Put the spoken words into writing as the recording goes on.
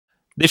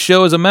This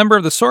show is a member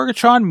of the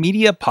Sorgatron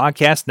Media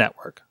Podcast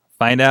Network.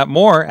 Find out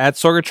more at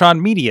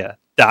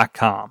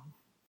sorgatronmedia.com.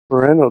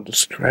 Parental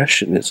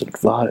discretion is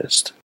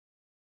advised.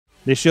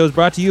 This show is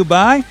brought to you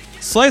by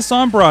Slice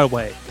on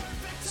Broadway,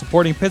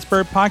 supporting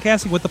Pittsburgh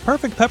podcasting with the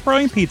perfect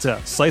pepperoni pizza.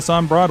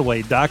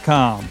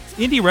 SliceOnBroadway.com.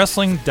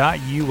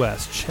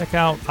 IndieWrestling.us. Check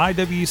out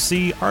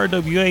IWC,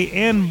 RWA,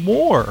 and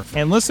more.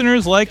 And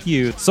listeners like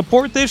you,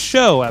 support this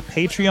show at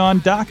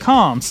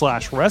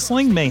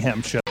Patreon.com/Wrestling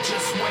Mayhem Show.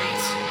 Just wait,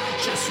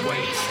 just wait,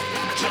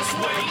 just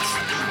wait,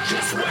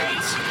 just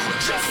wait,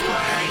 just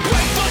wait.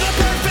 Wait for the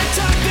perfect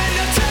time then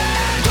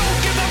attack. Don't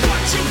give up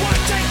what you want,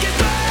 take it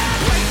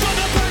back. Wait for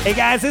the perfect. Hey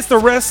guys, it's the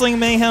Wrestling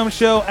Mayhem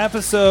Show,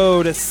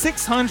 episode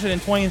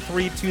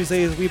 623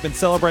 Tuesdays. We've been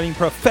celebrating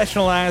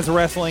professionalized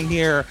wrestling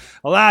here,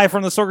 live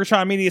from the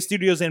Sorgatron Media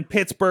Studios in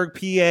Pittsburgh,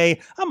 PA.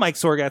 I'm Mike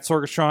Sorg at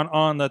Sorgatron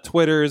on the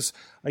Twitters,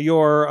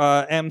 your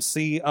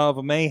MC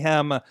of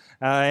Mayhem,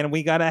 and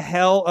we got a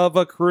hell of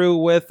a crew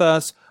with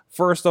us.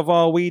 First of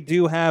all, we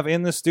do have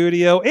in the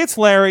studio, it's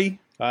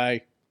Larry.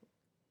 Hi.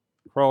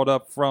 Crawled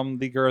up from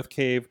the Girth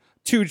Cave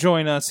to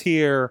join us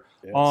here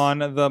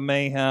on the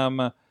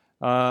Mayhem.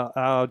 Giant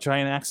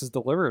Axe is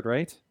delivered,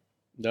 right?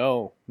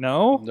 No.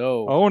 No?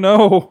 No. Oh,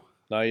 no.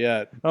 Not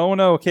yet. Oh,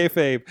 no.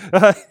 Kayfabe.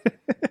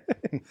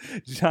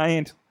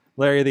 Giant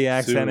Larry the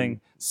Axe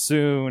Henning.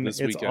 Soon. This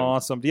It's weekend.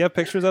 awesome. Do you have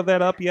pictures of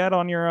that up yet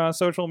on your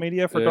social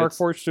media for Dark It's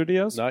Forge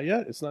Studios? Not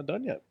yet. It's not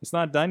done yet. It's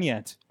not done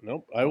yet.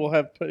 Nope. I will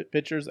have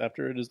pictures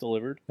after it is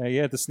delivered.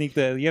 You have to sneak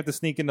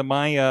into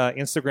my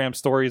Instagram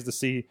stories to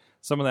see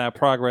some of that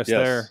progress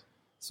there.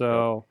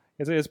 So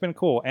it's been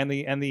cool, and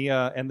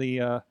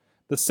the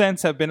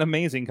scents have been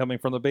amazing coming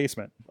from the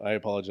basement. I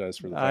apologize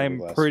for the I'm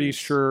pretty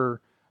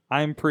sure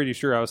I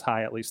was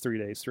high at least 3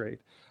 days straight.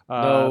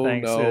 No.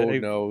 Thanks.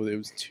 No. It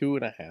was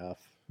 2.5.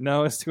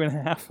 No, it's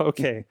 2.5.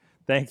 Okay.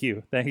 Thank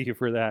you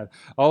for that.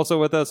 Also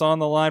with us on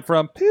the line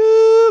from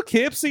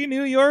Poughkeepsie,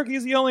 New York.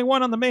 He's the only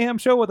one on the Mayhem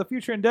Show with a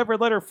future endeavor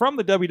letter from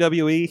the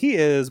WWE. He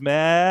is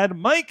Mad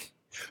Mike.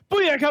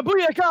 Booyaka,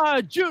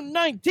 booyaka, June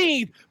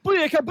 19th.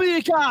 Booyaka,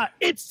 booyaka,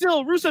 it's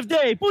still Rusev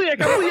Day.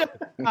 Booyaka,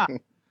 booyaka.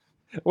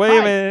 Wait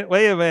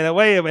a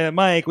minute,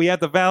 Mike. We have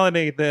to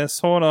validate this.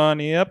 Hold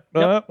on. Yep.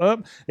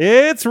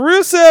 It's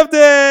Rusev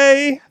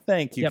Day.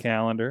 Thank you,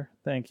 calendar.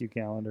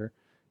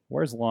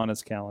 Where's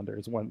Lana's calendar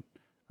is what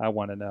I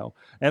want to know.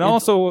 And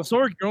also,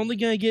 Sorg, you're only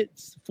going to get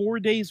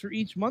 4 days for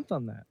each month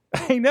on that.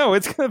 I know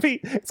it's gonna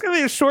be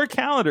a short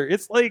calendar.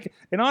 It's like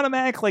an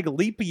automatic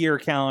leap year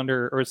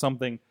calendar or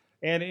something,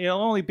 and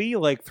it'll only be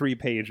 3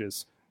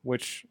 pages,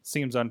 which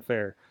seems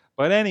unfair.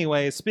 But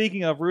anyway,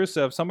 speaking of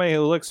Rusev, somebody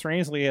who looks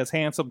strangely as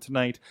handsome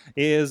tonight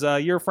is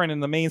your friend in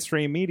the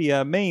mainstream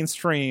media,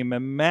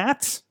 Mainstream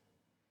Matt.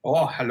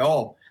 Oh,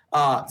 hello.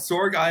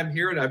 Sorg, I'm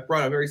here, and I've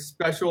brought a very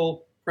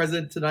special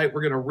present tonight.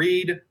 We're going to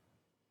read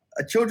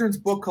a children's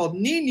book called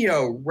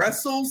Nino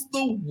Wrestles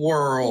the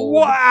World.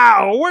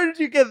 Wow, where did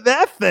you get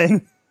that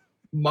thing?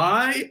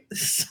 My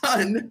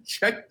son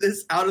checked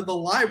this out of the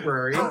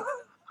library.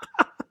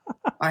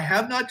 I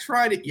have not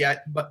tried it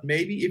yet, but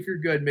maybe if you're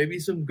good, maybe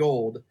some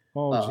gold.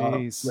 Oh,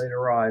 jeez.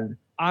 Later on.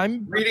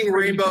 I'm Reading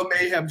Rainbow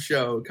Mayhem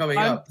Show coming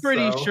up. I'm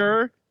pretty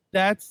sure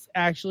that's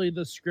actually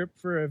the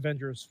script for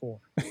Avengers 4.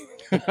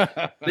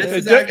 This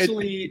is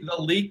actually the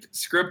leaked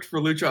script for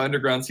Lucha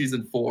Underground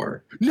Season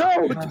 4.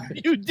 No,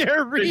 you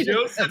dare read it.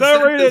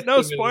 Don't read it.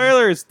 No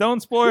spoilers.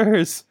 Don't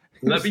spoilers.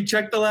 Let me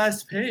check the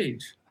last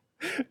page.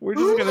 We're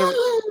just gonna.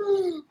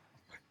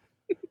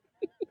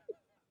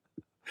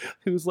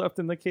 Who's left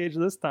in the cage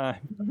this time?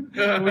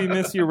 We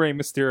miss you, Rey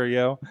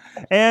Mysterio.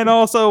 And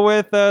also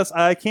with us,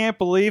 I can't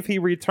believe he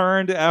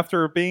returned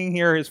after being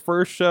here. His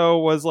first show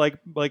was like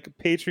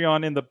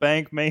Patreon in the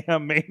Bank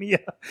Mayhem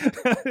Mania,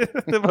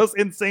 the most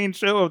insane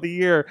show of the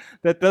year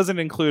that doesn't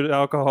include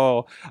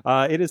alcohol.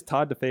 It is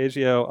Todd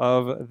DeFazio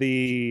of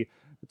the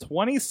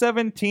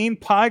 2017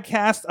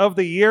 Podcast of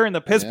the Year in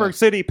the Pittsburgh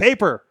City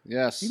Paper.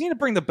 Yes. You need to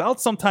bring the belt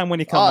sometime when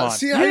you come on.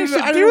 See, you I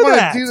should didn't do want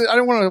that. to do that. I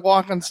didn't want to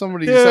walk on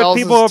somebody Dude,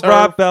 else's people have turf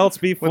brought belts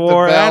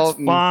before. belt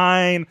That's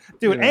fine.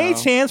 Dude, any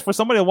chance for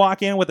somebody to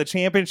walk in with a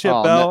championship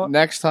belt?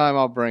 Next time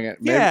I'll bring it.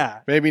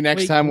 Maybe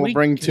next time we'll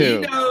bring 2. He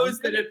knows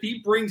that if he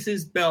brings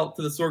his belt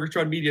to the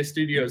Sorgatron Media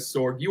Studios,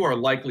 Sorg, you are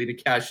likely to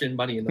cash in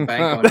Money in the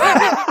Bank on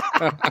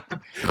that.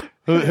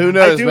 Who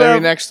knows? Maybe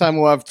next time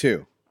we'll have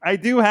 2. I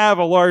do have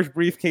a large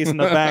briefcase in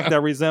the back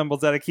that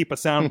resembles that I keep a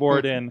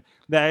soundboard in.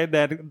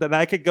 That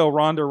I could go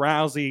Ronda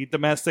Rousey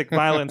domestic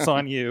violence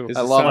on you. Is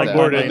the love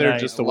soundboard that. in there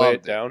just to weigh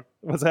it down?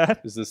 What's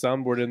that? Is the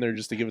soundboard in there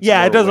just to give it?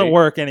 Yeah, some it doesn't weight?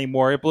 work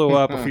anymore. It blew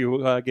up a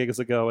few gigs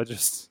ago. It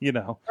just,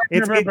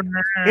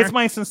 it's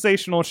my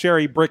sensational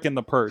Sherry brick in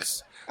the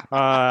purse.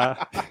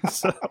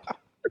 So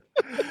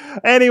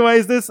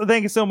Anyways,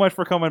 thank you so much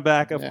for coming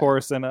back, of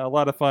course, and a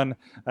lot of fun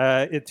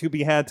to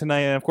be had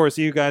tonight. And of course,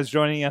 you guys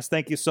joining us,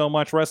 thank you so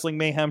much.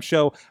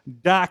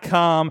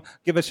 WrestlingMayhemShow.com.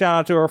 Give a shout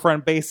out to our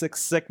friend Basic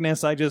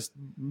Sickness. I just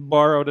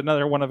borrowed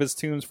another one of his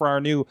tunes for our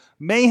new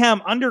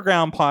Mayhem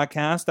Underground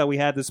podcast that we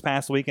had this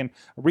past week, and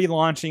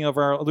relaunching of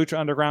our Lucha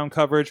Underground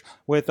coverage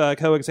with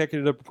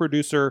co-executive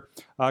producer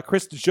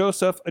Chris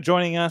Joseph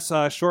joining us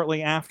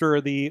shortly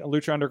after the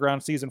Lucha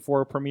Underground Season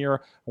 4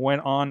 premiere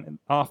went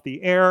off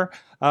the air.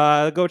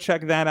 Go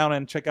check that out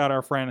and check out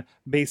our friend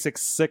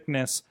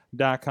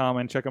BasicSickness.com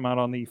and check him out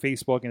on the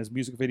Facebook and his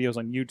music videos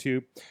on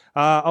YouTube.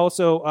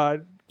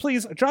 Also,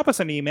 please drop us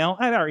an email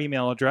at our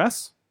email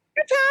address.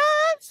 Good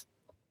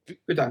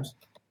times.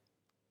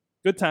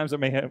 Good times at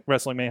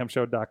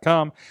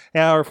WrestlingMayhemShow.com.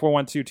 Or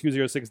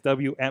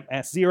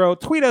 412-206-WMS0.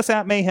 Tweet us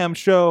at Mayhem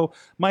Show,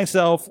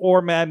 myself,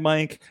 or Mad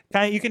Mike.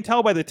 You can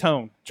tell by the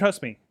tone.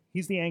 Trust me.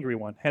 He's the angry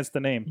one. Hence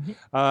the name.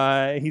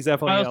 He's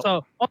definitely...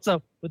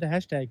 Also, with the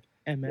hashtag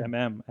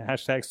MM.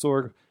 Hashtag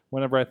Sorg,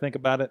 whenever I think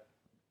about it.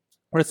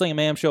 Wrestling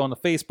Mayhem Show on the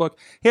Facebook.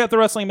 Hit up the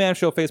Wrestling Mayhem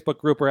Show Facebook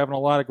group. We're having a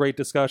lot of great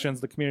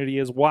discussions. The community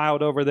is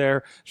wild over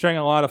there, sharing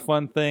a lot of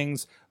fun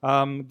things.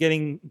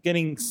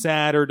 Getting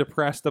sad or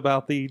depressed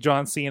about the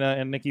John Cena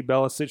and Nikki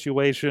Bella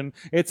situation.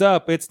 It's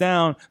up, it's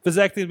down.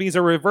 Vasectomies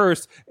are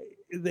reversed.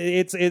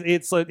 It's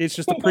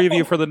just a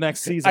preview for the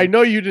next season. I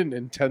know you didn't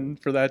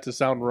intend for that to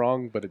sound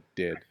wrong, but it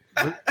did.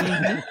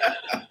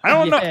 I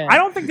don't know. I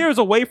don't think there's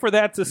a way for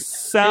that to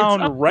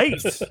sound right.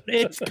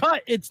 It's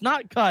cut. It's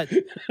not cut.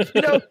 Who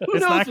knows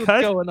what's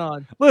going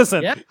on?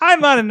 Listen, I'm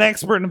not an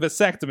expert in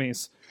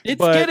vasectomies.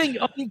 It's getting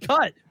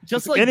uncut,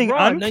 just like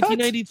Raw in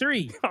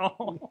 1993.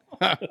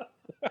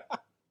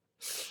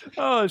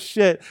 Oh,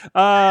 shit.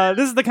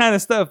 This is the kind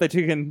of stuff that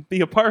you can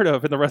be a part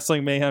of in the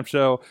Wrestling Mayhem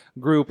Show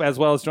group, as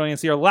well as joining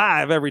us here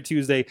live every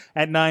Tuesday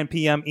at 9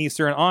 p.m.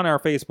 Eastern on our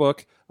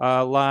Facebook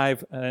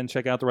live, and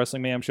check out the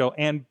Wrestling Mayhem Show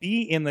and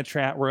be in the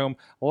chat room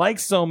like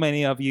so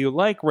many of you,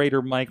 like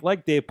Raider Mike,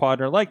 like Dave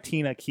Podner, like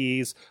Tina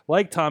Keys,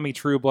 like Tommy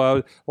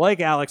Trueblood, like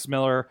Alex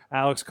Miller,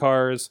 Alex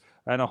Cars,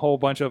 and a whole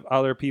bunch of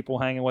other people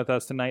hanging with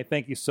us tonight.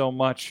 Thank you so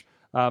much,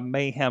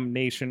 Mayhem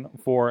Nation,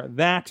 for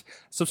that.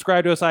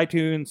 Subscribe to us,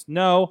 iTunes,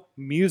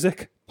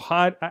 Music,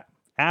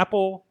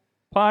 Apple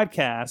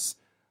Podcasts.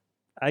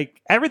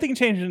 Everything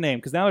changed the name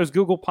because now there's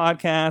Google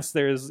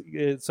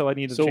Podcasts. So I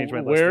need to change my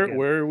list again.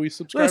 Where are we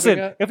subscribing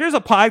at? If there's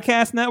a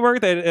podcast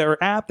network or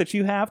app that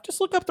you have, just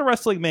look up the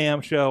Wrestling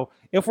Mayhem Show.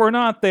 If we're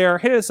not there,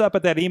 hit us up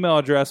at that email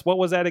address. What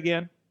was that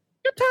again?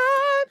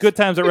 Good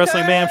times at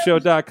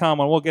WrestlingMayhemShow.com,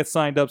 and we'll get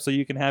signed up so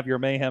you can have your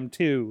mayhem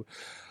too.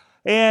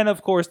 And,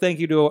 of course, thank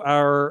you to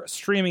our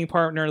streaming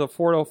partner, the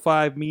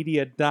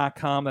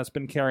 405media.com, that's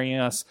been carrying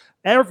us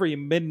every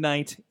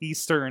midnight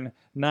Eastern,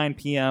 9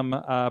 p.m.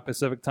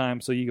 Pacific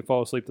time, so you can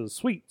fall asleep to the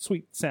sweet,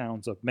 sweet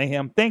sounds of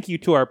mayhem. Thank you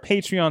to our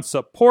Patreon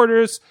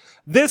supporters.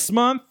 This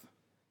month,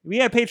 we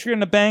had Patreon in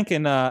the bank,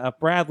 and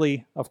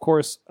Bradley, of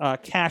course,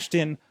 cashed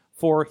in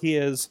for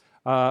his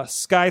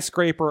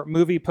Skyscraper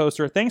movie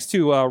poster. Thanks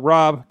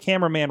to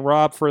cameraman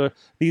Rob, for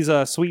these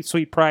sweet,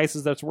 sweet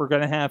prizes that we're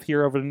going to have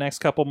here over the next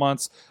couple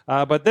months.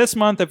 But this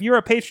month, if you're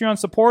a Patreon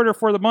supporter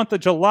for the month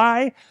of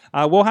July,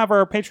 we'll have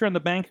our Patreon in the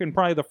bank in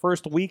probably the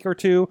first week or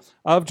two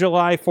of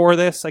July for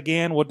this.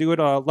 Again, we'll do it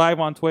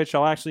live on Twitch.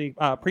 I'll actually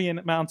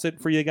pre-announce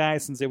it for you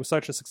guys since it was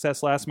such a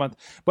success last month.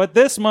 But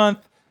this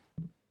month,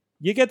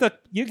 you get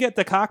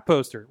the cock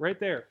poster right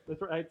there.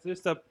 That's right. It's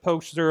just a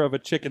poster of a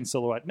chicken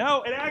silhouette.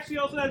 No, it actually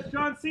also has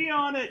John Cena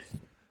on it.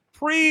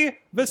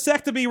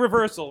 Pre-vasectomy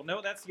reversal.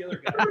 No, that's the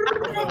other guy.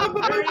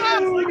 There he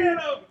is. Look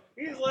at him.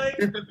 He's like,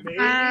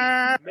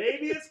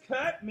 maybe it's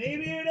cut,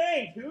 maybe it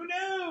ain't. Who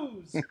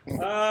knows?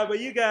 But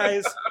you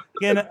guys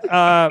can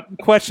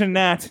question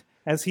that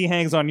as he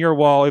hangs on your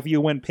wall if you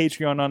win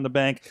Patreon on the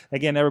bank.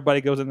 Again, everybody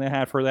goes in the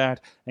hat for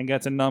that and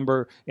gets a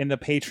number in the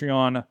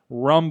Patreon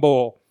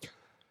Rumble.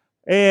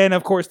 And,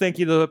 of course, thank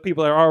you to the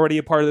people that are already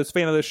a part of this,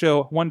 fan of the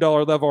show,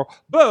 $1 level,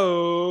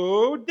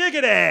 Bo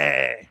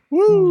Diggity!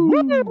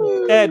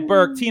 Woo! Ed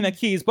Burke, Tina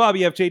Keys,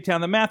 Bobby F.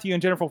 J-Town, the Matthew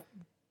and Jennifer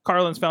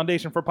Carlin's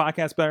Foundation for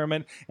Podcast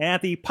Betterment, and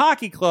at the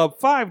Pocky Club,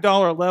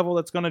 $5 level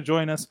that's going to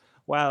join us.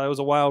 Wow, that was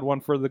a wild one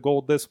for the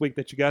gold this week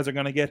that you guys are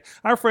going to get.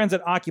 Our friends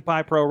at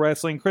Occupy Pro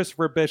Wrestling,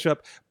 Christopher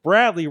Bishop,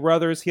 Bradley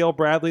Ruthers, Heel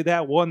Bradley,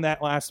 that won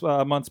that last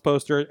month's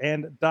poster,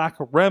 and Doc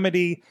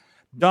Remedy.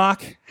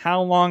 Doc,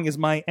 how long is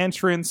my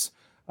entrance?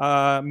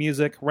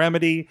 Music,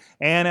 Remedy,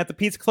 and at the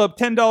Pizza Club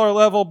 $10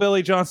 level,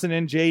 Billy Johnson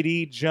and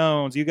JD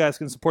Jones. You guys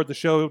can support the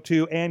show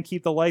too and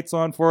keep the lights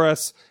on for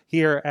us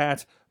here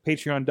at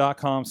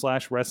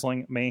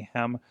patreon.com/Wrestling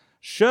Mayhem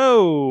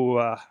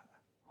Show.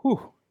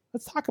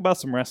 Let's talk about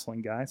some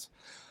wrestling, guys.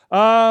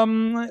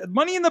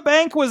 Money in the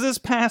Bank was this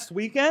past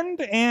weekend,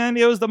 and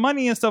it was the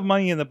moneyest of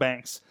Money in the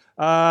Banks.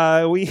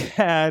 We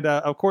had,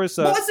 of course...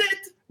 was it?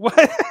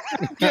 What?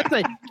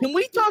 Can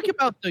we talk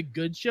about the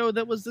good show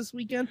that was this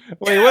weekend?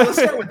 Let's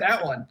start with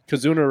that one.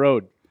 Kazuna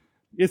Road.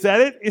 Is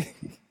that it?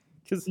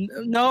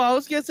 No, I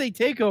was going to say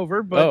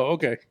TakeOver, but... Oh,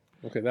 okay.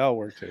 Okay, that'll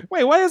work too.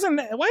 Wait, why isn't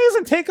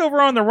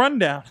Takeover on the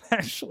rundown?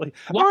 Actually,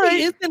 why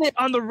isn't it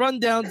on the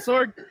rundown,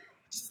 Sorg?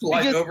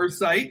 Slight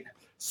oversight.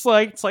 It's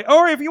like,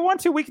 all right, if you want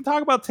to, we can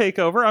talk about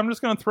Takeover. I'm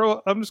just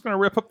gonna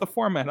rip up the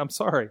format. I'm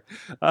sorry.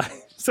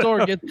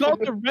 Sorg, it's called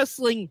the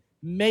Wrestling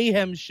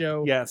Mayhem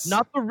Show. Yes,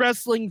 not the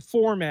Wrestling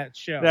Format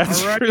Show.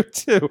 That's true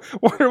too.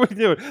 What are we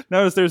doing?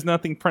 Notice there's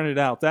nothing printed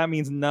out. That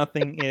means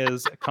nothing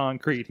is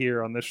concrete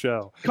here on the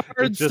show.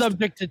 Card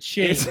subject to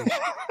change.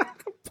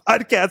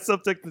 Podcast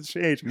subject to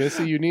change.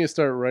 Missy, you need to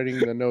start writing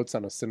the notes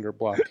on a cinder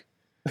block.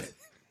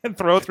 And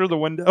throw it through the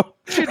window.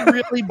 Should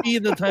really be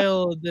the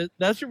title of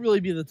that should really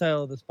be the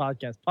title of this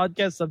podcast.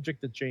 Podcast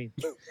subject to change.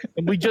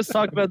 And we just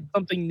talk about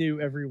something new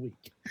every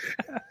week.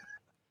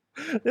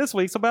 This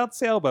week's about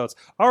sailboats.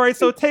 All right,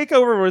 so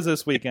Takeover was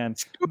this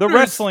weekend. The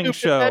wrestling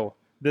show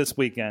this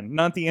weekend,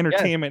 not the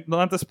entertainment,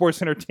 not the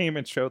sports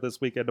entertainment show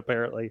this weekend,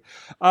 apparently.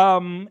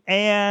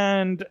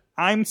 And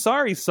I'm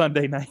sorry,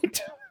 Sunday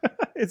night.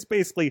 It's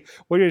basically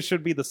what it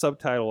should be the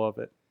subtitle of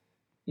it.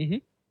 Mm-hmm.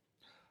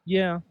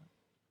 Yeah.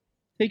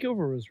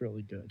 Takeover was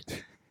really good.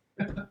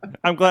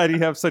 I'm glad you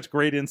have such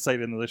great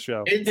insight into the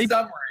show. In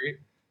summary,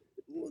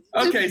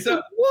 okay,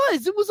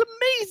 it was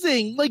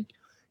amazing. Like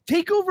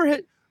Takeover,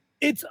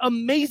 it's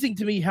amazing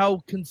to me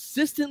how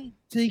consistent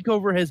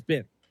Takeover has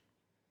been.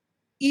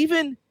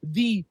 Even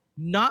the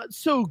not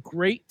so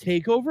great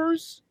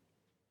takeovers,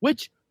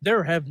 which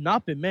there have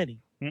not been many,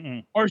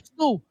 are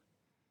still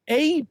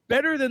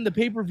better than the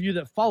pay-per-view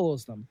that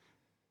follows them,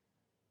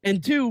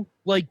 and two,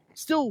 like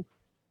still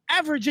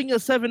averaging a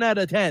 7 out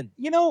of 10.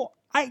 You know,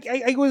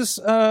 I was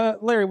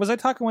Larry. Was I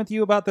talking with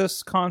you about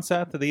this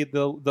concept,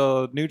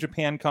 the New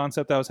Japan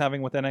concept I was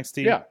having with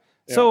NXT? Yeah.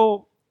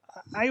 So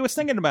I was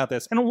thinking about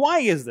this, and why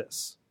is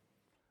this?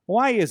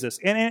 Why is this?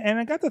 And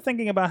I got to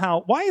thinking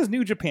about why is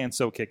New Japan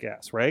so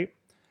kick-ass, right?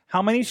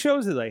 How many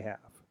shows do they have,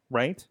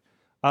 right?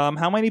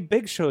 How many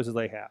big shows do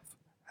they have?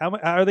 How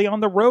are they on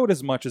the road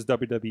as much as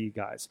WWE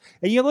guys?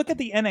 And you look at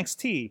the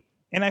NXT.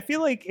 And I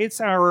feel like it's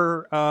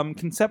our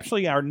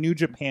conceptually our New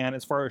Japan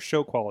as far as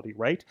show quality,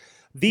 right?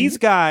 These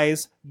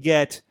guys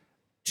get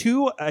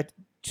two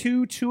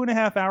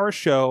 2.5 hour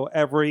show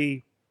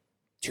every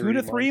 2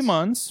 to 3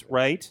 months,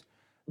 right?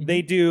 Mm-hmm.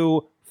 They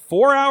do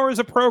 4 hours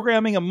of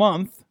programming a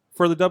month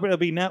for the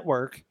WWE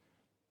Network.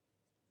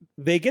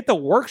 They get the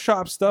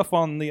workshop stuff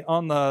on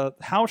the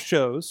house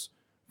shows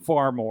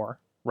far more,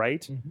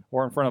 right? Mm-hmm.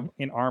 Or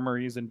in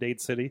armories in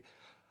Dade City.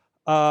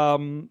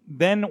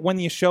 Then when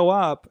you show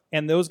up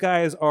and those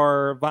guys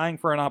are vying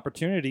for an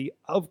opportunity,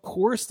 of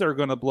course they're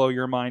going to blow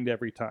your mind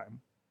every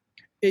time.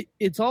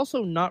 It's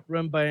also not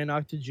run by an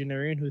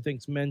octogenarian who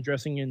thinks men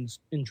dressing in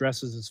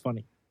dresses is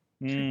funny.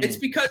 It's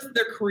because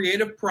their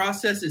creative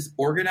process is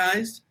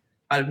organized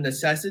out of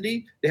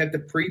necessity. They have to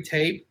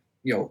pre-tape,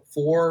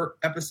 4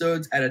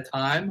 episodes at a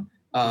time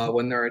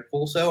when they're at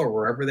Full Sail or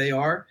wherever they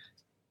are.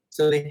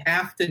 So they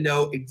have to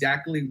know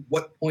exactly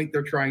what point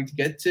they're trying to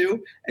get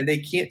to, and they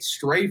can't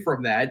stray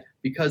from that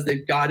because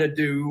they've got to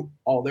do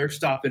all their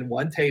stuff in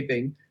one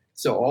taping.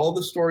 So all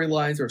the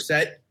storylines are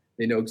set.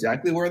 They know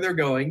exactly where they're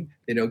going.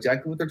 They know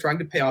exactly what they're trying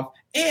to pay off.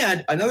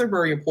 And another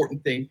very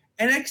important thing,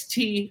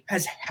 NXT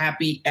has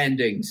happy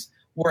endings,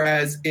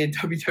 whereas in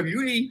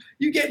WWE,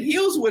 you get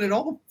heels winning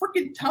all the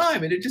freaking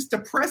time, and it just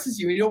depresses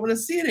you, and you don't want to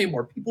see it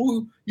anymore. People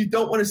who you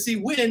don't want to see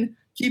win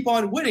keep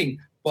on winning.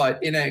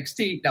 But in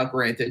NXT, now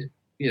granted,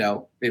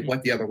 it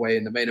went the other way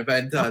in the main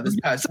event this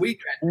past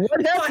weekend.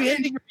 What happy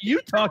ending are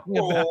you talking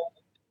about?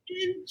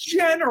 In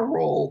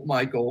general,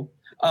 Michael,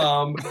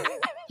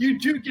 you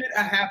do get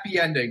a happy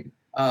ending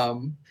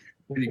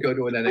when you go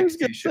to an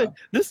NXT show.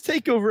 This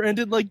takeover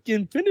ended like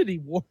Infinity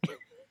War.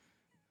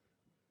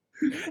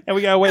 And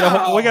we gotta wait.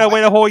 We gotta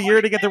wait a whole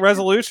year to get the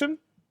resolution.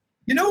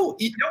 You know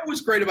what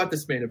was great about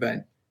this main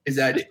event is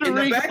that in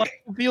the back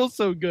feels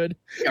so good.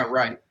 Yeah,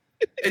 right.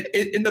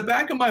 In the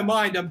back of my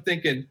mind, I'm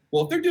thinking,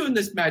 well, if they're doing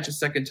this match a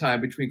second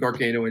time between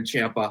Gargano and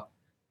Ciampa,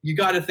 you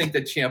got to think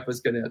that Ciampa's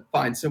going to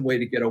find some way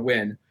to get a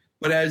win.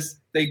 But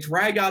as they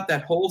drag out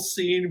that whole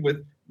scene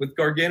with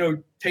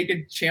Gargano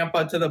taking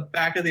Ciampa to the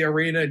back of the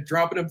arena and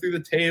dropping him through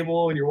the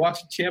table, and you're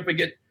watching Ciampa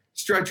get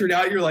stretchered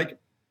out, you're like,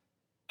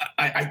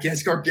 I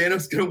guess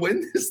Gargano's going to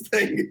win this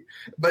thing.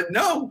 But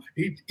no,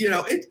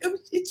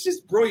 it's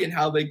just brilliant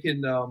how they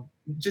can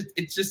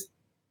it just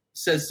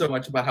says so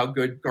much about how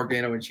good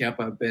Gargano and Ciampa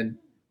have been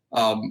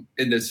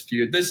in this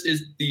feud. This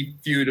is the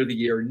feud of the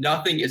year.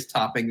 Nothing is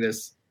topping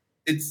this.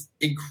 It's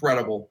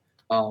incredible.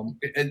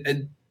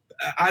 And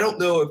I don't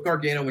know if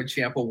Gargano and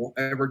Ciampa will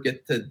ever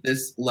get to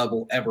this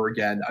level ever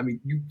again. I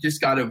mean, you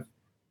just got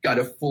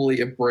to fully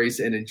embrace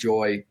and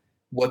enjoy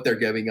what they're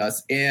giving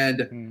us,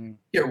 and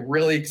get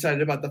really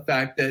excited about the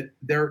fact that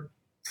there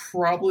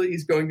probably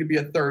is going to be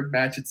a third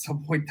match at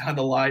some point down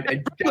the line,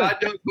 and God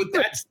knows what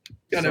that's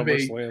going to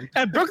be.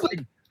 At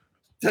Brooklyn.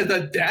 To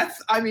the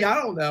death? I mean, I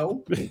don't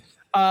know.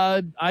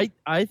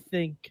 I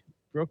think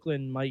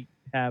Brooklyn might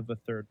have a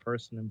third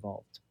person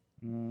involved.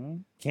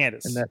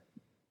 Candace. And that's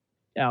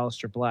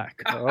Aleister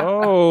Black.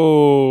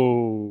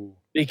 Oh.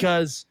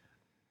 Because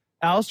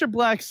Aleister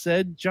Black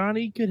said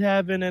Johnny could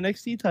have an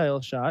NXT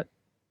title shot.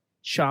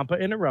 Ciampa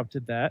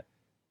interrupted that.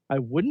 I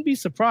wouldn't be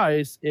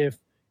surprised if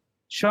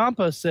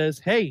Ciampa says,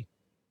 hey,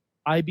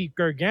 I beat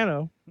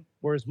Gargano.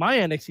 Where's my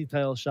NXT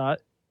title shot?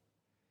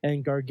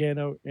 And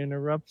Gargano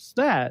interrupts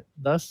that,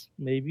 thus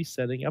maybe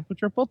setting up a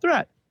triple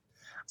threat.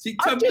 See,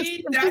 to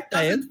me, that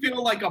doesn't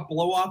feel like a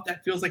blow-off.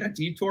 That feels like a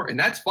detour, and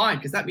that's fine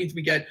because that means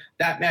we get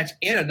that match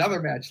and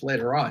another match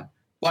later on.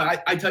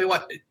 But I tell you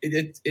what,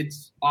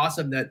 it's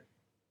awesome that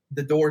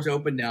the door's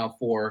open now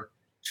for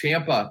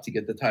Ciampa to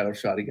get the title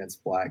shot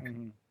against Black.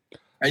 Mm-hmm.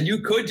 And you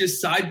could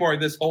just sidebar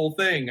this whole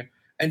thing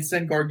and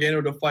send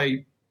Gargano to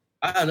fight,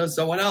 I don't know,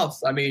 someone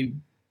else. I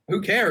mean,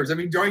 who cares? I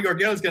mean, Johnny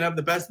Gargano's going to have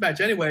the best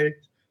match anyway.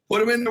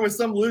 Put him in there with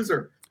some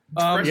loser.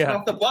 Fresh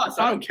off the bus.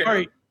 I don't care. All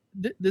right.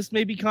 This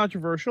may be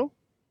controversial.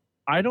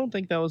 I don't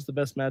think that was the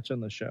best match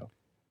on the show.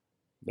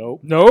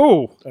 Nope.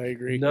 No. I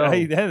agree. No.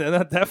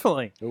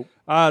 Definitely. Nope.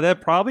 That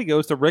probably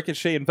goes to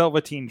Ricochet and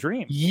Velveteen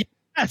Dream.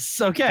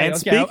 Yes. Okay. And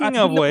speaking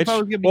of which,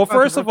 well,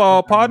 first of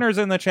all, Podner's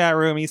in the chat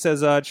room. He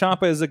says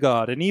Ciampa is a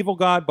god, an evil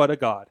god, but a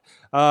god.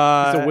 He's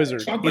a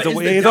wizard.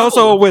 He's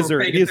also a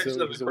wizard. He's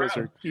a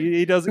wizard.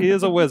 He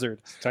is a wizard.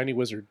 Tiny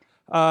wizard.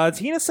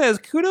 Tina says,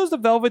 kudos to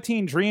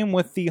Velveteen Dream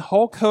with the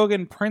Hulk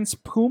Hogan Prince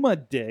Puma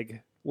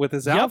dig with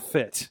his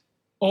outfit.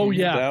 Oh,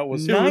 yeah. That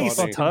was nice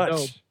funny. touch.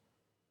 Dope.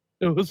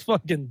 It was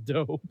fucking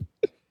dope.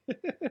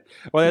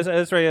 Well,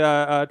 that's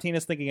right.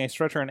 Tina's thinking a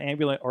stretcher and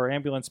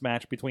ambulance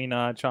match between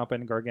Ciampa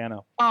and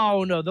Gargano.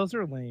 Oh, no. Those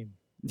are lame.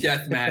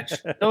 Death match.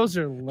 Those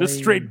are lame. Just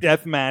straight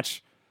death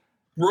match.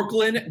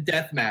 Brooklyn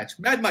death match.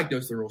 Mad Mike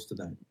knows the rules to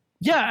that.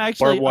 Yeah,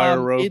 actually. Barbed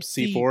wire rope,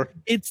 C4.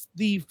 It's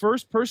the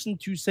first person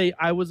to say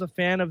I was a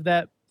fan of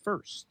that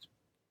first.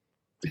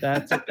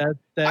 That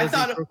I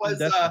thought it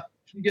was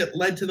you get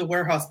led to the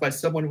warehouse by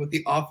someone with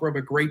the offer of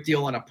a great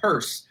deal on a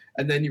purse,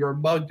 and then you were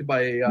mugged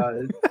by.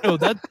 No,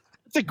 that's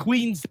a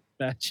Queen's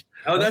match.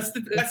 Oh, that's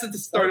at the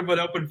start of an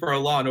Open for a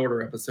Law and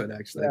Order episode,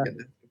 actually.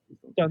 Yeah.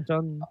 Dun,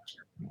 dun.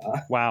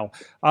 Wow.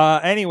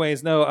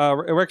 Anyways, no,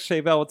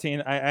 Ricochet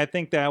Velveteen, I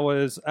think that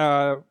was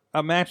a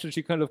match that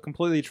you could have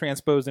completely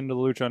transposed into the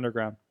Lucha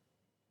Underground.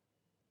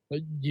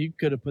 You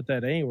could have put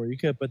that anywhere. You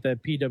could have put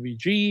that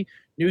PWG,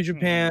 New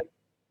Japan,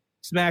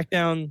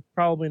 SmackDown,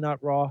 probably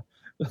not Raw.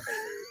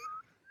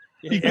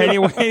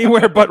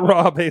 Anywhere but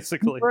Raw,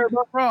 basically. Anywhere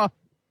but Raw.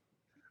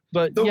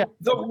 But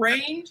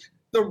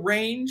the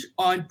range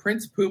on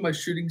Prince Puma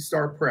Shooting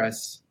Star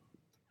Press,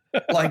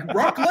 like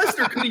Brock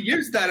Lesnar could have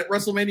used that at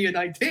WrestleMania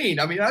 19.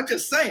 I mean, I'm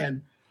just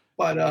saying.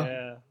 But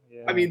yeah.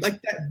 I mean,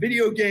 like that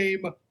video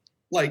game,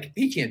 like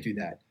he can't do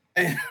that,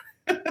 and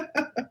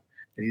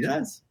he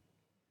does.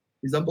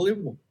 He's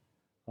unbelievable.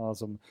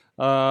 Awesome.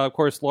 Of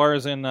course,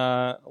 Lars and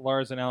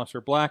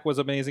Aleister Black was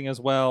amazing as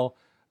well.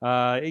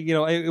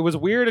 It was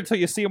weird until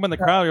you see him in the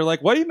crowd. You're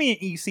like, what do you mean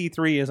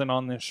EC3 isn't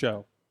on this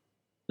show?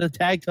 The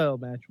tag title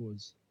match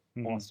was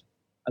awesome.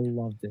 I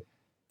loved it.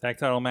 Tag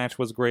title match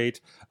was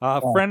great.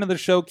 Friend of the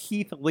show,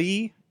 Keith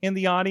Lee, in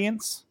the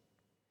audience.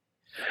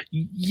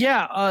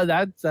 Yeah,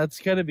 that's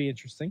going to be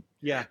interesting.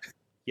 Yeah,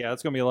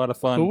 it's going to be a lot of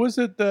fun. Who was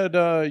it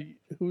that,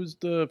 who's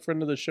the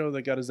friend of the show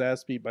that got his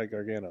ass beat by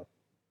Gargano?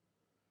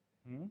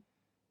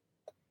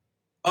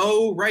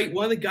 Oh, right.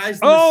 One of the guys.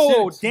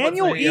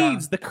 Daniel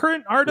Eads, the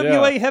current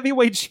RWA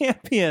heavyweight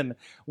champion,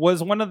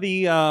 was one of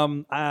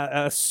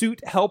the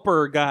suit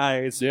helper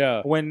guys.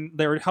 Yeah. When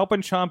they were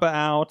helping Ciampa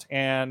out,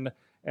 and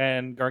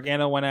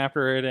Gargano went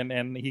after it,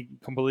 and he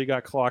completely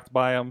got clocked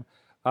by him.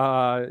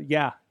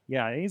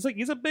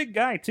 He's a big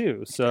guy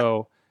too.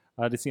 So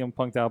to see him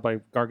punked out by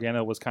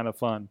Gargano was kind of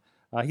fun.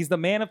 He's the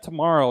man of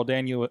tomorrow,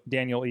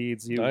 Daniel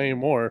Eads. Not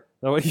anymore.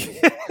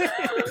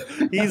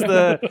 He's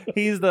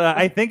the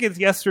I think it's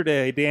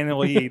yesterday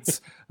Daniel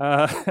Eads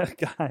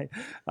guy.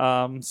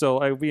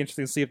 So it would be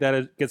interesting to see if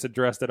that gets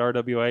addressed at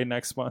RWA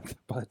next month.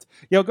 But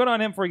good on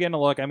him for getting a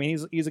look. I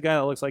mean, he's a guy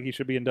that looks like he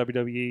should be in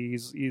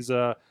WWE. He's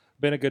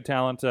been a good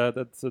talent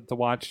to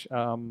watch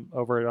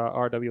over at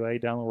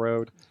RWA down the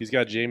road. He's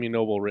got Jamie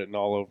Noble written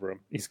all over him.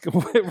 He's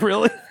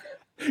really.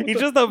 He's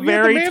just a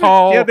very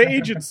tall. Yeah, the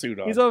agent suit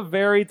on. He's a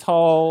very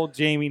tall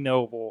Jamie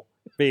Noble,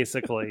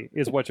 basically,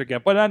 is what you're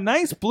getting. But a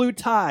nice blue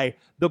tie.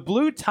 The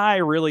blue tie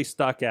really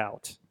stuck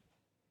out.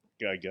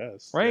 Yeah, I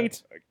guess. Right?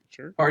 Yeah,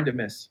 sure. Hard to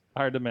miss.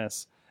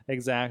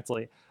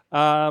 Exactly.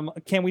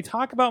 Can we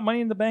talk about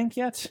Money in the Bank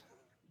yet?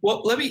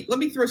 Well, let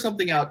me throw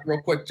something out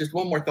real quick. Just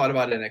one more thought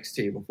about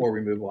NXT before we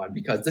move on,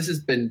 because this has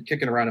been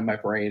kicking around in my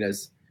brain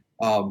as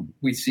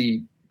we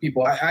see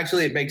people.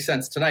 Actually, it makes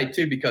sense tonight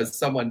too, because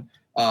someone.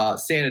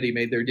 Sanity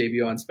made their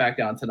debut on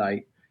SmackDown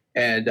tonight,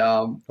 and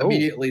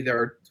immediately there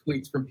are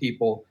tweets from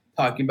people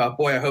talking about,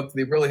 boy,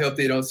 they really hope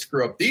they don't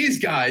screw up these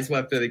guys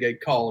after they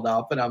get called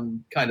up. And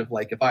I'm kind of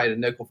like, if I had a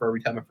nickel for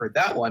every time I've heard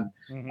that one,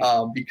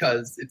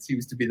 because it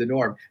seems to be the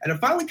norm. And I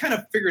finally kind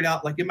of figured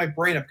out, like in my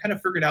brain, I've kind of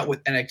figured out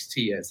what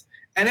NXT is.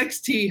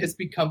 NXT has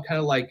become kind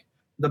of like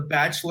the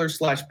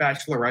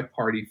bachelor/bachelorette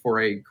party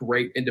for a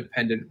great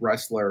independent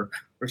wrestler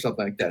or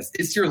something like this.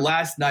 It's your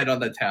last night on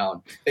the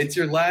town. It's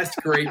your last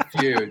great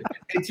feud.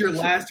 It's your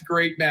last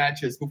great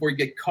matches before you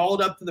get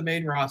called up to the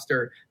main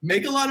roster,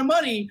 make a lot of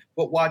money,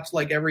 but watch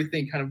like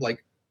everything kind of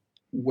like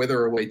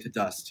wither away to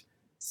dust.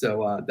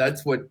 So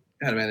that's what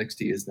kind of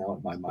NXT is now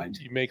in my mind.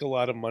 You make a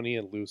lot of money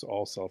and lose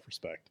all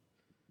self-respect.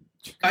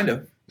 Kind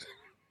of.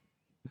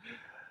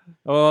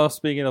 Well,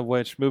 speaking of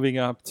which, moving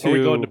up to... Are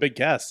we going to Big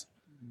Cass?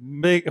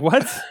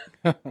 What?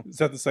 Is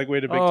that the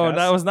segue to Big Cass? Oh,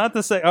 that was not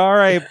the segue. All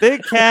right,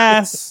 Big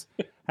Cass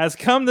has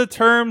come to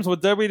terms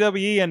with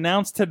WWE,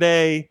 announced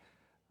today.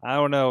 I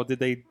don't know. Did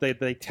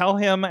they tell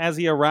him as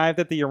he arrived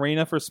at the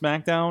arena for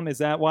SmackDown? Is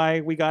that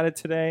why we got it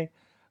today?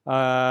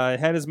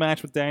 Had his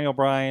match with Daniel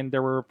Bryan.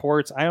 There were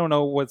reports. I don't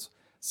know what's...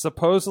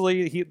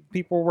 Supposedly,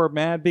 people were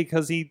mad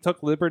because he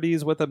took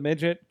liberties with a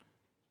midget.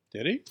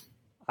 Did he?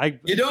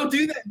 You don't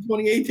do that in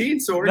 2018,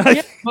 Sword.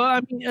 Yeah, well,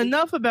 I mean,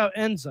 enough about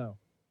Enzo.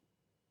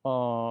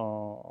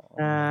 Oh.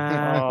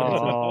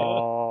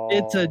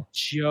 It's a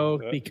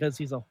joke because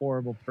he's a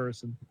horrible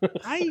person.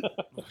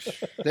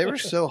 They were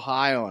so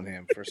high on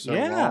him for so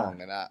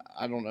long, and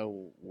I don't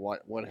know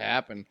what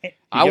happened.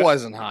 I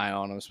wasn't high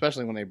on him,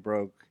 especially when they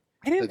broke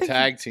the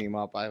tag team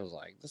up. I was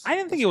like, I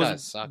didn't think it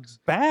was sucks.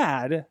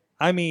 Bad.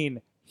 I mean,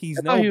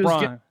 he's no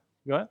Braun.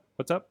 What?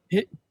 What's up?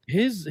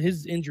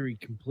 His injury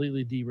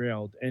completely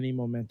derailed any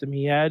momentum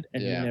he had,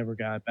 and he never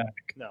got it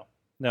back.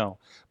 No.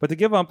 But to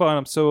give up on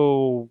him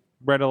so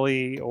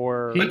readily,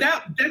 but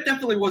that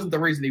definitely wasn't the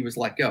reason he was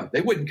let go.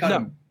 They wouldn't cut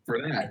him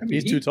for that. I mean,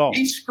 he's too tall.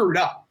 He screwed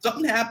up.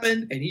 Something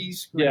happened, and he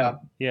screwed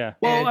up. Yeah.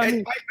 Well, I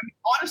mean,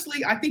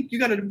 honestly, I think you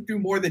got to do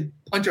more than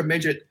punch a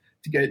midget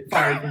to get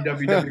fired from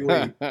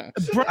WWE.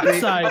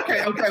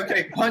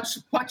 Okay. Punch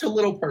a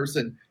little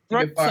person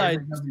to get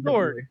fired from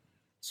WWE.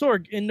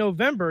 Sorg, in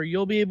November,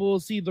 you'll be able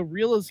to see the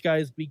realest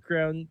guys be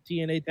crowned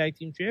TNA Tag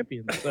Team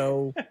Champions.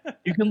 So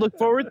you can look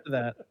forward to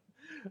that.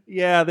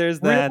 Yeah,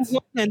 there's that.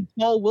 And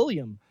Paul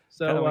William.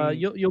 So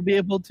you'll be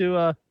able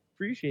to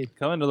appreciate it.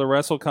 Coming to the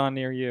WrestleCon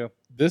near you.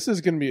 This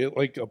is going to be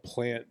like a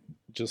plant,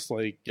 just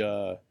like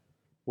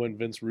when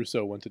Vince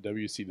Russo went to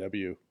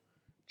WCW,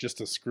 just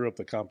to screw up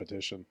the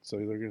competition. So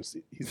they're going to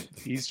see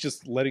he's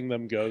just letting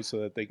them go so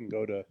that they can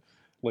go to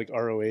like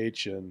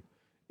ROH and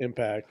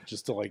Impact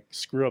just to like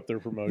screw up their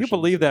promotion. You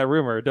believe that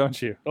rumor,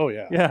 don't you? Oh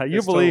yeah. Yeah,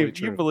 you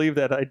believe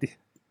that idea.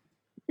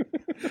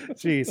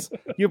 Jeez,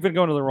 you've been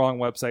going to the wrong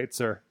website,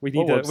 sir. We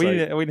need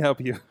to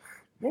help you.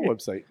 What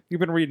website? You've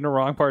been reading the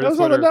wrong part of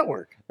Twitter. That was on the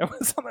network. It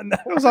was on the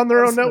network. It was on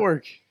their own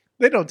network.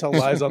 They don't tell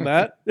lies on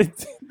that.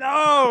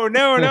 No.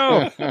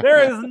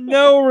 There is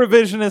no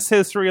revisionist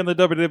history on the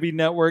WWE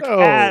network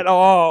at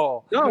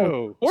all.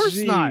 No, of course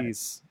not.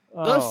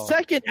 The Oh.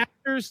 second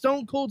after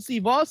Stone Cold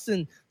Steve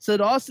Austin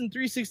said Austin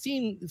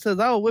 316 says,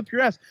 "I'll whip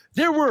your ass,"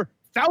 there were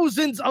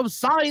thousands of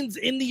signs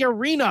in the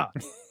arena.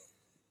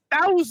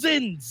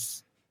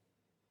 Thousands.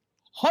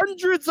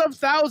 Hundreds of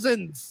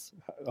thousands.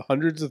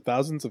 Hundreds of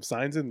thousands of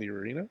signs in the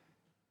arena?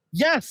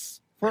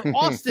 Yes, for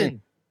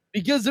Austin.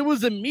 Because it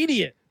was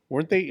immediate.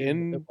 Weren't they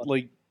in,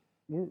 like,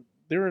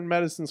 they were in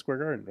Madison Square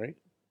Garden, right?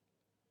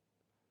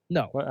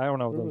 No. Well, I don't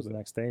know if it was the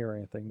next day or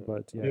anything,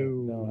 but yeah.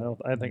 No,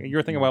 I think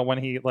you're thinking about when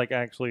he like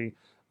actually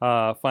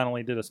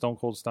finally did a Stone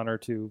Cold Stunner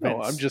to Vince.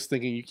 No, I'm just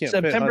thinking you can't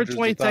September fit hundreds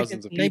of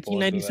thousands of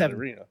people into that 1997.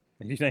 arena.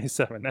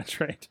 1997, that's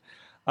right.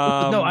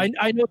 No,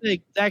 I know the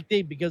exact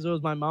date because it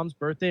was my mom's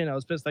birthday and I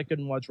was pissed I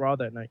couldn't watch Raw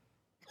that night.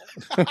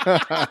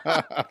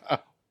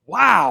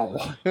 Wow.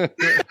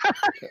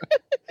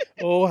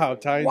 Oh, how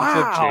times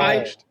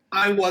have changed.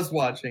 I was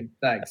watching.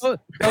 Thanks. That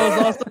was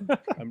awesome.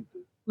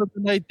 The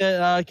night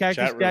that Cactus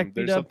Chat room. Jack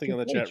There's something in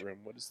the chat room.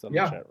 What is in the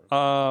chat room?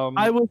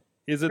 I was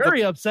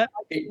very upset.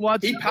 He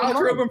power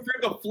drove him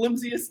through the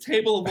flimsiest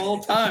table of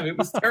all time. It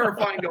was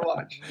terrifying to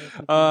watch.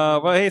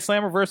 But hey,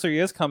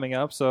 Slammiversary is coming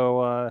up,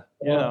 so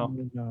you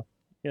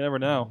never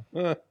know.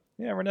 You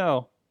never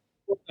know.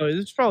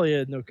 There's probably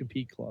a no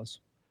compete clause.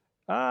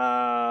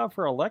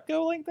 For a let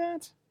go like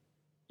that?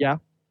 Yeah,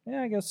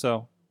 I guess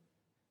so.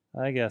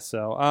 30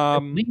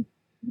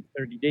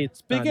 days.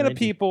 Speaking of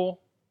people,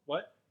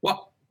 what?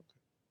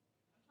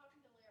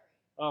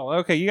 Oh,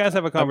 okay. You guys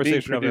have a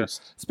conversation over there.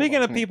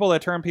 Speaking of people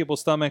that turn people's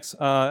stomachs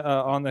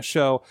on the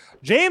show,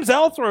 James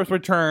Ellsworth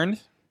returned.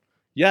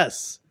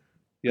 Yes.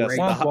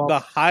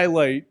 The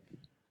highlight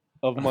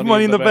of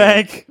Money in the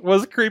Bank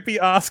was creepy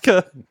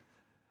Asuka.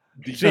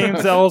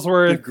 James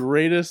Ellsworth. The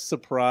greatest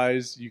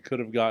surprise you could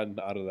have gotten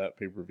out of that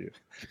pay-per-view.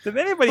 Did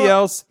anybody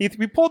else? He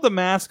pulled the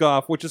mask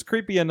off, which is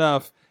creepy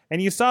enough,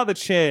 and you saw the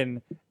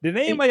chin. Did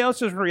anybody else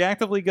just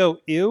reactively go,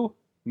 ew?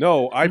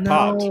 No, I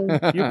popped.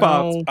 You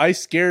popped. I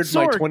scared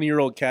my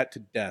 20-year-old cat to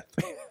death.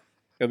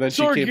 And then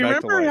she came back to life. You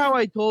remember how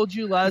I told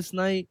you last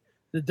night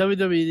that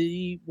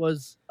WWE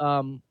was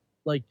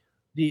like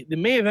the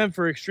main event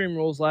for Extreme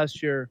Rules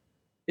last year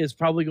is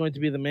probably going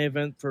to be the main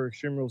event for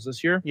Extreme Rules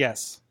this year?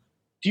 Yes.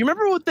 Do you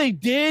remember what they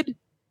did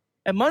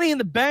at Money in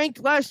the Bank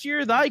last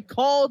year that I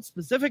called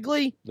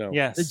specifically? No.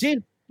 Yes. The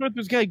James Smith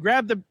was going to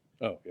grab the...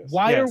 Oh, yes.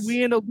 Why are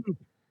we in a loop?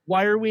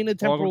 Why are we in a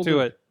temporal Welcome to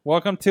loop? it.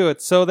 Welcome to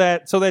it. So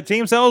that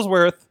James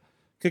Ellsworth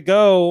could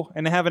go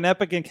and have an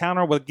epic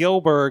encounter with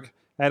Gillberg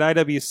at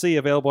IWC,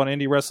 available on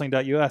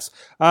IndieWrestling.us.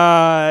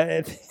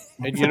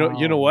 And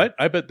you know what?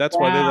 I bet that's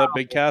why they let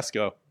Big Cass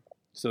go,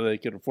 so they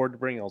could afford to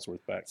bring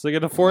Ellsworth back. So they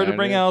could afford to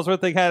bring Ellsworth.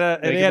 They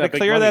had to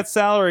clear that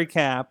salary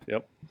cap.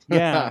 Yep.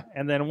 Yeah,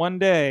 and then one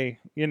day,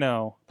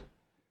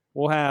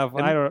 we'll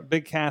have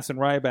Big Cass and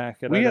Ryback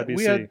at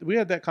IWC. We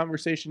had that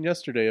conversation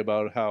yesterday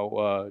about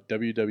how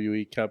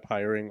WWE kept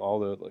hiring all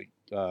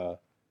the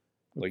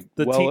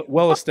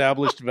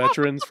well-established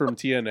veterans from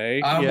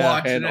TNA,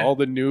 and all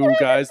the new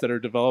guys that are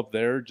developed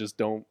there just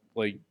don't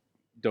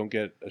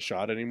get a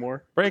shot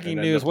anymore. Breaking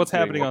news: what's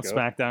happening on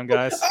SmackDown,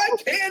 guys? I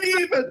can't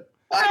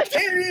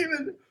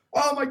even.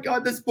 Oh my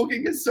God, this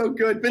booking is so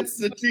good. Vince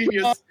is a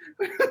genius.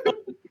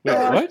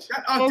 What?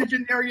 That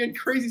octogenarian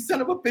crazy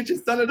son of a bitch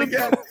has done it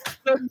again.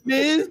 The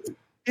Miz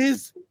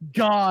is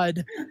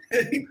God.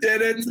 He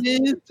did it.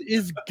 Miz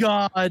is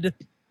God.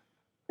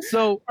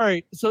 So, all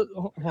right. So,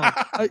 hold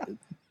on.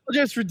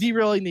 Just for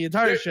derailing the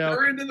entire show.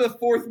 They're into the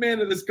fourth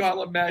man of this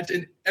gauntlet match,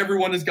 and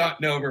everyone has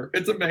gotten over.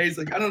 It's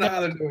amazing. I don't know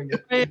how they're doing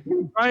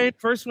it. Brian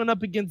first went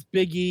up against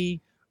Big E.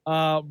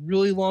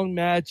 Really long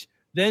match.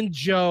 Then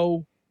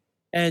Joe,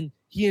 and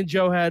he and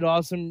Joe had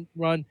awesome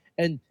run.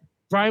 And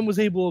Brian was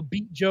able to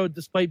beat Joe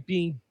despite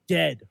being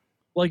dead,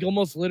 like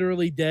almost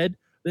literally dead.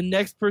 The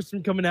next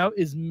person coming out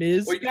is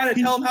Miz. Well, you got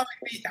to tell him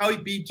how he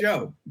beat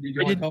Joe. Did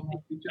you want to tell him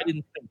how he beat Joe? I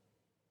didn't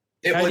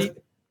think.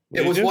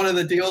 It was one of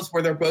the deals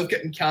where they're both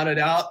getting counted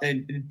out,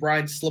 and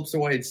Brian slips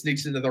away and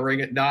sneaks into the ring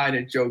at 9,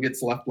 and Joe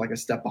gets left like a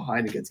step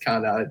behind and gets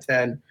counted out at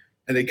 10.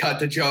 And they cut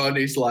to Joe, and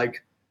he's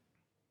like,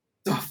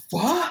 "The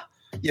fuck?"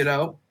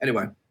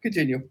 Anyway,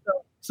 continue.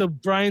 So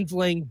Brian's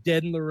laying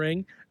dead in the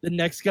ring. The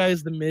next guy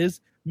is the Miz.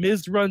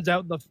 Miz runs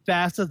out the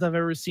fastest I've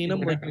ever seen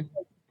him, like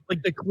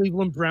the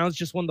Cleveland Browns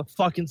just won the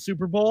fucking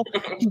Super Bowl.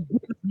 He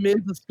gives Miz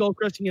the skull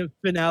crushing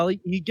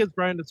finale. He gives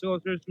Brian the skull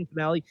crushing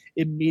finale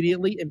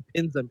immediately and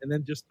pins him, and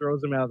then just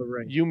throws him out of the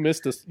ring. You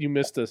missed a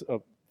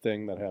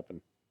thing that happened.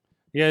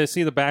 Yeah, you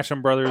see the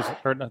Basham brothers.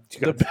 Or not,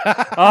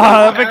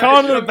 I've been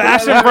calling them the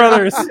Basham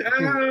brothers.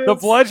 The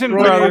Bludgeon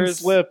Brothers.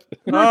 Slip.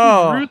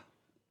 Oh.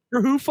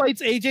 For who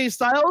fights AJ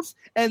Styles,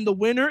 and the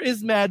winner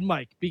is Mad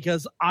Mike,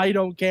 because I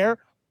don't care.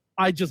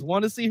 I just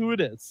want to see who it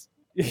is.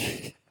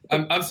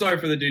 I'm sorry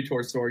for the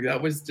detour story.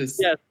 That was just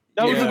that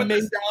was when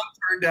amazing. the sound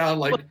turned down,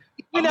 like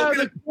I'm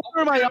looking at the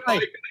corner of my eye.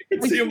 I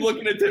can see him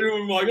looking at him,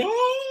 and I'm like,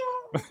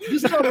 oh.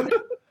 Just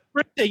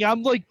sprinting.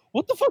 I'm like,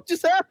 what the fuck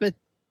just happened?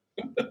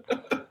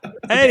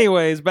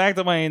 Anyways, back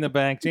to Money in the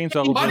Bank. James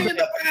Money in Ellsworth.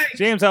 the Bank.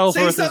 James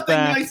Ellsworth is Say something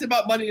back. nice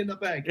about Money in the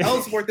Bank.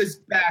 Ellsworth is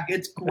back.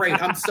 It's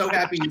great. I'm so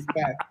happy he's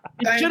back.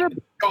 It should have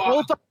been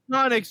both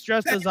Iconics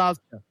dressed as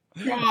Asuka.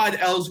 God,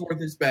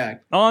 Ellsworth is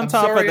back. On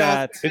top of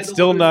that, it's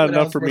still not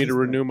enough for me to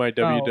renew my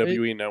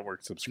WWE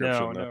Network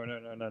subscription.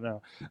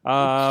 No.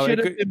 Should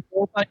have been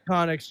both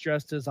Iconics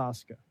dressed as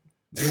Asuka.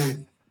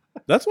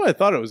 That's what I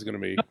thought it was going to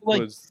be.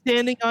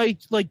 Standing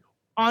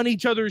on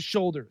each other's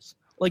shoulders,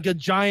 like a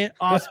giant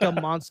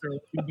Asuka monster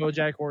like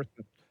BoJack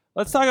Horseman.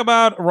 Let's talk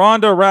about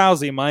Ronda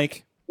Rousey,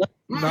 Mike. Let's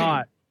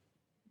not.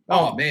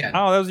 Oh man!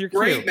 Oh, that was your cue.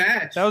 Great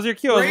match. That was your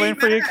cue. I was waiting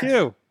for your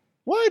cue.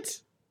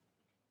 What?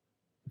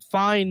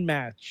 Fine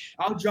match.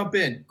 I'll jump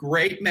in.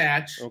 Great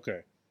match.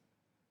 Okay.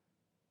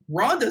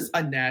 Ronda's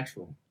a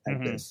natural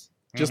at this.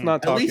 Just not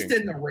At talking. least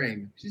in the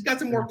ring. She's got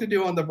some work to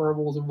do on the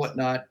verbals and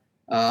whatnot.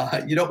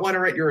 You don't want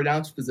her at your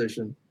announce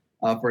position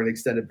for an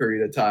extended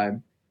period of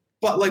time.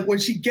 But when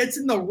she gets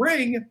in the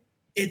ring,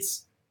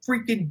 it's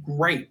freaking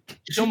great.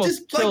 She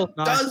just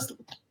does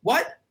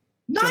what?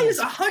 Nia's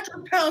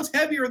 100 pounds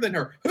heavier than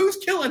her. Who's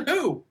killing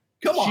who?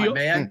 Come on,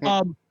 man.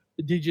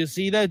 Did you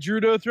see that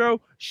judo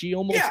throw? She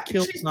almost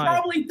killed she's Nia.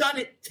 Probably done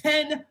it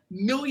 10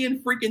 million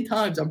freaking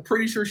times. I'm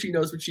pretty sure she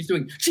knows what she's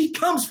doing. She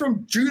comes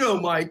from judo,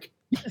 Mike.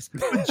 Yes,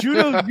 but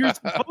judo, you're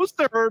supposed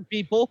to hurt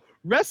people.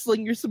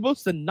 Wrestling, you're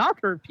supposed to not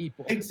hurt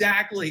people.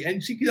 Exactly.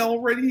 And she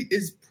already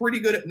is pretty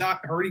good at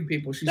not hurting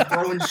people. She's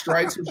throwing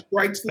strikes. Her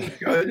strikes look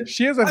good.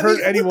 She hasn't hurt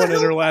anyone in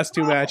her last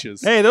 2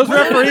 matches. Hey, those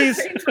referees.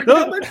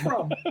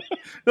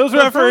 Those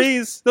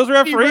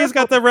referees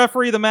got the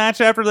referee the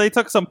match after they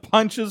took some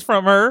punches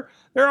from her.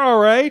 They're all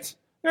right.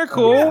 They're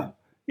cool.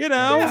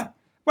 Yeah.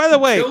 By the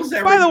way,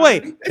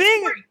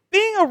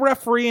 being a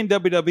referee in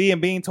WWE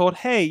and being told,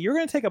 "Hey, you're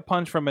going to take a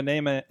punch from an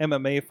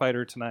MMA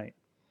fighter tonight,"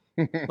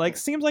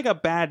 seems like a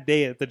bad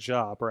day at the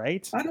job,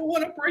 right? I don't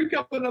want to break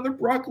up another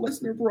Brock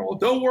Lesnar brawl.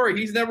 Don't worry,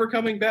 he's never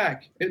coming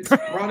back. It's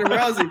Ronda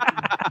Rousey.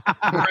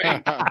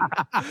 Great.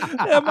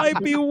 That might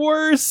be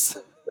worse.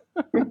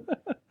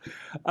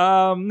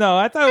 No,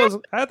 I thought it was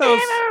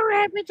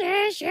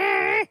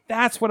reputation.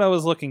 That's what I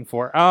was looking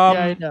for.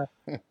 I know.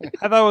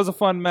 I thought it was a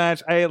fun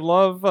match. I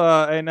love,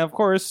 and of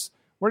course,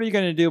 what are you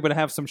going to do but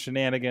have some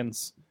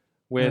shenanigans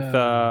with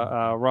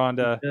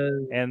Ronda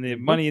and the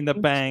Money in the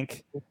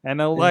Bank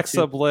and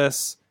Alexa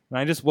Bliss? And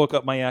I just woke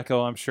up my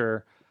echo, I'm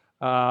sure.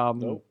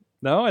 Nope.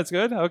 No, it's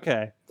good?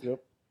 Okay. Yep.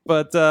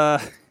 But, no,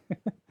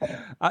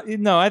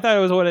 I thought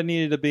it was what it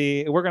needed to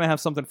be. We're going to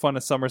have something fun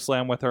at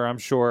SummerSlam with her, I'm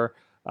sure.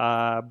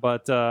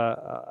 But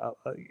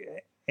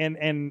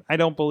and I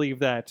don't believe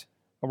that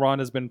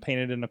Ronda's been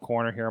painted in a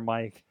corner here,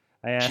 Mike.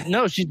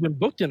 No, she's been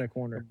booked in a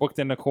corner. Booked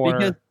in a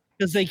corner.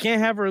 Because they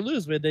can't have her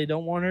lose, but they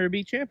don't want her to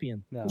be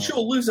champion. No.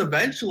 She'll lose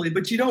eventually,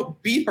 but you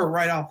don't beat her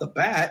right off the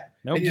bat.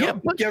 Nope. And you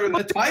don't give her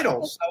the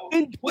title. So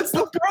what's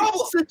the problem?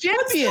 It's the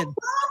champion.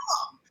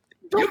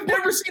 You've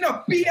never seen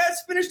a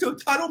BS finish to a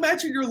title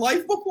match in your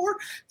life before?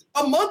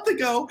 A month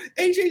ago,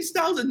 AJ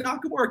Styles and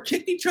Nakamura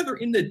kicked each other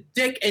in the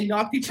dick and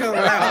knocked each other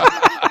out.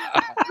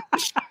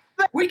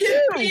 We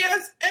get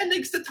BS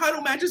endings to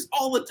title matches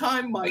all the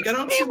time, Mike. I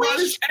don't see where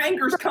this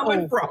anger's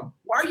coming from.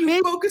 Why are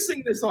you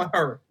focusing this on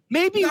her?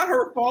 Maybe it's not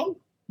her fault.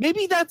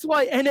 Maybe that's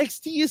why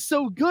NXT is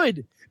so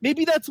good.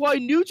 Maybe that's why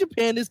New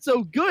Japan is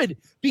so good,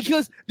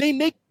 because they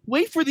make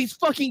way for these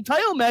fucking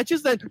title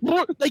matches that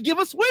they give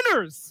us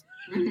winners.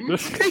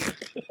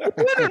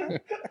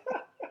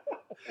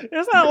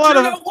 There's not a lot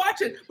of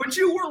watching, but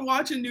you weren't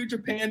watching New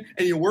Japan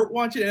and you weren't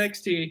watching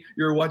NXT.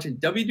 You were watching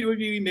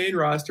WWE main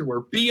roster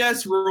where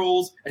BS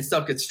rules and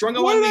stuff gets strung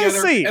on the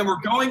other, and we're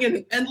going in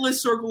an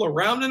endless circle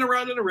around and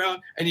around and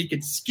around. And you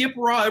can skip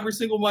Raw every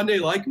single Monday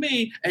like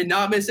me and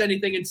not miss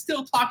anything and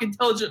still talk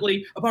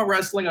intelligently about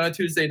wrestling on a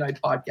Tuesday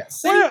night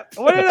podcast.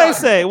 What did I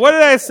say? What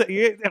did I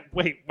say?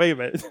 Wait a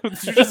minute.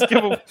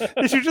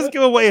 Did you just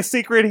give away a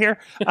secret here?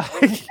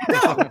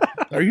 No.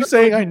 Are you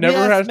saying I never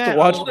have to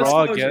watch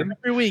Raw again?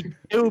 Every week,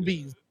 it will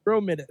be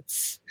 0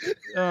 minutes.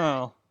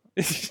 Oh.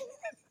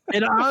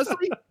 And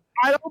honestly,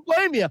 I don't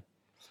blame you.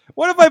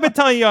 What have I been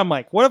telling you on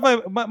Mike? What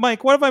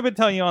have I been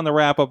telling you on the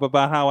wrap up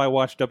about how I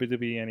watch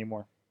WWE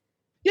anymore?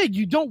 Yeah,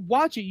 you don't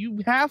watch it.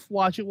 You half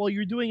watch it while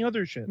you're doing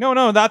other shit. No,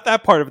 not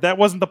that part of it. That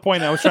wasn't the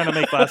point I was trying to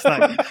make last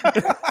night.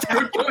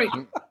 Good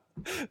point.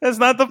 That's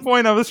not the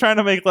point I was trying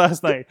to make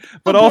last night,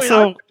 but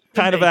also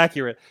kind of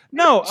accurate.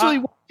 No, actually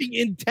watching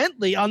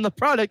intently on the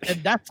product,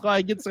 and that's why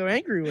I get so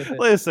angry with it.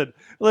 Listen.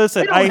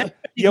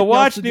 You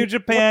watch New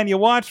Japan, you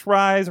watch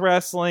Rise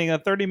Wrestling, a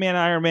 30-man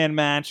Iron Man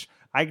match.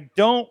 I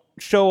don't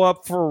show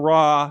up for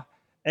Raw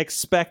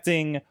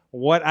expecting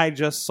what I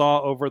just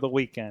saw over the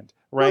weekend.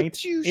 Right?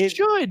 But you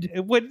should.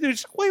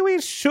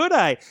 Wait, should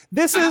I?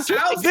 This is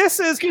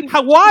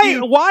how,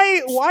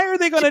 why are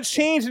they going to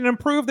change and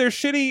improve their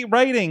shitty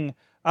writing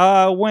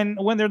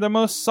when they're the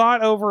most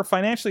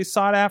financially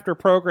sought after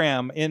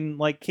program in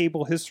like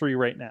cable history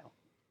right now?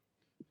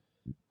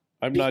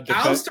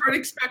 I'll start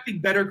expecting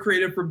better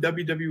creative from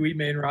WWE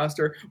main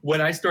roster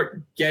when I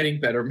start getting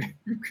better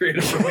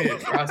creative from main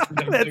roster.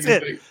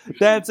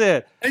 That's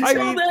it.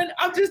 Until then,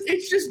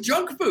 it's just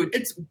junk food.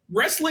 It's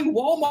wrestling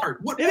Walmart.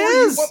 What more do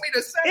you want me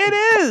to say? It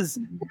is.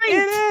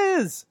 It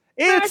is.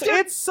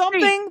 It's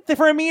something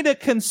for me to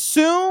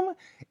consume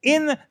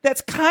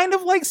that's kind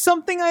of like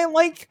something I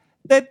like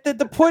that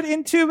to put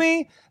into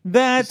me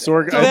that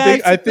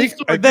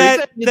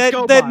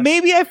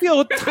maybe I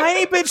feel a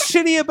tiny bit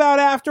shitty about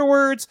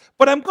afterwards,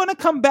 but I'm going to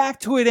come back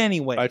to it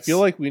anyway. I feel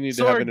like we need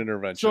to have an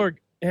intervention. Sorg,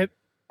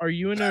 are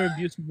you in an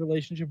abusive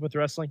relationship with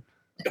wrestling?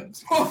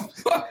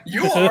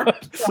 You are.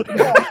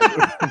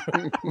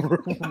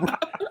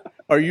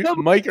 Are you,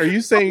 Mike? Are you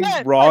saying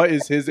Raw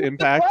is his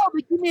impact? Wow,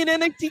 they give me an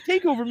NXT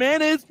takeover,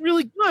 man. And it's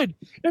really good.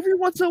 Every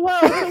once in a while,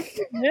 it's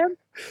okay, man.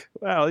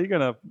 Wow, you're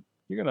gonna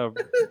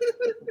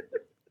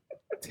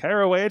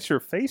tear away at your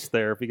face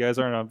there if you guys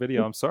aren't on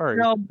video. I'm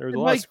sorry. There's a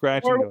lot of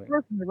scratching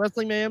going.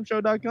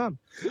 WrestlingMayhemShow.com.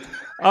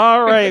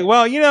 All right.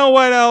 Well, you know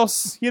what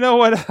else? It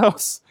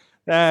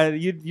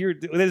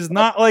is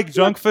not like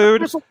junk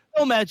food.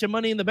 Match and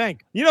Money in the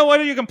Bank. You know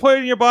what? You can put it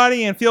in your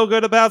body and feel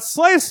good about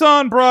Slice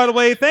on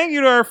Broadway. Thank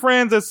you to our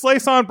friends at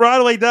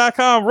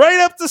sliceonbroadway.com. Right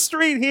up the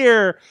street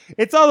here.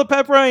 It's all the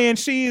pepperoni and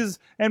cheese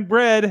and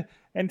bread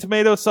and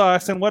tomato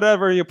sauce and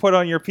whatever you put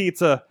on your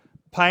pizza.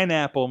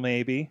 Pineapple,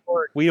 maybe.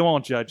 We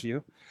won't judge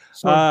you.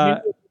 So,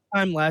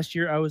 time last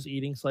year I was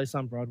eating Slice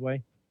on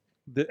Broadway.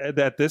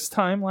 At this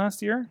time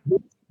last year?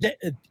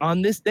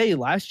 On this day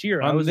last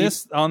year. On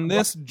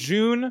this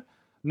June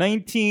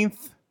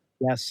 19th.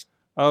 Yes.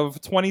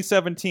 Of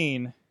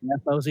 2017. Yes,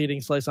 I was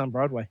eating Slice on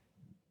Broadway.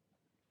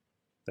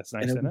 That's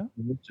nice to know.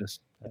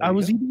 I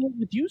was eating it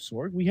with you,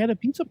 Sorg. We had a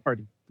pizza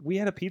party. We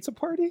had a pizza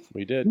party?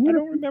 We did. I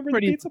don't remember the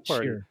pizza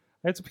party.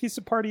 It's a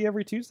pizza party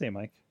every Tuesday,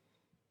 Mike.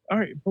 All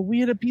right, but we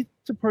had a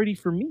pizza party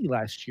for me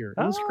last year.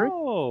 It was great.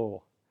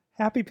 Oh,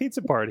 happy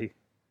pizza party.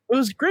 It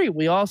was great.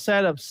 We all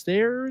sat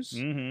upstairs.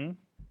 Mm-hmm.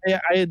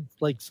 I had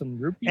like some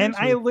root beers. And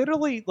I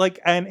literally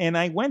and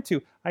I went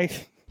to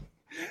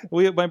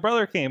my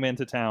brother came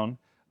into town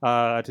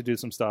to do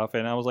some stuff,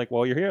 and I was like,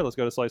 well, you're here, let's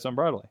go to Slice on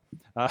Broadway.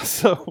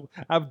 So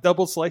I've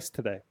double sliced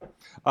today.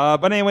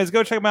 But anyways,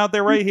 go check them out.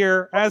 They're right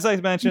here. As I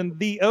mentioned,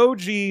 the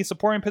OG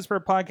supporting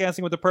Pittsburgh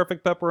podcasting with the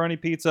perfect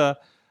pepperoni pizza.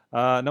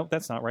 Nope,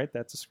 that's not right.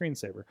 That's a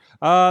screensaver.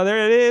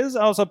 There it is.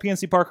 Also,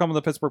 PNC Park, home of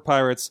the Pittsburgh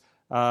Pirates,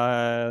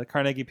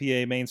 Carnegie,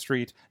 PA, Main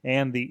Street,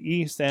 and the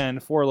East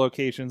End, 4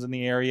 locations in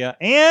the area.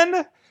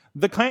 And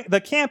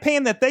the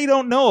campaign that they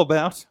don't know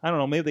about. I don't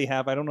know, maybe they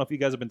have. I don't know if you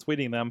guys have been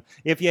tweeting them.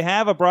 If you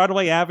have a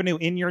Broadway Avenue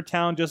in your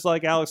town, just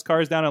like Alex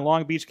Carr's down in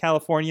Long Beach,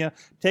 California,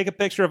 take a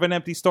picture of an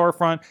empty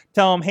storefront.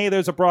 Tell them, hey,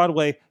 there's a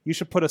Broadway. You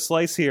should put a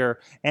slice here.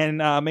 And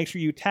make sure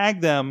you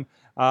tag them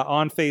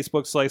on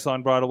Facebook, Slice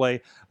on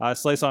Broadway,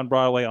 Slice on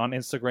Broadway on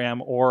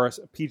Instagram, or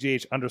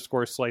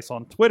PGH_Slice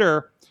on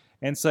Twitter,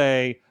 and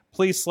say,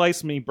 please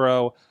slice me,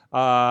 bro.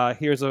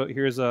 Here's a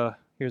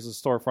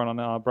storefront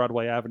on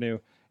Broadway Avenue.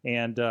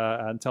 And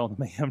tell them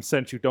Mayhem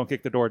sent you. Don't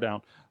kick the door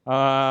down.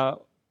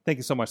 Thank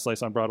you so much,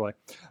 Slice on Broadway.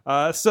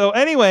 So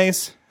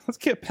anyways, let's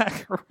get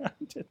back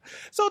around it.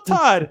 So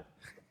Todd.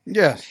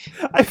 Yes.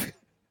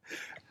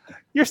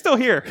 You're still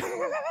here.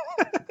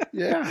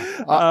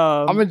 Yeah.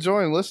 I'm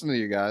enjoying listening to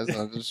you guys.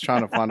 I'm just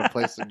trying to find a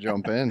place to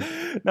jump in.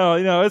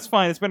 No, it's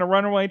fine. It's been a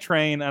runaway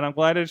train, and I'm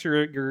glad that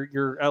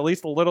you're at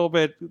least a little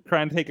bit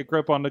trying to take a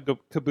grip on the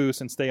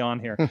caboose and stay on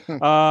here.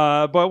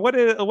 But what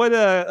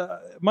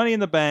Money in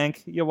the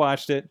Bank? You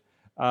watched it.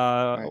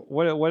 Right.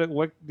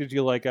 What did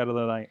you like out of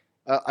the night?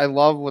 I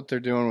love what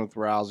they're doing with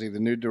Rousey. The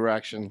new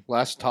direction: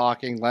 less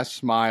talking, less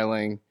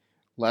smiling,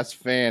 less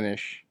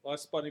fanish.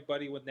 Less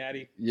buddy with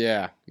Natty.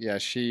 Yeah.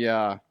 She.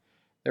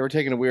 They were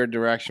taking a weird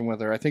direction with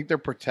her. I think they're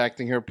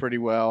protecting her pretty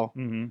well.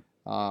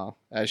 Mm-hmm.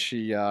 As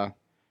she, I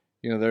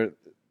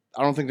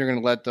don't think they're going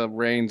to let the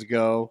reins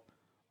go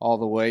all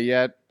the way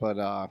yet. But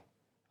I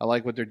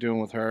like what they're doing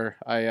with her.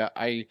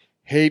 I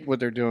hate what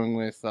they're doing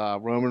with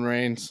Roman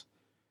Reigns.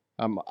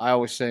 I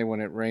always say when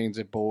it rains,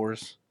 it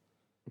pours.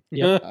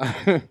 Yeah.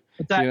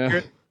 It's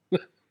accurate.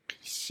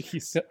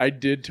 Jeez. I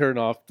did turn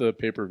off the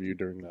pay-per-view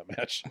during that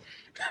match.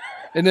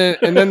 and then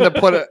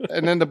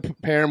to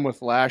pair him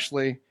with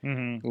Lashley,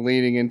 mm-hmm.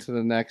 leading into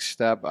the next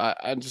step.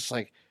 I'm just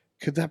like,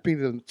 could that be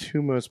the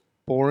two most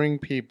boring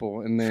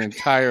people in the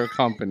entire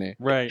company?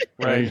 Right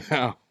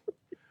now.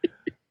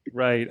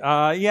 Right.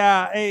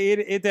 Yeah,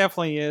 it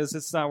definitely is.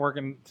 It's not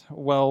working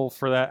well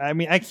for that. I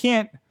mean, I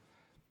can't.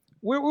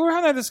 We're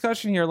having that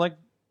discussion here. Like,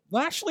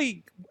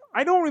 Lashley,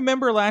 I don't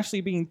remember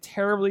Lashley being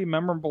terribly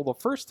memorable the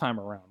first time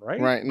around, right?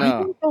 Right. No. I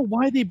don't know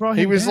why they brought him.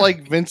 He was back.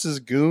 like Vince's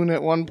goon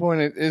at one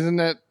point.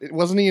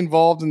 Wasn't he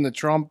involved in the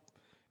Trump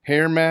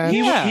hair match?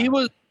 Yeah.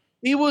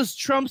 He was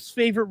Trump's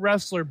favorite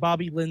wrestler,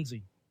 Bobby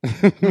Lindsay. and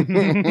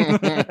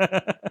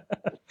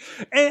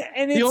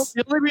the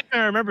only reason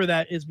I remember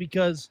that is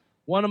because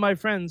one of my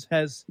friends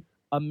has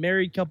a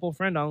married couple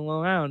friend on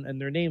Long Island, and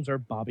their names are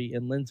Bobby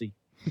and Lindsay.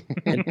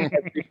 And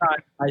every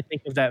time I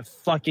think of that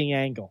fucking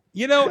angle.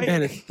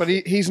 But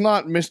he's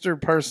not Mr.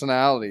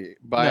 Personality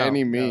by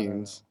any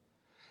means.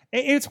 No.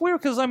 It's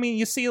weird because, I mean,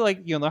 you see,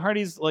 like, the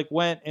Hardys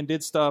went and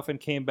did stuff and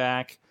came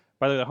back.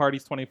 By the way, the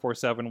Hardys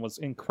 24/7 was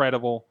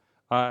incredible.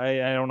 I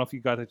don't know if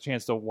you got the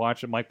chance to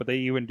watch it, Mike, but they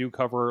even do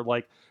cover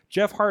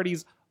Jeff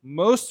Hardy's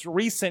most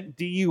recent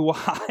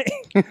DUI,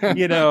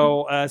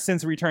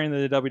 since returning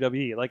to the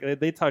WWE. Like,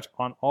 they touch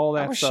on all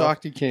that stuff. I was stuff.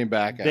 shocked he came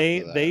back after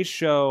that. They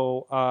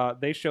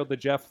show the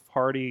Jeff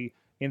Hardy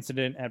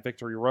incident at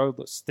Victory Road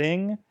with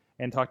Sting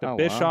and talk to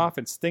Bischoff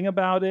and Sting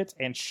about it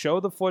and show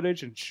the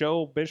footage and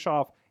show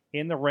Bischoff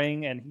in the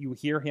ring, and you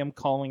hear him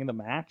calling the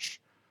match.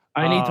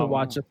 I need to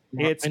watch it.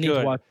 It's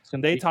good.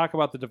 They talk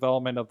about the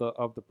development of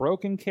the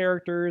broken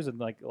characters and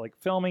like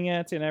filming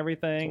it and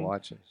everything.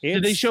 Watch it.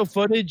 Did they show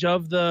footage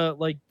of the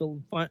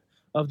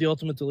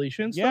Ultimate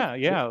Deletion stuff?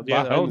 Yeah.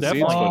 Oh,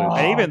 definitely.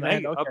 And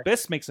even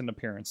Abyss makes an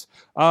appearance.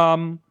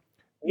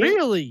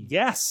 Really?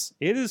 Yes,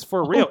 it is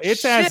for real.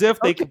 It's as if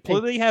they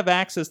completely have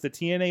access to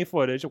TNA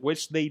footage,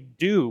 which they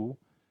do.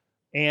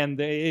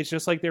 And it's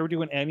just like they were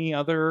doing any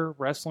other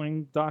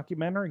wrestling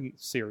documentary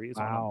series.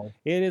 Wow.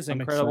 It is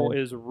incredible. It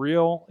is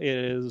real. It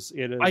is.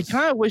 I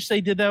kind of wish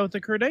they did that with the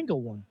Kurt Angle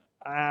one.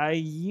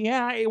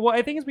 Yeah. Well,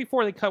 I think it's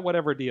before they cut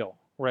whatever deal,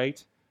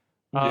 right?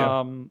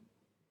 Yeah.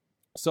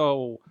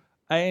 So,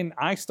 and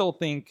I still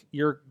think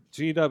your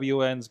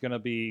GWN is going to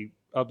be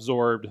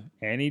absorbed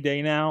any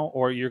day now,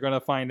 or you're going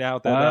to find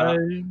out that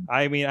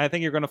I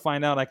think you're going to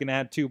find out I can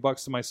add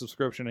 $2 to my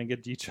subscription and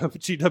get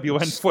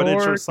GWN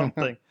footage or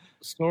something.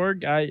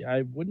 Sorg,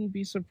 I wouldn't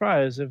be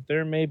surprised if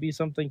there may be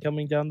something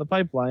coming down the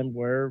pipeline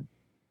where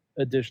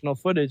additional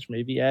footage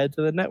may be added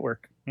to the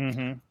network.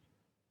 Mm-hmm.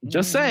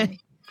 Just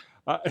saying.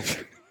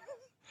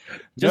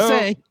 Just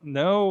saying.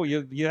 No,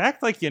 you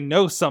act like you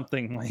know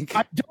something. Like,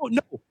 I don't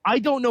know. I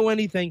don't know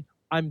anything.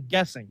 I'm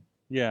guessing.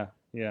 Yeah.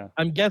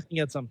 I'm guessing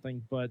at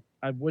something, but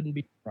I wouldn't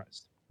be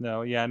surprised.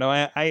 No.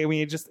 I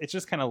mean, it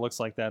just kind of looks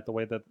like that the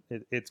way that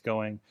it's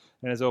going,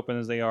 and as open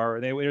as they are.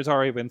 There's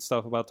already been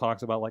stuff about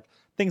talks about like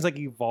things like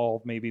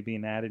Evolve maybe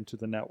being added to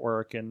the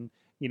network, and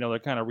they're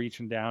kind of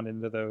reaching down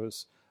into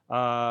those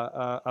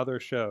other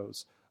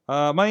shows.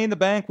 Money in the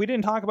Bank. We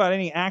didn't talk about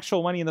any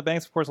actual Money in the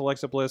Banks. Of course,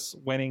 Alexa Bliss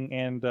winning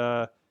and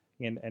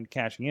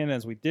cashing in,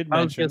 as we did mention.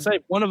 I was going to say,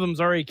 one of them's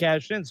already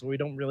cashed in, so we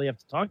don't really have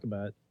to talk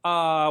about it.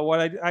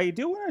 What I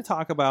do want to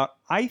talk about,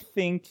 I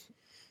think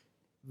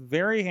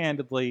very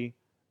handedly,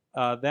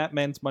 that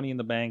men's Money in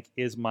the Bank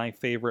is my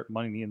favorite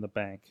Money in the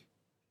Bank.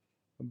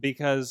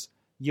 Because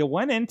you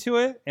went into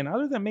it, and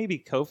other than maybe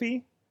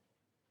Kofi,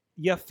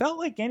 you felt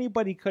like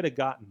anybody could have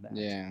gotten that.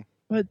 Yeah.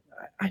 But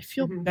I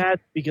feel Mhm. bad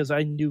because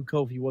I knew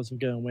Kofi wasn't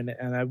going to win it,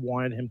 and I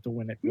wanted him to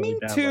win it really Me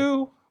badly.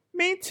 too.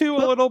 Me too,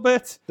 a little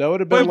bit. That would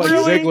have been But like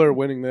really, Ziggler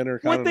winning the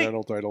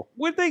Intercontinental title.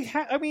 Would they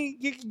have? I mean,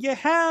 you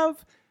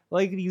have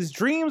like these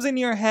dreams in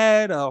your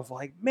head of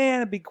like,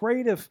 man, it'd be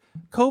great if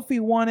Kofi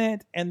won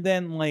it, and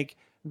then like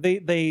they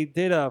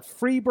did a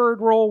Freebird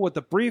roll with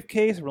the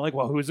briefcase, and we're like,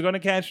 well, who's going to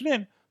cash it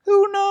in?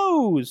 Who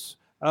knows?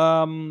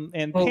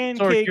 And Oh, pancakes.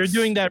 sorry, you're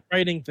doing that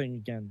writing thing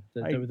again.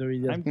 That I-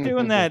 WWE does. I'm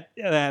doing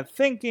that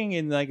thinking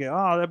and like,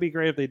 oh, that'd be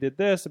great if they did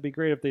this. It'd be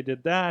great if they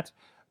did that.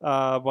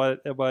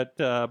 But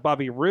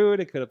Bobby Roode,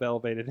 it could have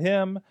elevated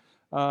him.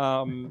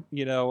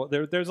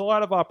 There's a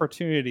lot of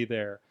opportunity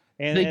there.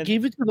 And They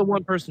gave it to the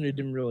one person who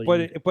didn't really.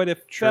 need it. but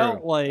it True.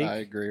 felt like I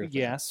agree with that.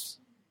 yes,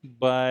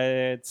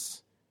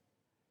 but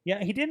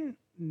he didn't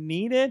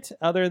need it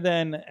other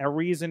than a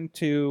reason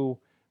to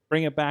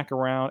bring it back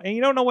around, and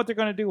you don't know what they're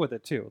going to do with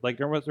it too. Like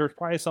there's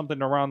probably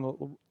something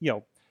around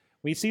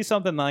we see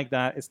something like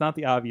that. It's not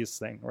the obvious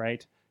thing,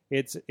 right?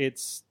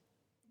 It's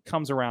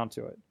comes around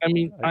to it. I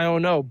mean, I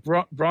don't know.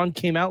 Braun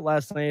came out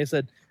last night and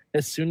said,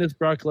 as soon as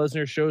Brock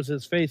Lesnar shows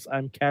his face,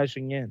 I'm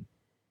cashing in.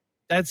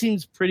 That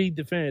seems pretty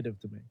definitive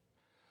to me.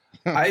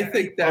 I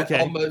think that Okay.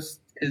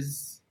 almost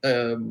is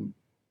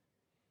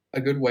a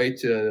good way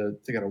to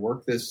kind of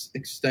work this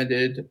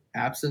extended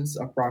absence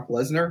of Brock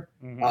Lesnar.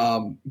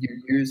 Mhm.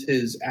 You use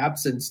his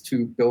absence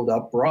to build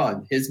up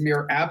Braun. His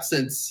mere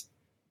absence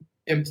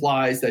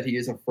implies that he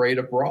is afraid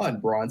of Braun.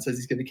 Braun says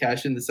he's going to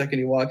cash in the second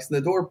he walks in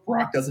the door.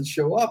 Brock doesn't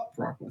show up.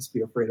 Brock must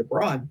be afraid of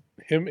Braun.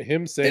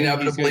 Him saying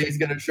Inevitably, he's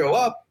going to show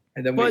up,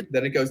 and then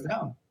then it goes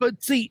down.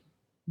 But see,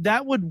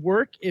 that would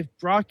work if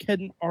Brock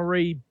hadn't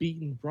already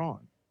beaten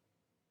Braun.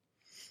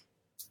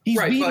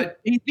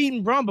 He's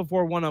beaten Braun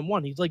before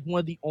one-on-one. He's like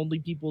one of the only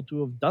people to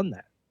have done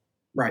that.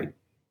 Right.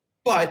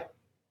 But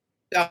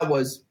that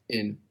was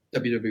in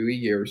WWE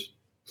years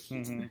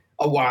Mhm.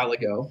 a while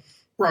ago.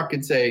 Brock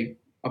can say,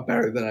 I'm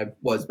better than I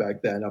was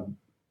back then. I'm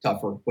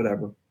tougher,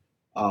 whatever.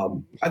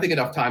 I think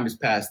enough time has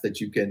passed that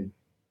you can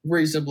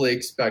reasonably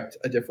expect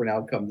a different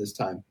outcome this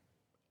time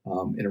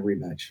in a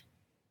rematch.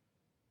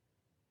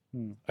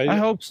 I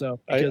hope so,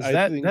 because I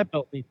that think-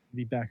 belt needs to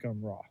be back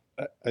on Raw.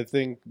 I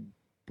think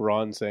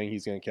Braun saying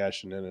he's going to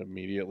cash it in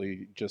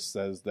immediately just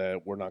says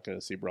that we're not going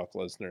to see Brock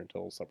Lesnar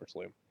until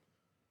SummerSlam.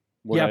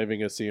 We're Yeah. not even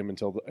going to see him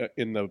until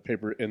in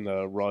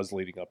the Raws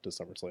leading up to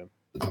SummerSlam.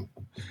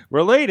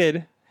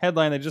 Related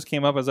headline that just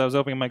came up as I was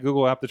opening my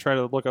Google app to try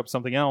to look up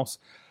something else.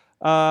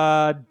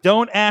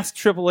 Don't ask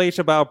Triple H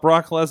about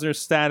Brock Lesnar's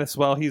status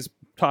while he's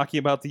talking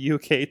about the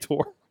UK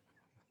tour.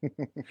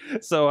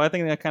 So I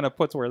think that kind of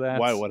puts where that's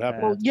Why? What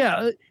happened? Well,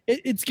 yeah,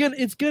 it's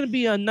gonna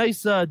be a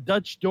nice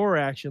Dutch door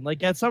action.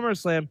 Like at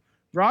SummerSlam,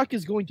 Brock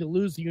is going to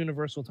lose the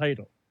Universal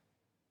title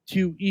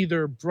to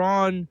either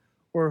Braun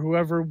or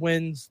whoever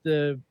wins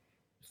the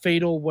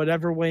fatal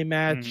whatever way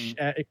match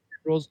at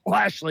Rules.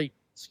 Lashley,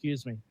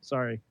 excuse me,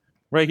 sorry.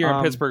 right here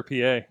in Pittsburgh,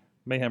 PA.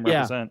 Mayhem yeah.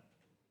 represent.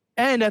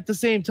 And at the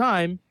same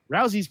time,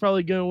 Rousey's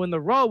probably going to win the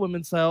Raw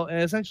Women's title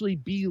and essentially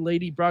be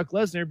Lady Brock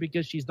Lesnar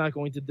because she's not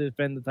going to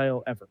defend the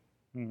title ever.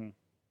 Mhm.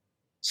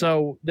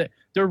 So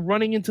they're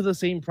running into the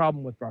same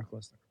problem with Brock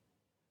Lesnar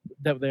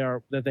that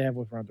they have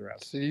with Ronda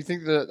Rousey. So do you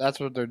think that that's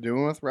what they're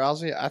doing with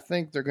Rousey? I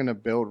think they're going to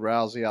build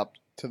Rousey up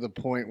to the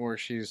point where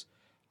she's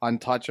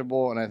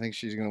untouchable, and I think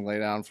she's going to lay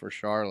down for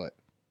Charlotte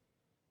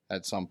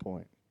at some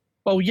point.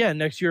 Oh yeah,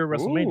 next year at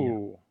WrestleMania.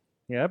 Ooh.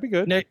 Yeah, that'd be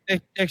good.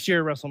 Next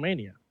year at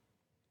WrestleMania.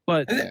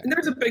 But And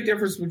there's a big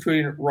difference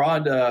between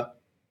Ronda,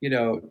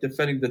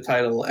 defending the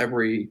title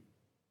every,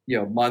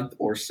 month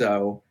or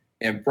so,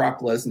 and Brock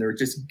Lesnar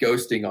just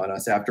ghosting on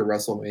us after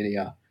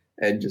WrestleMania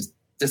and just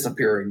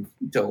disappearing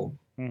until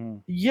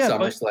Mhm. yeah,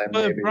 SummerSlam.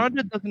 but if maybe.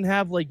 Ronda doesn't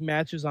have like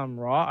matches on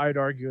Raw, I'd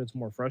argue it's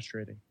more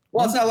frustrating.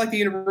 Well, it's not like the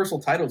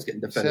Universal title's getting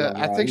So defended. on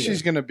I Raw think either.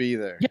 she's going to be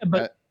there.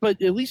 Yeah,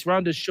 but at least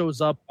Ronda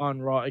shows up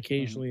on Raw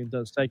occasionally and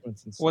does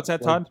segments and stuff. What's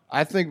that, Like, Todd?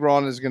 I think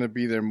Ron is going to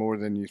be there more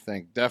than you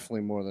think.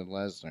 Definitely more than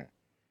Lesnar.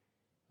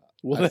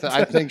 Well,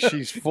 I think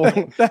she's full.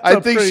 That's I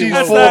a think pretty she's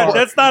low full. bar.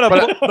 That's not a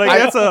But like I-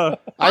 that's a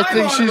I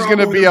think I'm she's on going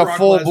to Raw be with a Brock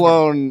full Lesnar.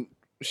 blown.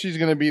 She's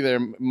going to be there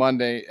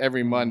Monday,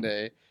 every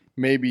Monday,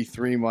 maybe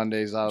 3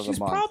 Mondays out of she's the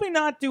month. probably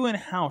not doing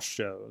house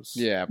shows.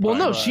 Yeah. well,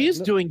 no, probably. she is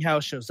doing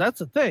house shows. That's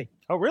the thing.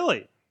 Oh,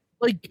 really?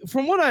 Like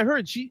from what I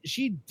heard,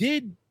 she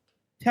did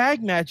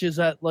tag matches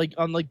at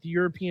on the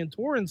European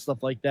tour and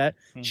stuff like that.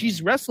 Mhm.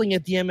 She's wrestling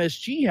at the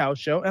MSG house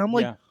show, and I'm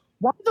like, Yeah.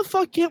 why the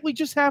fuck can't we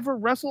just have her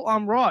wrestle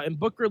on Raw and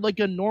book her like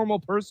a normal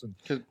person?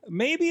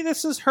 Maybe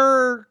this is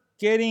her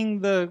getting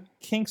the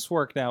kinks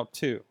worked out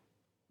too.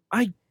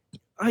 I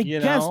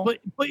You guess, know? but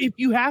if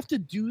you have to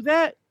do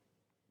that,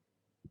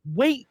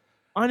 wait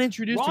on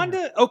introducing her.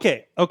 Ronda,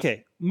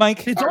 okay,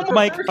 Mike, It's almost-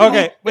 Mike, First of all,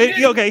 okay, they wait,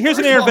 didn't- okay. Here's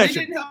an first of all, intervention.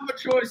 They didn't have a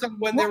choice on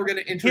when they were going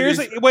to Here's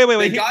introduce. wait.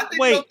 They got the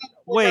build-up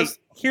for Wait. us.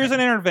 Here's an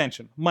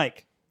intervention,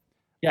 Mike.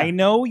 Yeah. I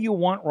know you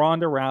want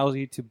Ronda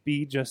Rousey to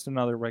be just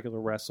another regular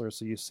wrestler,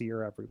 so you see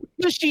her every week.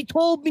 Because she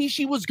told me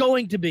she was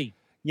going to be.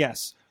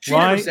 Yes. She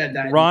never said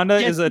that. Rhonda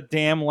Yes. is a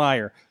damn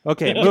liar.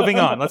 Okay, moving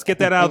on. Let's get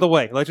that out of the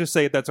way. Let's just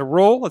say that's a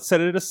rule. Let's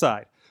set it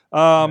aside.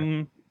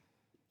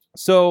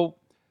 So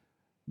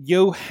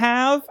you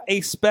have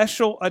a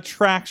special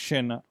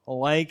attraction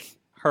like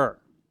her.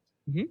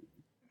 Mhm.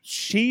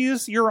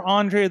 She's your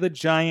Andre the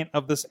Giant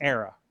of this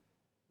era.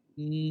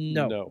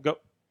 No. Go.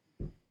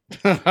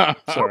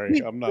 Sorry,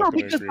 I'm not going to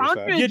because agree with that.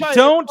 Andre- You Giant-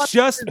 don't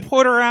just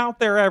put her out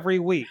there every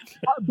week.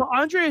 But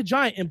Andrea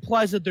Giant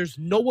implies that there's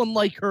no one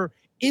like her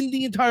in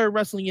the entire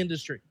wrestling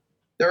industry.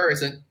 There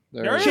isn't.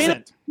 There is.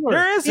 isn't.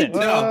 There isn't.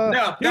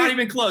 No, not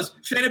even close.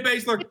 Shayna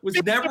Baszler was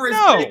never as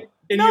No. big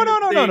in No, no,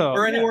 UFC no, no.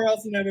 or anywhere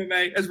else in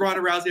MMA as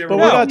Ronda Rousey ever But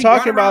was. we're not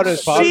talking about Ronda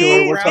as Rousey-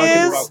 popular. We're talking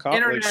is- about like,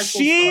 international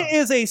She star.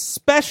 is a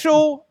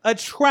special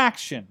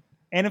attraction.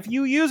 And if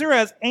you use her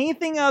as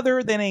anything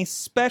other than a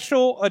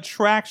special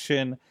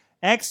attraction,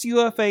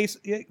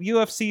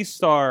 ex-UFC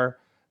star,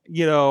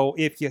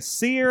 if you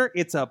see her,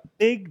 it's a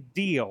big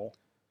deal.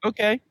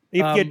 Okay.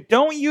 If you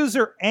don't use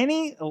her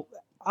any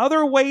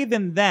other way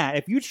than that,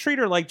 if you treat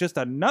her like just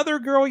another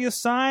girl you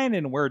signed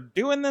and we're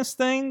doing this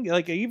thing,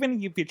 like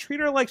even if you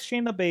treat her like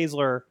Shayna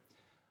Baszler,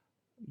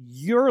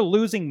 you're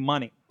losing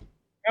money.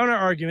 Counter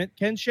argument: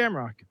 Ken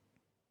Shamrock.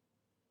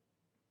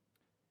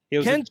 It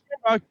was Ken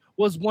Shamrock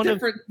was one of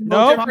Different,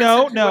 No,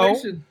 different no.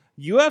 situation.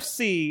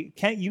 UFC.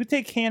 You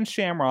take Ken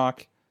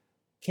Shamrock.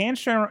 Ken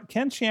Shamrock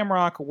in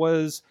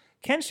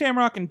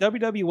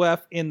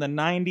WWF in the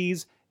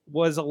 90s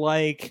was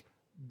like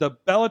the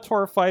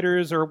Bellator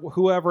fighters or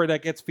whoever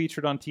that gets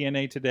featured on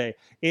TNA today.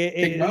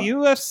 Big Mo?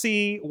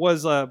 UFC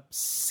was a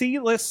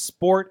C-list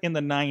sport in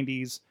the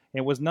 90s.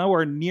 It was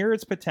nowhere near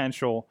its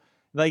potential.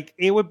 Like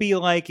it would be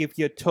like if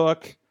you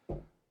took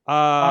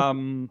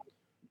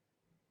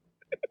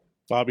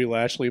Bobby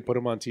Lashley, put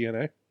him on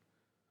TNA.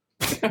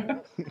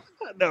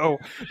 no,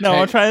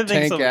 I'm trying to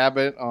think Tank of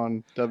Abbott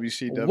on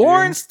WCW.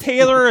 Lawrence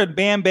Taylor and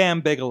Bam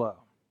Bam Bigelow.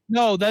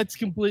 No, that's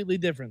completely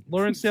different.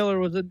 Lawrence Taylor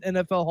was an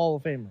NFL Hall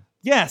of Famer.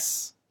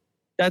 Yes.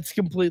 That's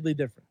completely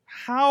different.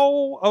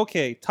 How?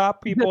 Okay,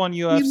 top people in He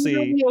UFC.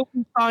 literally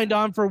only signed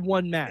on for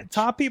one match.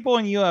 Top people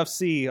in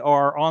UFC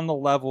are on the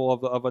level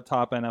of a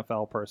top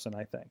NFL person,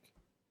 I think.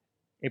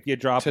 If you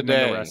drop them in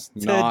today, the rest.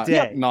 not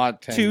Today.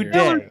 not 10 years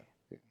Today. ago.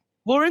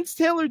 Lawrence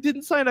Taylor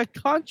didn't sign a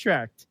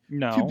contract to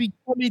No.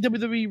 become a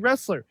WWE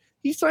wrestler.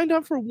 He signed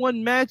on for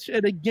one match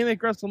at a gimmick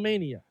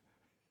WrestleMania.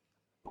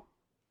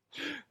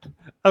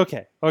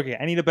 Okay.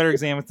 I need a better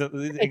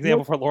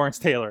example for Lawrence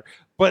Taylor.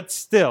 But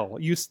still,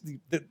 you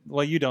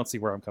don't see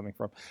where I'm coming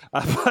from.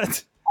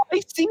 But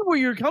I see where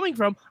you're coming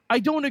from. I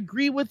don't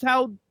agree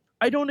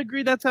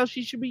that's how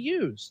she should be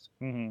used.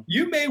 mhm.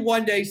 You may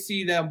one day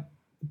see them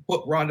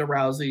put Ronda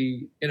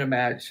Rousey in a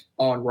match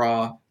on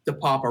Raw to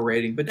pop a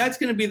rating, but that's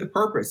going to be the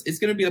purpose. It's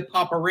going to be the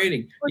pop a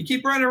rating. You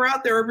keep running her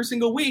out there every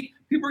single week,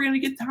 people are going to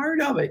get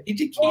tired of it. You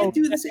just can't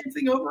do the same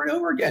thing over and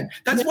over again.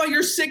 That's why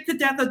you're sick to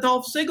death of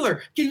Dolph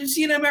Ziggler. You've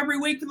seen him every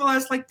week for the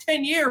last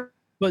 10 years.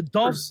 But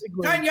Dolph 10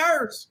 Ziggler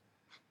years.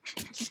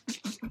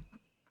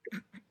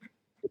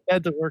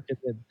 had to work it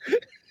in.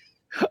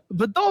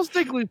 But Dolph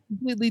Ziggler is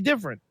completely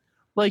different.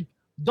 Like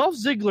Dolph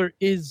Ziggler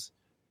is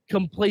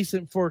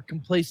complacent for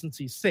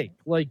complacency's sake.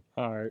 Like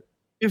All right.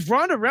 if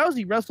Ronda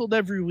Rousey wrestled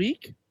every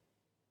week,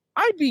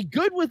 I'd be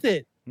good with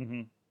it.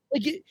 Mhm.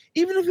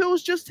 Even if it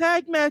was just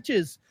tag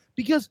matches,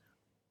 because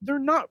they're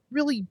not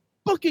really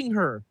booking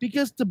her.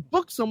 Because to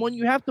book someone,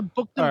 you have to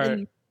book them All right.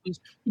 in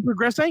to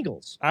progress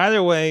angles.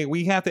 Either way,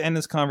 we have to end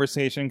this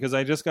conversation because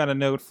I just got a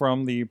note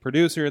from the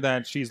producer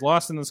that she's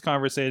lost in this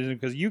conversation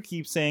because you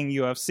keep saying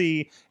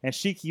UFC and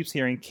she keeps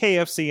hearing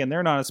KFC and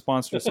they're not a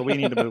sponsor, so we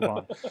need to move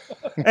on.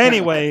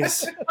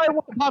 Anyways, I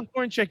want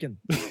popcorn chicken.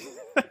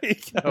 there you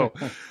go.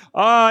 You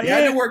had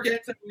to In, work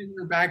it in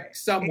her back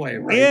some way,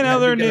 right? You in had to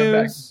other get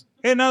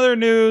her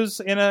news,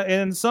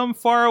 in some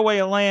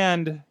faraway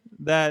land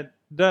that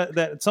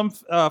some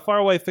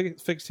faraway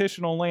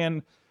fictional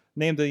land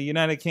named the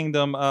United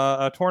Kingdom,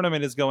 a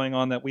tournament is going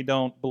on that we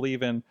don't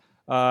believe in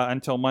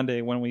until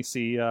Monday when we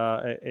see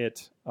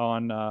it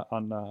on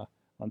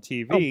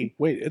TV.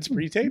 Wait, it's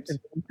pre-taped?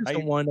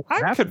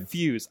 I'm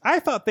confused. I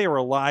thought they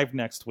were live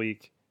next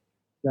week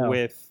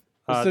with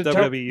Is the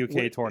WWE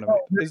UK tournament.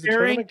 Is the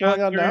tournament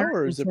going on now,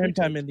 or is it prime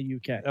time pre-taped?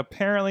 in the UK?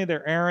 Apparently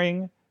they're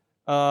airing,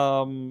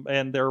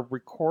 and they're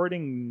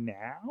recording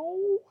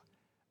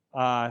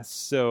now.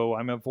 So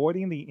I'm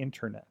avoiding the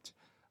internet.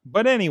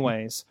 But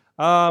anyways,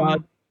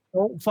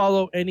 Don't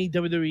follow any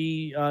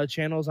WWE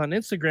channels on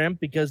Instagram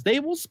because they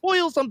will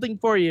spoil something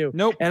for you.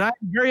 nope. And I'm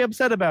very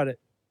upset about it.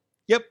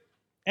 Yep.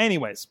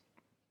 Anyways,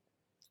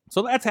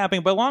 so that's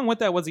happening. But along with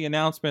that was the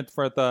announcement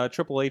for the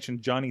Triple H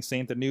and Johnny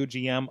Saint, the new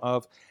GM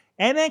of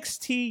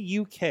NXT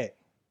UK,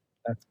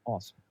 That's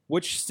awesome.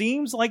 which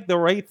seems like the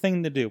right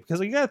thing to do. Because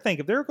you got to think,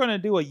 if they're going to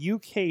do a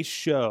UK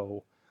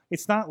show,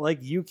 it's not like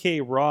UK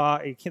Raw.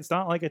 It's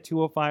not like a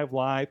 205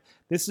 Live.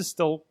 This is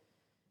still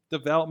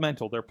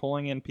developmental. They're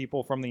pulling in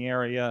people from the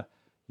area,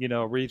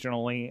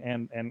 regionally,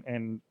 and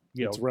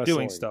It's doing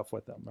wrestling. stuff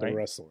with them. They're Right?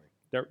 wrestling.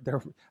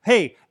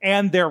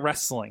 they're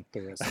wrestling,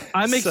 The rest.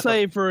 I'm So-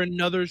 excited for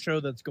another show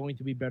that's going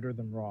to be better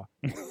than Raw.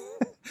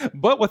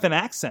 but with an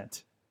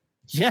accent.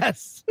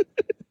 Yes.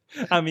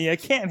 I mean, I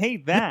can't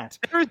hate that.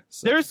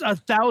 There's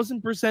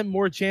 1,000%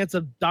 more chance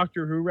of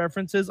Doctor Who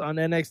references on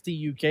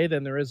NXT UK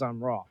than there is on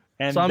Raw.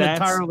 And So I'm that's,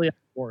 entirely on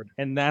board.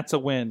 and that's a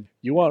win.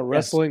 You want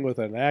wrestling with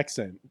an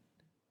accent?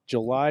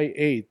 July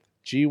 8th,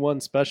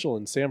 G1 special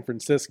in San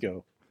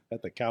Francisco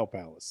at the Cow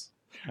Palace.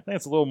 I think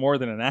it's a little more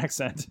than an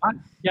accent.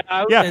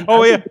 Yeah. Yeah.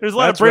 Oh, yeah. There's a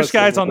lot of That's British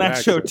wrestling guys with on an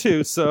that show accent.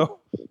 too. So,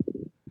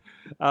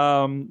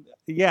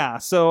 yeah.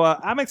 So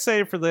I'm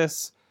excited for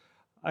this.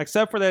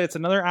 Except for that, it's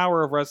another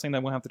hour of wrestling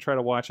that we'll have to try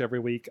to watch every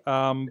week.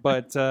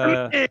 But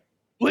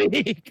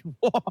Week.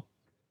 Whoa.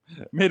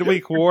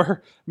 midweek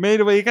war,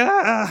 midweek.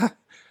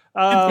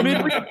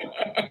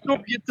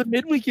 It's a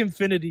midweek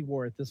Infinity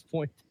War at this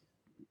point.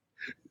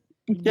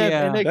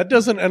 Yeah. That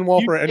doesn't end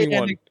well for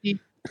anyone. NXT,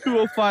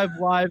 205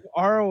 Live,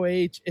 ROH,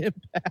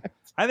 Impact.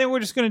 I think we're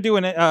just going to do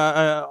an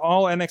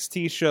all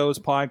NXT shows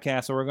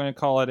podcast, so we're going to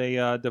call it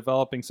a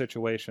developing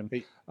situation.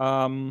 Hey.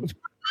 Um,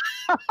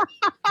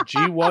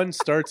 G1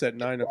 starts at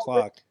 9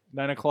 o'clock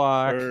 9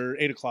 o'clock, or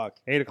 8 o'clock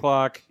 8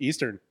 o'clock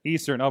Eastern.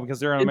 Eastern. Oh, because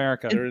they're in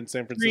America. They're in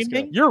San Francisco.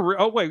 Streaming?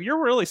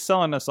 You're really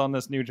selling us on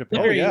this New Japan.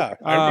 Oh yeah,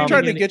 I'm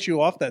trying to Um, get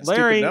you off that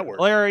Larry, stupid network.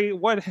 Larry,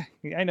 what?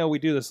 I know we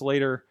do this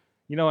later.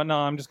 You know what? No,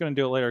 I'm just going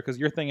to do it later because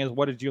your thing is,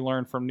 what did you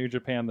learn from New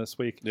Japan this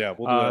week? Yeah,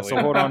 we'll do that So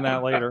later. hold on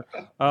that later.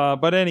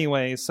 But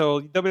anyway, so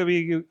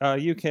WWE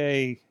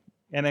UK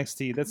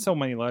NXT, that's so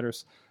many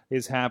letters,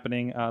 is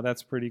happening.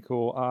 That's pretty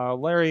cool.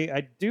 Larry,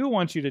 I do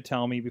want you to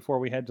tell me before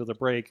we head to the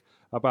break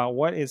about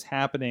what is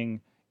happening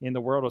in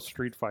the world of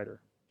Street Fighter.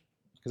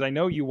 Because I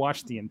know you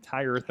watched the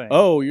entire thing.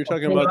 Oh, you're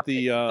talking about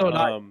the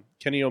nice.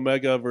 Kenny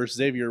Omega versus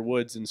Xavier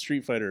Woods in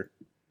Street Fighter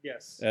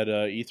yes. at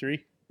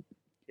E3.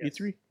 Yes.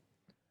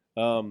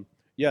 E3.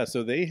 Yeah,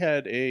 so they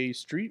had a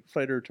Street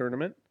Fighter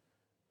tournament.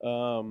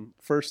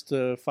 First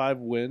to 5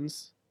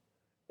 wins,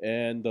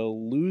 and the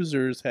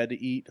losers had to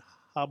eat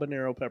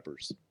habanero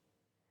peppers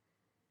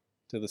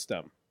to the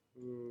stem.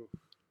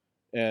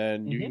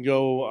 And you can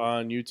go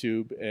on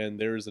YouTube, and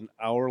there's an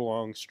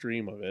hour-long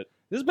stream of it.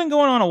 This has been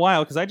going on a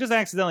while because I just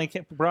accidentally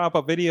brought up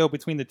a video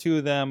between the two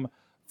of them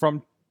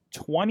from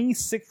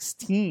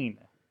 2016.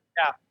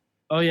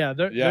 Oh, yeah.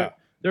 Yeah.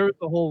 There was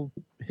the whole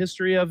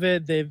history of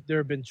it. There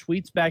have been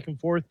tweets back and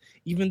forth.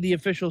 Even the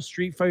official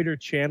Street Fighter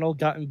channel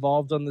got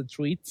involved on the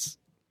tweets.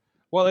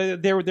 Well,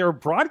 they were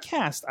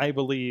broadcast, I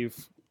believe,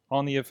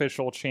 on the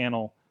official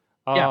channel.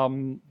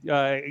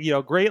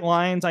 Great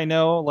lines. I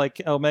know,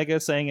 like Omega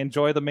saying,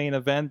 "Enjoy the main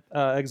event,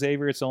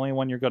 Xavier. It's the only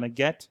one you're going to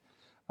get."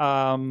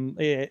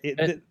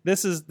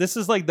 This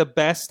is like the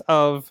best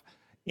of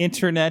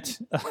internet.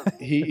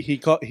 He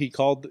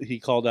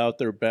called out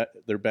their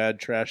bad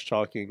trash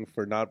talking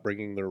for not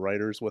bringing their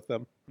writers with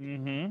them.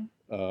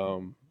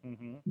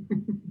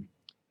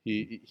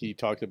 He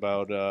talked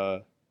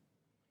about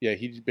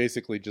he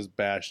basically just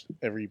bashed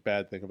every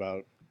bad thing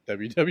about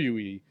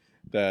WWE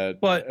that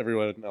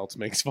everyone else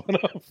makes fun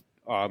of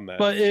on that.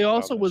 But it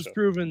also on that was show.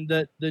 proven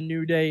that the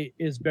New Day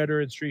is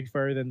better in Street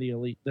Fighter than the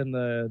Elite than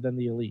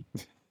the Elite.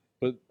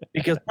 But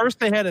Because first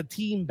they had a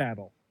team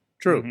battle.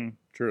 true.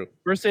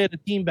 First they had a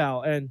team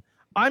battle, and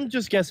I'm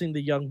just guessing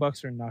the Young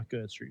Bucks are not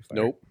good at Street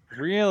Fighter. Nope.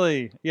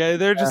 Really? Yeah,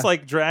 they're just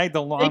like dragged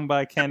along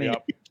by Kenny.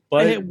 Yep.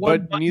 hit one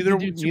But button neither to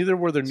do two neither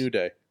were the New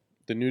Day.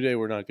 The New Day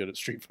were not good at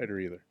Street Fighter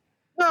either.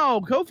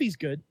 No, Kofi's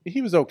good.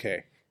 He was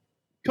okay.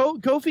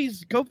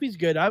 Kofi's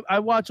good. I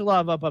watch a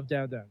lot of Up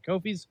Down Down.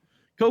 Kofi's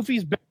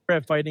better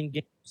at fighting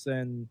games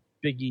than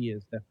Big E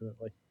is,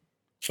 definitely.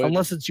 But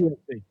Unless it's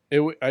UFC.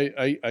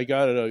 I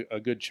got a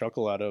good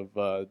chuckle out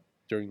of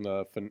during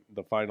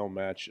the final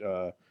match.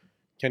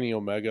 Kenny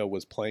Omega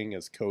was playing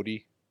as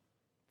Cody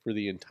for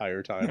the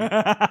entire time,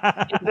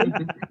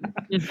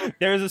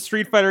 There's a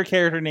Street Fighter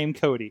character named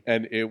Cody.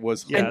 and it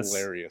was Yes.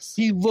 hilarious.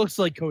 He looks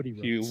like Cody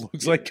Rhodes. He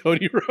looks like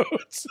Cody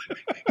Rhodes.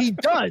 He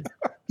does.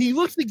 He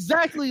looks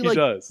exactly He like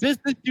does.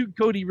 business dude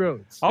Cody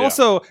Rhodes.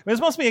 Also,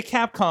 this must be a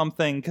Capcom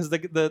thing because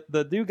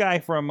the new guy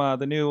from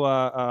the new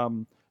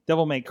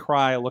Devil May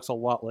Cry looks a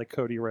lot like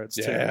Cody Rhodes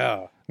too.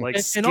 Yeah. Like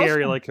And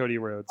scary also, like Cody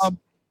Rhodes.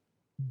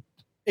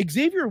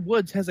 Xavier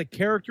Woods has a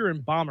character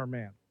in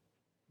Bomberman.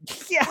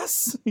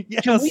 Yes. Can we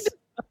Yes. discuss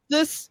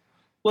this?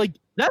 Like,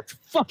 that's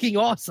fucking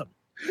awesome.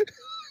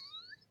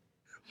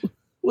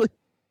 Like,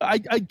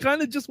 I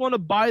kind of just want to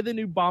buy the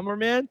new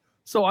Bomberman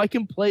so I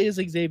can play as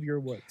Xavier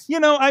Woods. You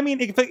know, I mean,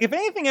 if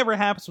anything ever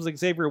happens with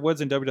Xavier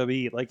Woods in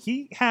WWE, like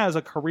he has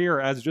a career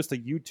as just a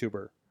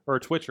YouTuber or a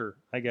Twitcher,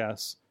 I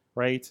guess,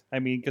 right? I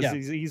mean, because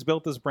he's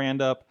built this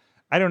brand up.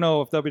 I don't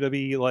know if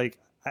WWE, like,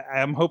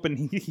 I'm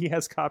hoping he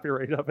has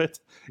copyright of it,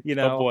 you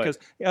know, because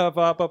of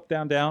Up,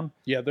 Down, Down.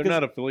 Yeah, they're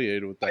not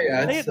affiliated with that.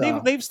 Yeah,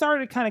 They've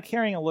started kind of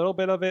carrying a little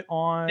bit of it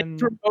on,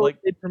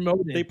 They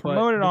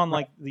promote it on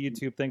like the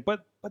YouTube thing,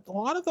 but a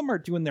lot of them are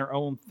doing their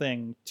own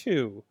thing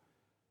too.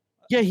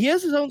 Yeah, he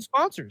has his own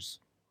sponsors.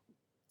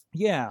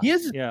 Yeah. He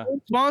has his yeah.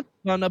 own sponsor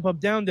on Up Up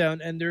Down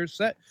Down, and they're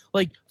set.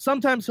 Like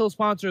sometimes he'll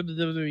sponsor the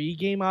WWE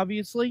game,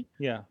 obviously,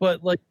 Yeah.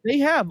 but like they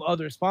have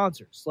other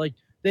sponsors. Like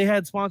they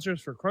had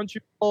sponsors for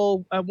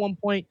Crunchyroll at one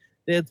point.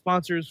 They had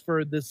sponsors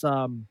for this.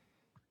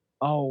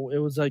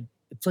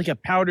 It's like a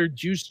powdered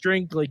juice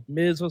drink. Like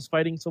Miz was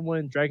fighting someone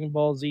in Dragon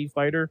Ball Z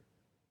Fighter,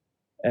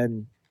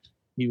 and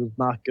he was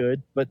not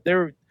good. But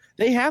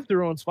they have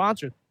their own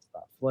sponsors and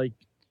stuff. Like,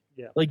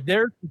 Yeah. like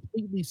they're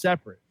completely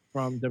separate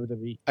from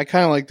WWE. I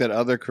kind of like that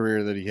other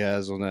career that he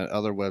has on that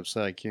other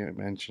website I can't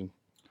mention.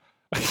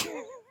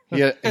 He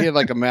had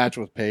like a match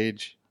with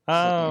Paige.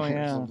 Oh Something-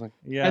 yeah. something.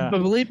 I Yeah.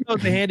 believe it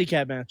was a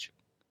handicap match.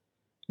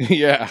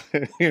 Yeah,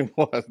 it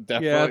was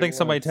definitely. Yeah, I think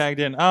somebody was.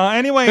 tagged in.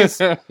 Anyways,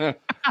 well,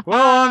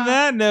 on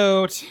that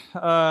note,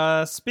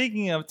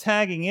 speaking of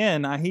tagging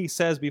in, he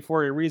says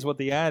before he reads what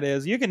the ad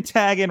is, you can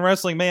tag in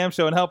Wrestling Mayhem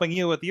Show and helping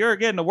you with your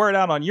getting the word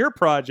out on your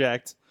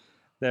project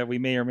that we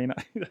may or may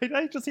not. Did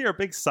I just hear a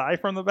big sigh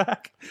from the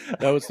back?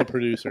 That was the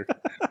producer.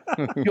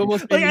 You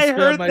almost Like made me I spit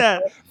heard out my-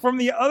 that from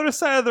the other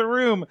side of the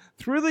room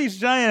through these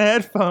giant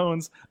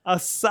headphones. A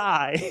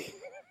sigh.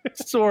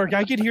 Sorg,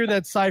 I could hear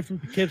that sigh from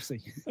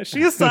Poughkeepsie.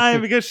 She's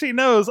sighing because she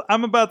knows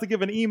I'm about to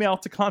give an email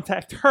to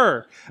contact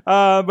her.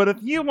 But if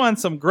you want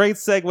some great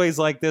segues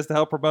like this to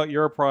help promote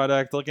your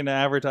product, looking to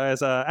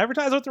advertise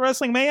with the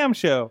Wrestling Mayhem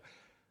Show,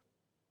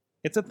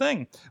 it's a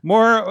thing.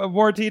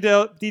 More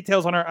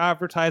details on our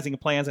advertising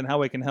plans and how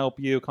we can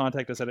help you.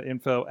 Contact us at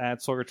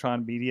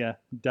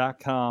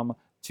info@sorgatronmedia.com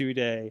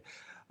today.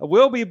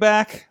 We'll be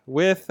back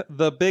with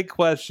the big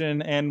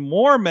question and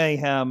more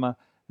mayhem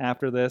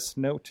after this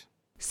note.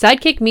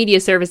 Sidekick Media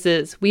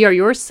Services. We are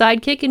your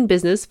sidekick in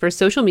business for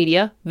social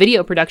media,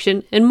 video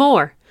production, and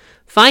more.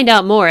 Find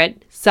out more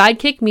at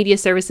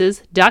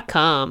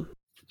sidekickmediaservices.com.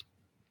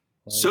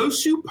 So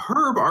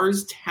superb are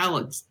his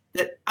talents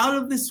that out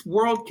of this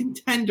world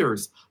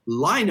contenders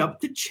line up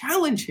to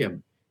challenge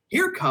him.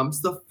 Here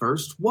comes the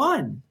first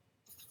one.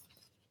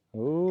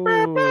 Ooh.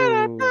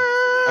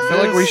 I feel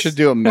like we should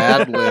do a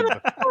Mad Lib.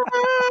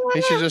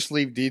 He should just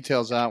leave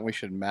details out and we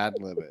should Mad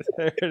Lib it.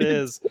 There it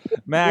is.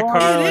 Matt It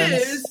Carlin.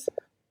 is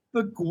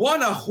the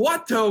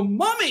Guanajuato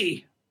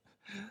Mummy.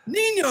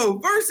 Nino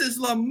versus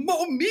La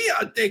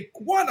Momia de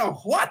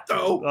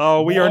Guanajuato.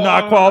 Oh, we are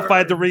not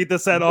qualified to read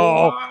this at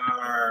all.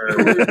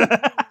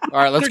 All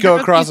right, let's go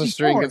across the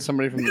street and get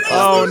somebody from the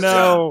Oh podcast.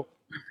 no.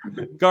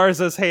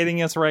 Garza's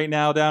hating us right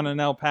now down in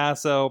El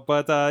Paso,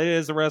 but it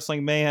is a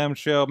Wrestling Mayhem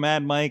Show.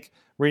 Mad Mike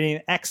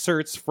reading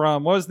excerpts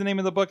from, what was the name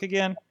of the book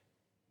again?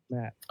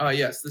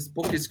 Yes, this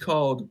book is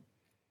called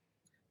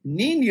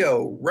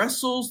Nino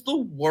Wrestles the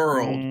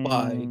World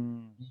by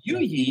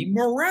Yuyi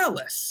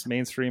Morales.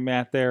 Mainstream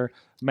Matt there.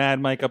 Mad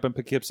Mike up in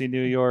Poughkeepsie,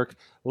 New York.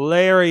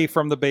 Larry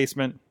from the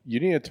basement. You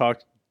need to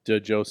talk to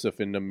Joseph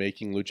into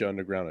making Lucha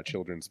Underground a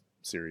children's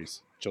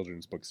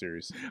book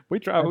series. We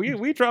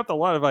dropped a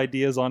lot of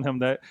ideas on him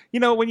that,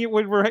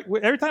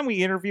 every time we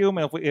interview him,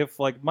 if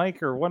like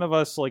Mike or one of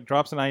us like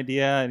drops an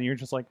idea and you're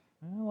just like,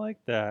 I like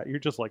that, you're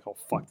just like, oh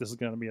fuck, this is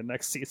gonna be a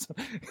next season.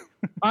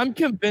 I'm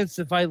convinced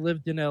if I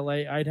lived in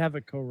LA, I'd have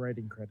a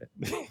co-writing credit.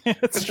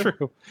 It's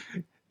true.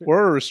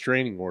 Or a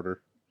restraining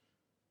order.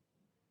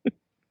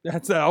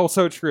 That's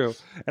also true.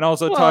 And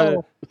also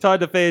Whoa.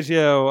 Todd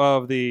DeFazio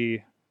of the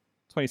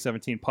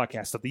 2017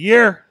 Podcast of the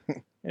Year,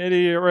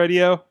 Idiot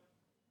Radio.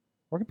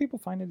 Where can people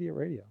find Idiot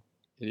Radio?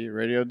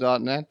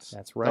 IdiotRadio.net.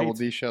 That's right.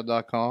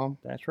 DoubleDShow.com.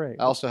 That's right.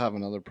 I also have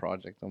another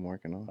project I'm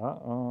working on.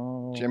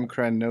 Uh-oh. Jim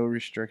Kren, No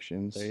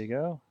Restrictions. There you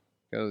go.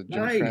 Go to the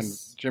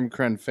Nice. Jim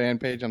Kren fan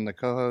page. I'm the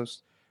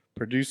co-host,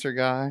 producer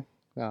guy.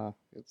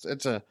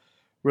 It's a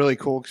really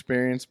cool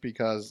experience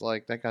because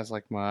like that guy's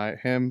like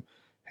him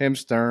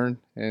Stern,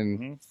 and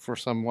Mhm. for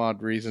some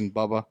odd reason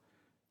Bubba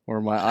were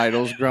my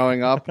idols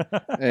growing up.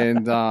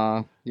 And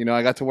I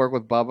got to work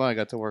with Bubba. I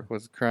got to work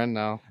with Kren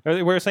now.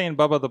 We're saying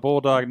Bubba the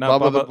Bulldog,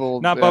 not Bubba Bubba, the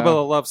Bull- not yeah. Bubba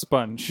the Love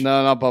Sponge.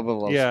 No, not Bubba the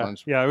Love yeah,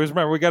 Sponge. yeah. It was,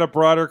 remember, we got a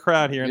broader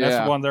crowd here, and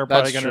that's the one they're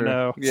probably that's going to true.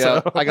 know.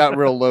 Yeah, so. I got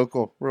real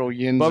local, real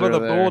yinzer Bubba the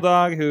there.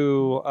 Bulldog,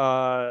 who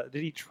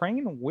did he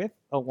train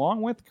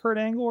along with Kurt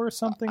Angle or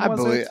something? I was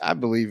believe it? I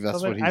believe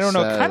that's what he I don't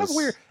know. Kind of says.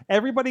 weird.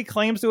 Everybody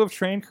claims to have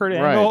trained Kurt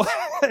Right. Angle.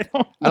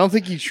 I don't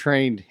think he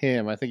trained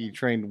him. I think he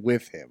trained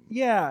with him.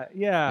 Yeah.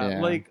 Yeah.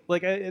 Like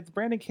it's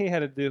Brandon K had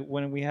to do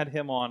when we had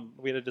him on.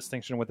 We had a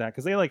distinction with that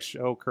because they like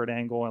show Kurt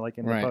Angle and like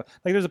in Right. the,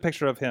 like there's a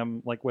picture of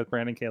him like with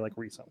Brandon K like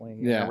recently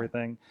and Yeah.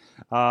 everything.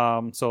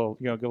 So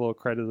give a little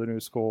credit to the new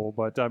school,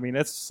 but I mean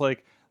it's just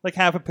like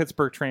half of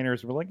Pittsburgh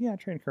trainers were like, yeah, I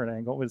trained Kurt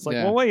Angle. It's like,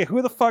 Yeah. well, wait,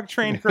 who the fuck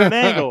trained Kurt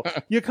Angle?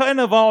 You couldn't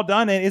have all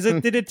done it.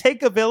 Did it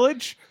take a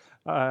village?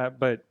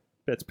 But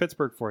it's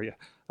Pittsburgh for you.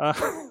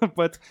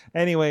 But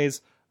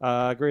anyways.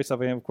 Great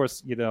stuff. And of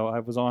course, I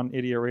was on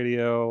Idiot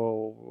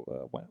Radio.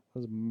 When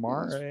was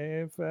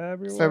it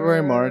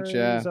February, March,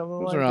 yeah. something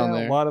It was like around that.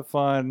 there. A lot of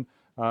fun.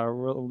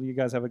 You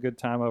guys have a good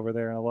time over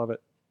there, and I love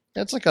it.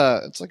 It's like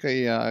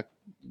a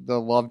the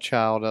love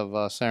child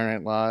of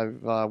Saturday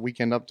Night Live,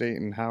 Weekend Update,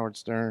 and Howard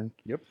Stern.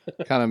 Yep.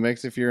 Kind of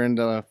mix if you're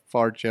into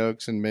fart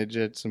jokes and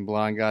midgets and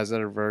blind guys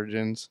that are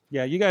virgins.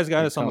 Yeah, you guys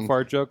got us on the Become-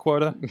 fart joke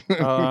quota.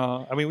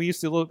 I mean, we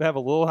used to have a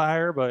little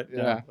higher, but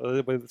Yeah.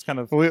 but it's kind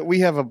of We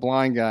have a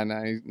blind guy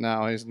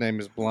now. His name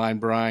is Blind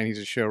Brian. He's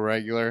a show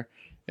regular,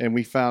 and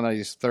we found out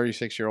he's a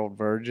 36-year-old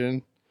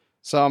virgin.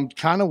 So I'm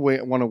kind of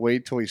want to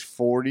wait till he's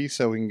 40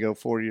 so we can go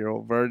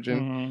 40-year-old virgin.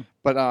 Mhm.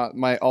 But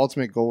my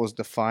ultimate goal was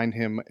to find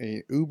him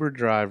a Uber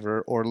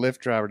driver or Lyft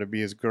driver to be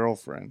his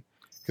girlfriend,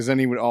 because then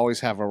he would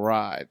always have a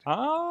ride.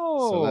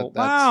 Oh, So that's,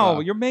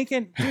 wow! You're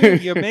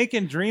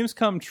making dreams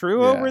come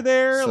true Yeah. over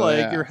there. So, like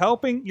yeah.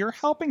 you're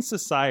helping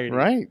society,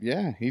 Right?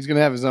 Yeah, he's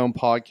gonna have his own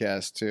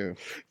podcast too.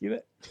 You-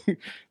 The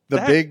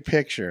That- Big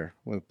Picture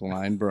with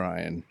Blind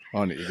Brian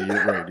on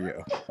Idiot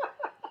Radio.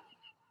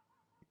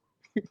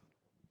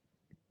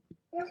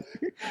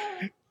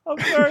 I'm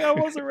sorry, I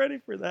wasn't ready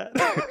for that.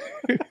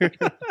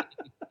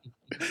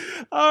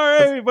 All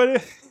right, everybody.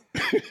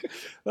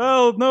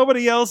 Well,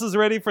 nobody else is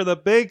ready for the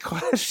big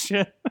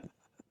question.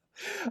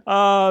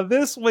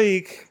 This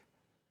week,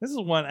 this is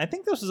one. I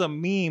think this is a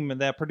meme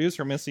that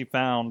producer Missy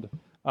found.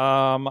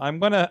 I'm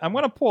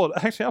gonna pull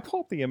it. Actually, I'll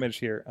pull up the image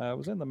here. It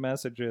was in the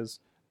messages.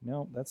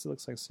 No, that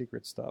looks like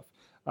secret stuff.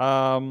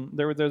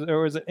 There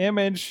was an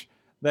image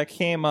that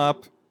came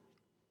up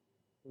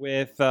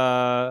with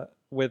hire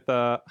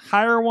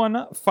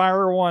one,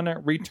 fire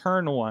one,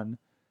 return one.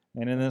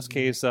 And in this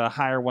case,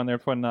 hire one, they're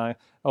putting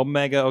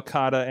Omega,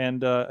 Okada,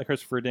 and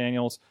Christopher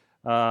Daniels.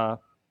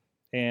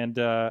 And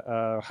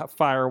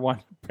fire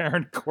one,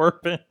 Baron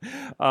Corbin,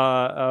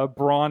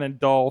 Braun and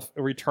Dolph.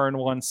 Return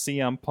one,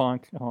 CM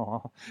Punk,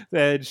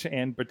 Edge,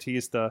 and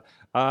Batista.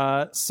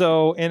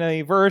 So in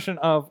a version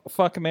of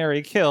Fuck,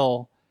 Marry,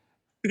 Kill,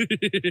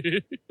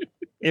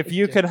 if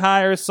you could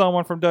hire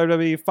someone from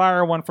WWE,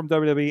 fire one from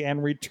WWE,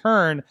 and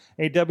return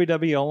a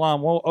WWE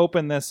alum, we'll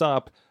open this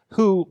up.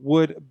 Who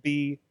would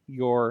be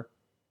your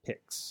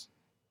picks?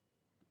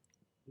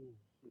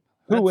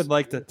 Who would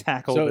like to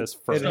tackle this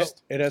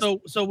first? It has,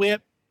 So we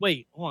have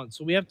hold on.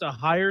 So we have to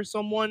hire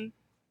someone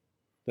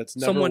that's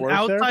never someone worked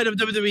outside there? of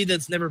WWE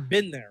that's never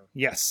been there.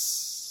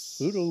 Yes.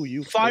 Who do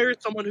you Fire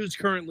someone who's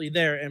currently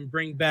there and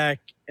bring back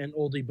an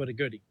oldie but a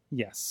goodie.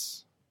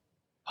 Yes.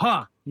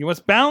 Huh. You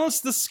must balance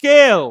the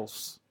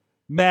scales,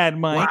 Mad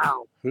Mike.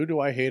 Wow. Who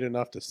do I hate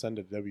enough to send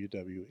to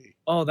WWE?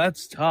 Oh,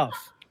 that's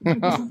tough.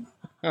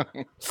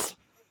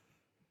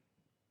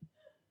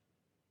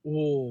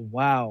 Oh,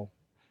 wow.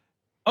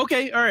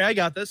 Okay, all right, I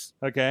got this.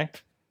 Okay.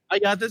 I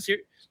got this here.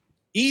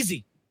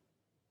 Easy.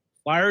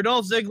 Fire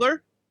Dolph Ziggler.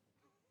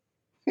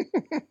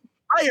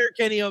 Hire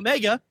Kenny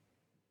Omega.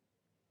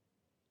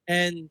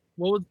 And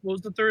what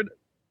was the third?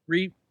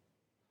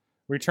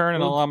 Return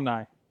an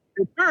alumni.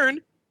 Return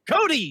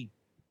Cody.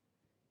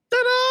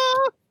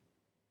 Ta-da!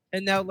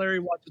 And now Larry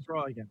watches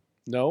Raw again.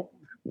 Nope.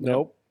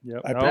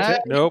 Yep. I Nope.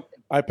 bet- Nope.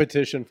 I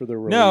petition for the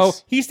release. No,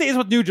 he stays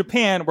with New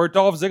Japan, where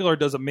Dolph Ziggler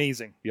does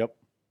amazing. Yep.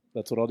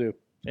 That's what I'll do.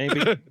 And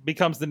he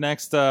becomes the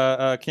next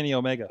Kenny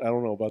Omega. I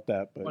don't know about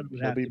that, but One would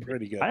he'll have be to be.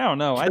 pretty good. I don't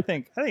know. I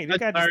think the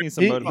guy just needs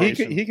some He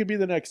motivation. could be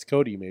the next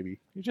Cody, maybe.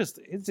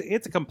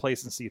 It's a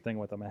complacency thing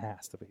with him. It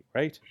has to be,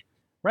 right?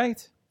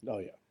 Right? Oh,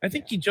 yeah. I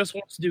think he just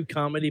wants to do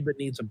comedy but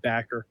needs a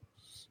backer.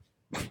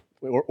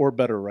 Or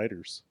better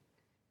writers.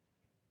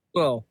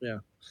 Well, yeah.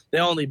 They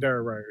all need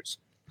better writers.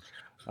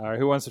 All right.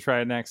 Who wants to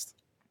try it next?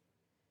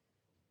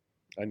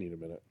 I need a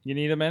minute. You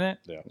need a minute?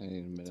 I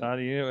need a minute. How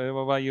do you?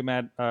 What about you,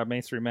 Matt?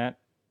 Main Street Matt?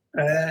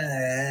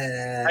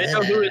 I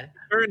know who his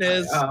return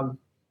is.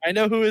 I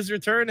know who his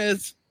return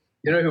is.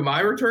 You know who my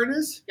return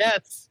is?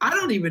 Yes. I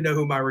don't even know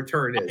who my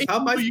return is. How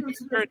am I I know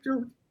supposed to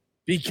return?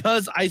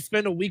 Because I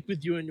spent a week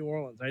with you in New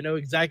Orleans. I know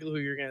exactly who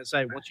you're going to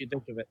say once you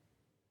think of it.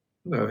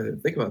 No, I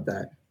didn't think about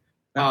that.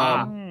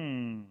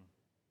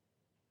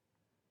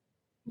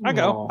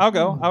 I'll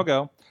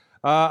go.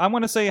 I'm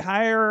going to say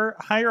hire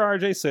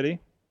RJ City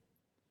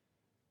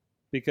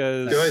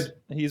because Good.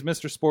 he's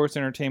Mr. Sports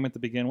Entertainment to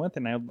begin with,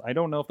 and I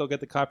don't know if they'll get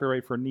the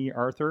copyright for Nee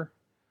Arthur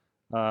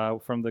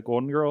from the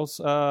Golden Girls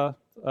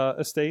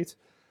estate.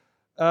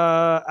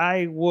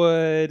 I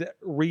would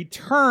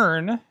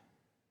return.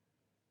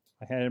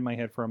 I had it in my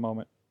head for a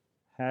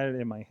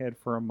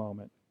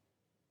moment.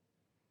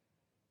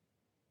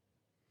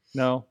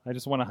 No, I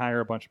just want to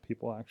hire a bunch of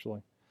people,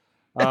 actually.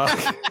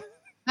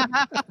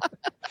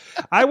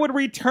 I would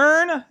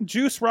return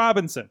Juice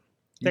Robinson.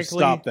 You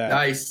stop that.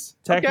 Nice.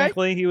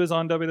 Technically, he was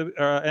on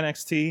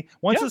NXT.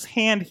 Once Yep. his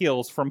hand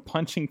heals from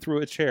punching through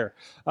a chair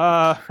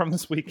from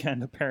this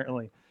weekend,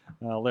 apparently.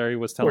 Larry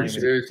was telling me.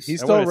 He's He's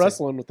What still is it?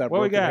 wrestling with that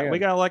What we broken got? hand. We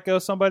got to let go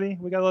somebody?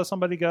 We got to let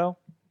somebody go?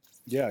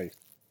 Yeah.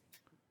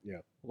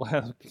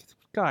 Well,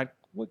 God,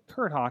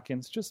 Kurt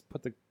Hawkins, just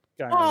put the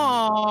guy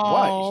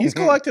Why? He's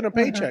collecting a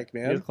paycheck, He's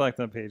man.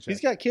 collecting a paycheck.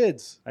 He's got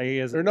kids. He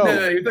is. Or no.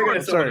 No, you're thinking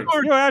of sorry.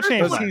 someone- You know, I'll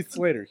change That's that. Heath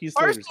Slater. Heath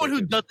Or Slater's someone who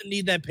taking it. doesn't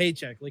need that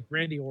paycheck, like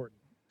Randy Orton.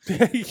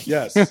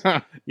 Yes.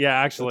 Yeah,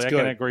 actually, That's I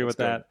can good. agree with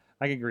That's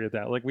that. I can agree with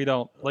that. Like we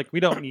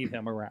don't need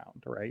him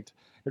around, right?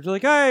 They're just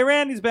like, hey,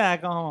 Randy's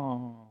back.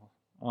 Oh,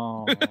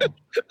 Oh,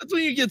 That's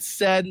when you get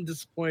sad and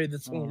disappointed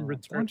that someone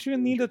returns. don't you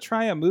need to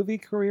try a movie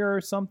career or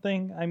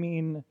something? I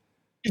mean,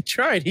 He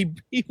tried.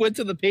 He went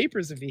to the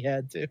papers if he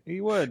had to. he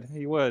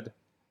would.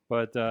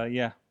 But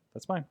yeah,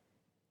 that's fine.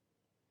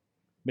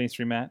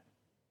 Mainstream Matt,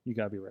 you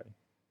gotta be ready.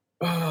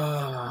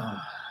 All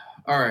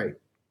right.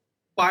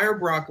 Fire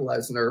Brock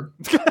Lesnar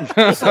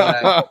Yes.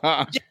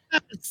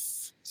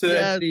 so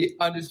that the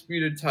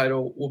undisputed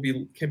title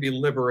can be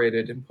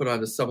liberated and put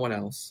onto someone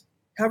else.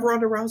 Have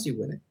Ronda Rousey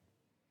win it.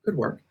 Good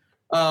work.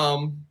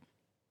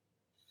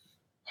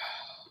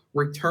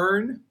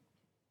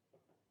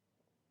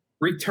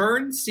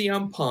 Return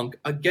CM Punk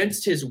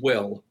against his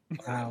will.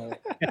 Wow.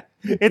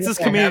 It's his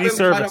And community have him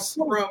service.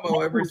 Kind of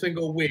promo every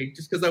single week,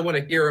 just because I want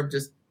to hear him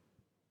just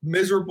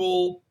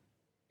miserable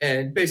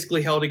and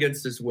basically held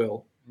against his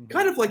will.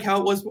 Kind of like how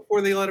it was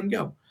before they let him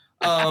go.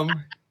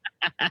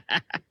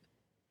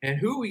 And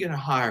who are we going to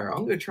hire?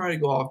 I'm going to try to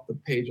go off the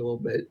page a little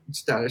bit,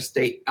 just out of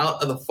state,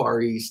 out of the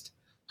Far East.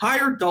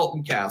 Hire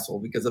Dalton Castle,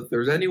 because if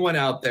there's anyone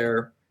out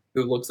there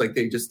who looks like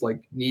they just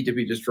like need to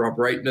be just dropped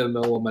right into the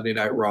middle of Monday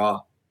Night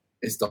Raw,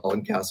 it's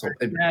Dalton Castle.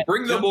 And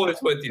bring the boys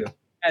with you.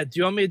 Do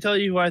you want me to tell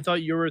you who I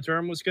thought your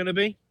return was going to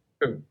be?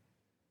 Who?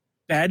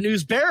 Bad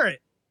News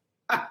Barrett.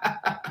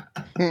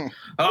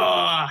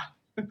 Ah.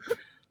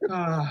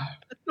 I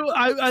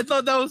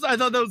thought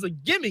that was a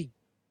gimme.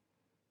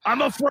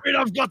 I'm afraid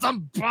I've got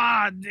some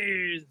bad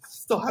news.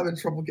 Still having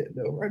trouble getting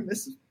over. I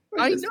miss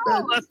I miss know.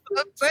 Bad That's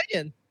what I'm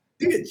saying.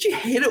 Dude, did you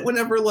hate it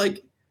whenever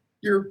like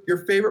your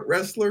favorite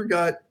wrestler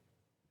got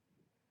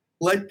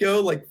let go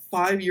like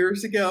 5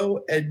 years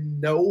ago and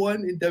no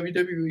one in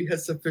WWE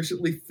has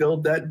sufficiently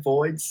filled that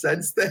void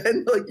since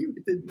then? Like you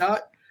did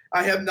not.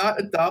 I have not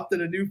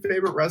adopted a new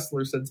favorite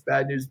wrestler since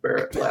Bad News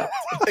Barrett left.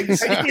 Like, I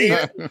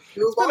can't move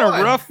It's been a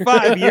on. rough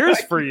 5 years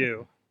for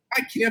you.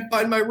 I can't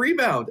find my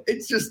rebound.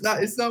 It's just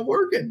not. It's not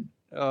working.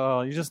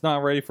 Oh, you're just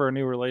not ready for a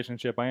new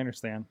relationship. I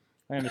understand.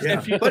 Yeah,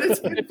 If you- but it's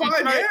been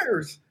 5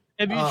 years.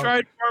 Have you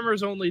tried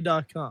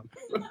farmersonly.com?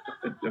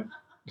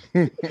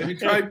 Have you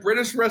tried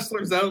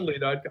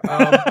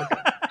BritishWrestlersOnly.com?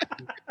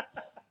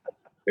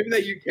 Maybe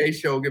that UK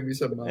show will give me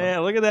some. Yeah,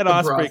 look at that some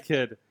Osprey rust.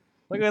 kid.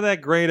 Look at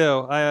that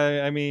Grado.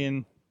 I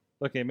mean,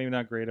 okay, maybe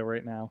not Grado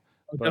right now.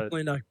 But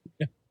Definitely not.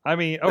 I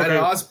mean, That okay,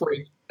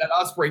 Osprey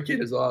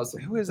kid is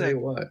awesome. Who is I'll tell that?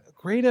 you what.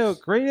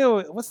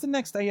 Grado. What's the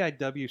next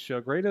AIW show?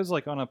 Grado's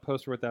like on a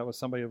poster with that with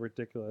somebody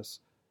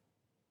ridiculous.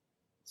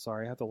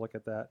 Sorry, I have to look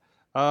at that.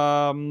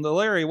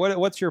 Larry,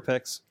 what's your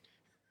picks?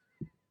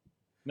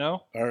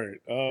 No. All right.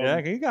 Yeah,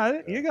 you got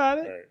it. You got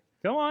it. All right.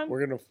 Come on.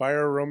 We're gonna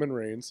fire Roman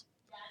Reigns.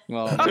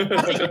 Well, I And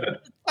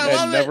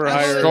love never it.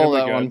 hire stole him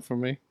that again. one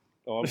from me.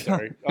 Oh, I'm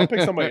sorry. I'll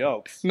pick somebody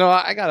else. No,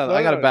 I got No,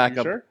 a you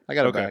backup. sure? I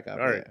got a Okay, backup.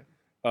 all right.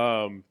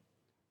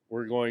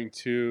 We're going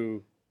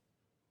to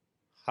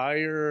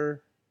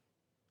hire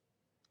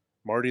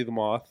Marty the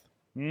Moth.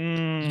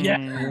 Yeah.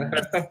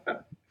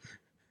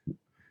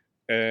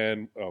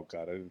 And oh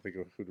god, I didn't think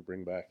of who to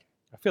bring back.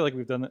 I feel like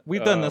we've done that.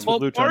 We've done this Well,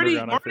 with Lucha Marty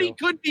Underground. I feel.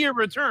 could be a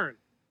return.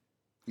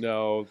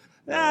 No.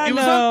 He was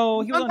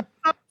No, he was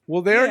on.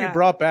 Well, they already Yeah.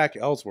 brought back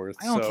Ellsworth.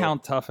 I don't so,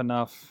 count tough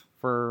enough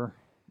for.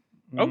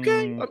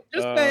 Okay, I'm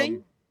just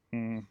saying.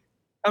 mm.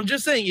 I'm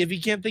just saying, if he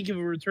can't think of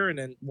a return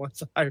and wants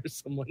to hire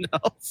someone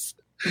else.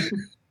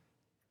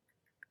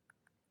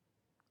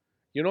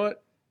 You know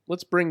what?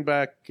 Let's bring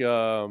back.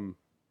 They're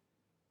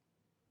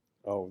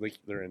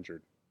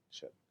injured.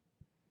 Shit.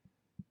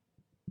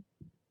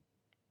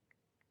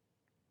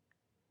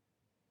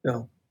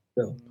 No.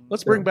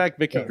 Let's bring back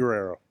Vicky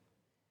Guerrero.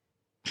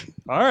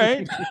 All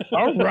right.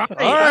 All right.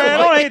 All right. I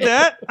don't hate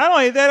that. I don't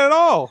hate that at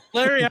all.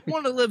 Larry, I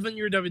want to live in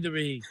your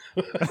WWE.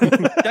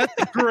 That's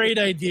a great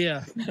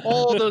idea.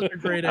 All those are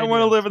great I ideas.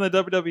 want to live in the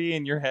WWE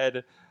in your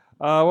head.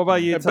 What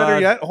about you, And Todd?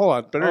 better yet, hold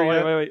on. Better Oh,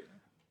 yet, wait.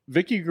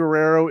 Vicky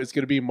Guerrero is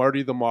going to be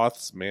Marty the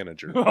Moth's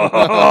manager.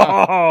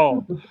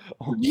 Oh.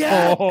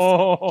 Yes!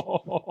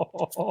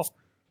 Oh.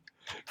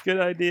 Good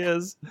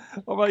ideas.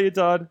 What about you,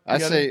 Todd? I You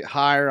got say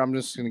hire. I'm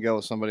just going to go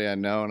with somebody I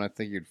know, and I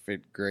think you'd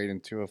fit great in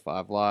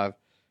 205 Live.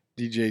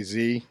 DJ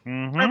Z. it?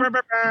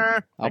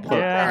 Mhm. I'll put.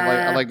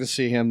 Yeah. I'd like to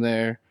see him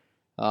there.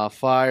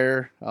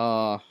 Fire.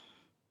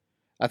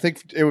 I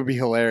think it would be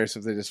hilarious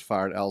if they just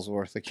fired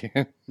Ellsworth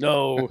again.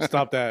 No,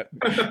 stop that.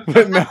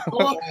 but no, Come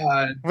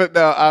on. but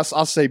no.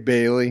 I'll say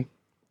Bailey.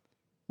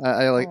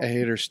 I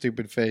hate her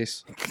stupid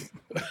face.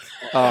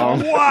 Wow.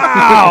 Give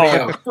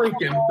me a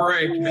freaking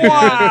break, man.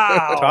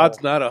 Wow.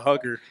 Todd's not a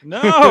hugger.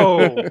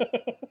 No.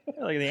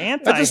 Like the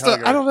anti.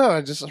 I don't know.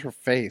 I just her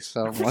face.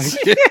 I don't like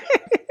it.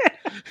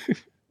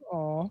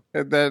 Aw.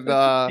 And then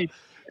to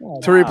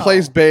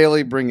replace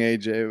Bailey, bring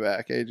AJ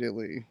back. AJ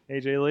Lee.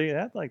 AJ Lee,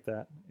 I'd like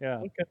that. Yeah.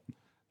 Okay.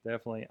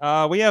 Definitely.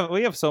 We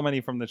have so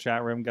many from the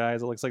chat room,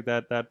 guys. It looks like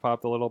that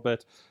popped a little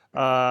bit.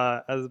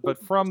 But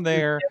from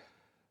there,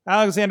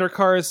 Alexander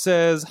Carr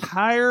says,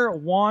 hire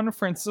Juan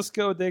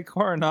Francisco de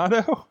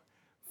Coronado,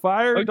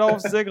 fire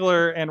Dolph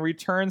Ziggler, and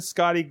return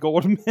Scotty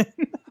Goldman.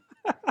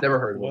 Never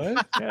heard of it.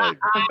 What? Yeah,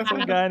 some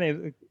guy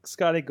named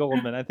Scotty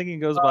Goldman. I think he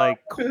goes by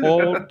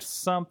Colt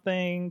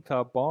something,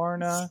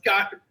 Cabarna.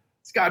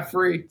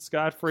 Scot-free.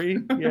 Scot-free.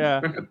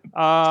 Yeah.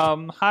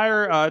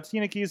 Hire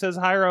Tina Key says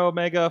hire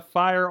Omega,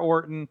 fire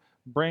Orton,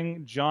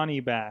 bring Johnny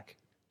back.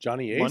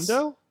 Johnny Ace.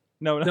 Mundo?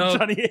 No, No.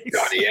 Johnny Ace.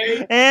 Johnny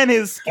Ace. And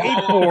his Oh, I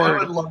skateboard.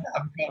 would love to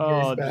have Johnny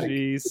Oh, Ace back.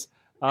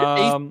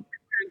 jeez.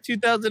 In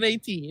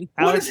 2018.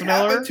 What Alex has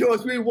Miller. happened to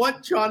us? We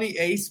want Johnny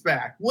Ace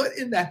back. What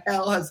in the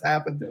hell has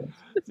happened to us?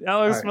 Alex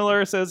All right.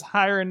 Miller says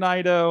hire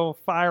Naito,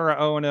 fire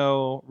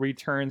Ono,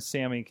 return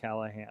Sammy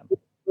Callahan.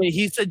 Wait,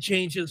 he said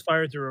change his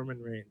fire to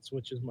Roman Reigns,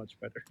 which is much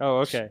better. Oh,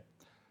 okay.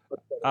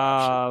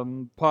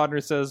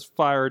 Podner says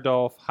fire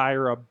Dolph,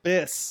 hire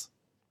Abyss,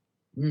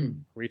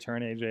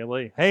 return AJ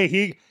Lee. Hey,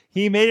 he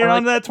made it I like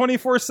on that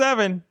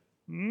 24/7.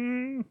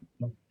 Mm.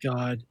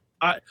 God,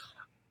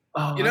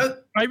 You know,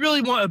 I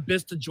really want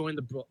Abyss to join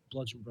the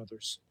Bludgeon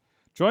Brothers.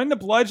 Join the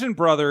Bludgeon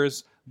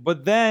Brothers,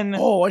 but then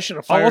Oh, I should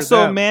have fired also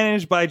them.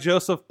 managed by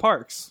Joseph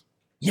Parks.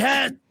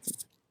 Yes.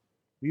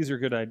 These are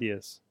good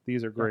ideas.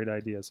 These are great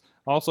ideas.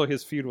 Also,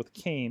 his feud with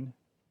Kane,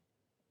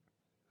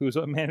 who's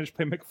managed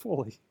by Mick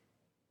Foley.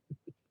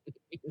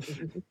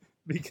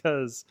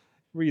 Because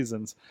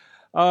reasons.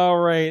 All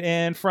right,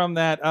 and from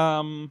that,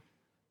 I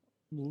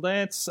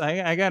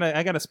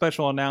got a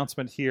special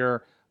announcement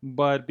here.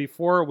 But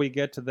before we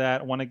get to that,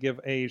 I want to give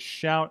a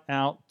shout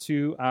out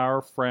to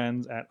our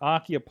friends at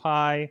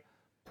Occupy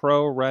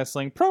Pro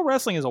Wrestling. Pro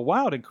Wrestling is a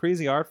wild and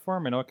crazy art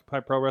form, and Occupy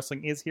Pro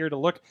Wrestling is here to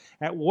look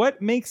at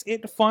what makes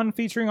it fun,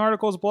 featuring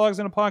articles, blogs,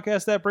 and a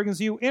podcast that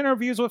brings you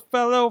interviews with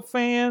fellow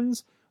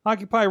fans.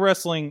 Occupy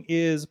Wrestling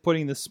is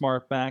putting the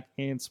smart back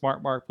in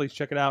smart mark. Please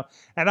check it out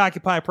at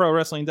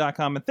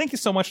OccupyProWrestling.com. And thank you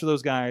so much to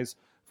those guys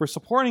for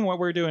supporting what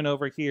we're doing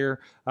over here.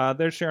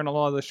 They're sharing a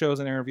lot of the shows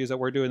and interviews that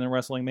we're doing in the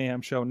Wrestling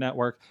Mayhem Show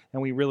Network,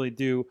 and we really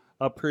do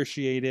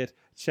appreciate it.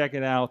 Check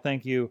it out.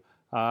 Thank you,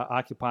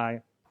 Occupy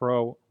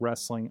Pro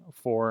Wrestling,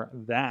 for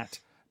that.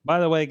 By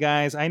the way,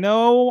 guys, I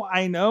know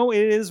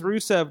it is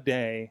Rusev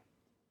Day,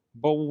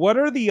 but what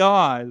are the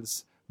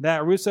odds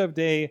that Rusev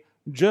Day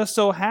just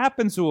so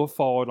happens to have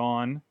fallen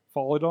on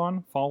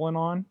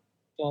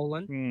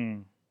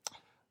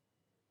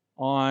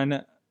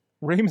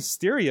Rey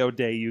Mysterio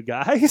Day, you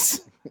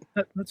guys?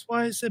 That's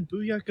why I said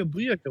booyaka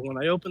booyaka when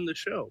I opened the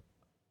show.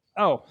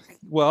 Oh,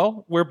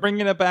 well, we're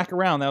bringing it back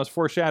around. That was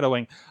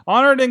foreshadowing.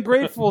 Honored and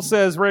grateful,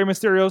 says Rey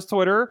Mysterio's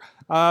Twitter,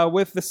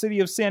 with the city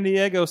of San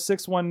Diego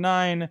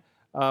 619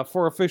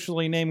 for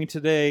officially naming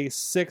today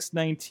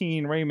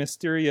 619 Rey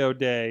Mysterio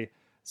Day.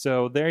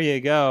 So there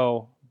you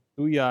go.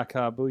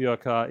 Booyaka,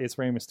 booyaka. It's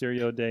Rey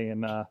Mysterio Day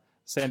in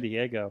San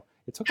Diego.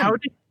 It took How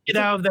did you get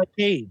out of that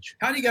cage?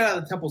 how do you get out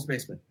of the Temple's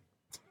basement?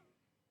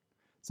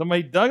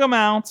 somebody dug him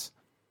out.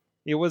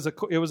 It was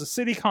a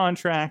city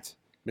contract.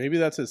 Maybe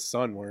that's his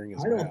son wearing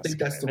his I don't mask. think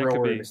that's the That real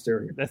could Rey be.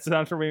 Mysterio. That's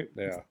not for me.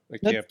 Yeah, it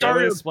That's can't be. That would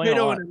Dario explain a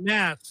Cueto lot. in a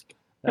mask.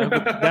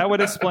 That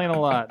would explain a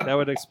lot. That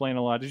would explain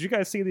a lot. Did you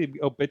guys see the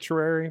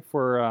obituary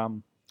for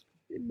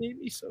It made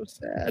me so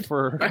sad.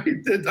 I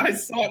did. I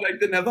saw it. I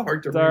didn't have the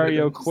heart to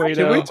Dario read it.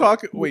 Cueto? Can we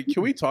talk? Wait,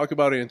 can we talk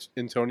about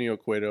Antonio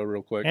Cueto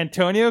real quick?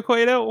 Antonio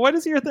Cueto? What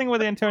is your thing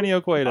with Antonio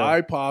Cueto?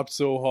 I popped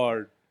so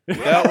hard.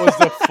 That was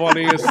the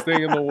funniest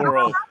thing in the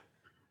world.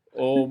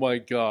 Oh my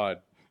god,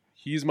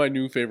 he's my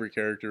new favorite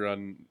character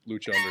on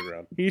Lucha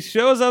Underground. He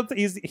shows up.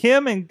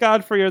 Him and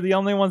Godfrey are the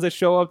only ones that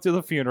show up to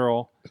the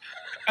funeral.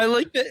 I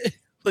like that.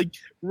 Like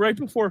right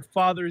before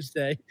Father's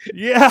Day,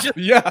 Yeah.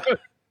 Yeah,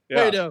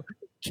 yeah. Cueto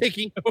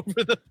kicking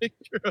over the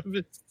picture of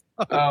his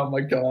son. Oh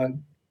my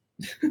god.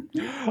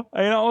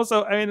 And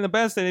also, I mean, the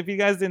best, and if you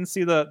guys didn't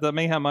see the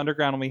Mayhem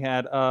Underground we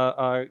had,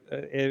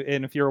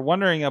 and if you're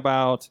wondering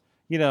about,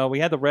 we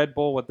had the Red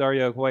Bull with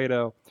Dario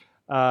Cueto.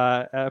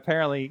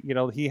 Apparently,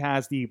 he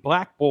has the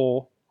Black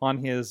Bull on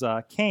his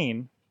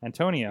cane.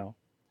 Antonio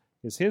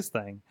is his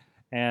thing,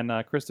 and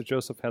Krista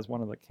Joseph has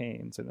one of the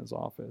canes in his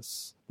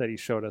office that he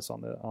showed us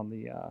on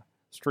the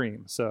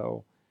stream.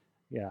 So,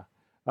 yeah.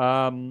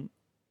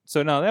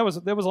 So no, there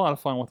was a lot of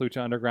fun with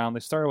Lucha Underground. They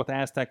started with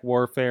Aztec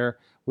Warfare.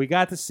 We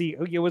got to see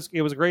it was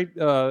great.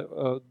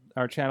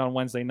 Our chat on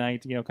Wednesday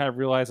night, kind of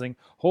realizing,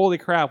 holy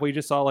crap, we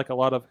just saw like a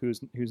lot of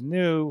who's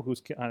new,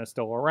 who's kind of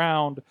still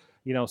around.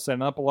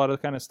 Setting up a lot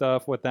of kind of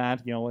stuff with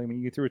that.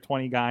 You threw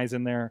 20 guys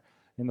in there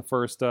in the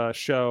first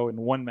show in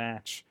one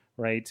match,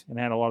 right? And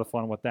had a lot of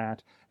fun with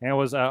that. And it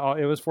was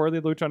for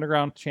the Lucha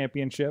Underground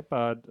Championship.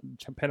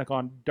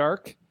 Pentagon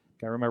Dark.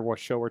 I remember what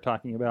show we're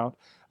talking about,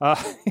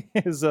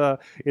 is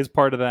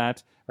part of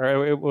that,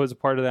 or it was a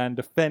part of that, and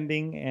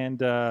defending,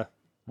 and I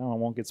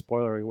won't get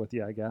spoilery with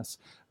you, I guess,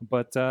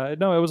 but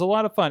no, it was a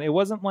lot of fun. It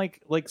wasn't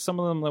like some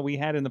of them that we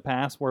had in the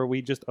past where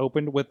we just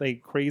opened with a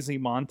crazy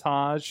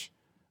montage.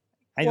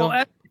 I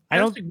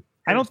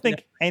don't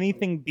think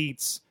anything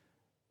beats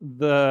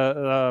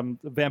the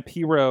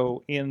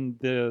Vampiro in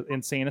the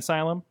Insane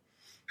Asylum.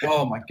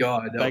 Oh my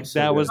god.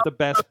 That was the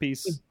best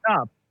piece.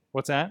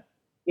 What's that?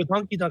 With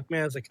Honky Tonk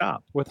Man as a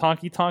cop. With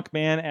Honky Tonk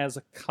Man as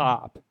a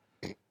cop.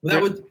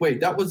 That was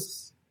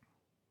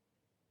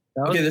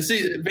okay.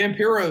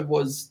 Vampiro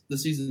was the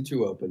season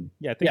 2 open.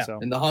 Yeah, I think so.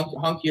 And the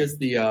Honky is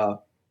the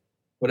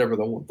whatever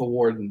the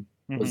warden.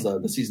 was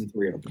the season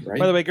 3 open, right?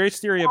 By the way, great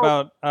story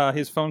about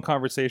his phone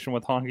conversation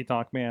with Honky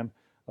Tonk Man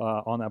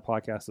on that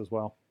podcast as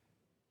well.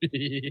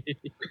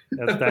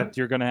 that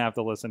you're going to have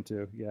to listen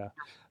to. Yeah.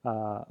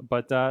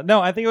 But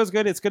no, I think it was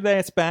good. It's good that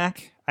it's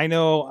back. I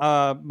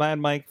know Mad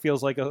Mike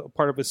feels like a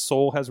part of his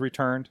soul has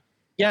returned.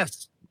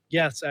 Yes,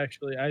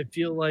 actually. I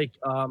feel like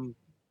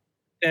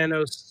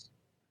Thanos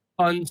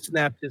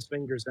unsnapped his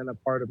fingers and a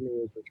part of me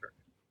was returned.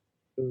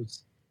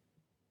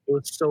 It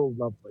was so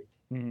lovely.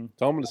 Mm-hmm.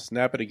 Tell him to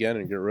snap it again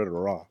and get rid of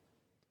Raw.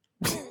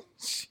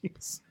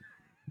 Jeez.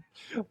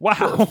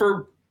 Wow.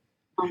 For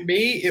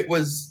me, it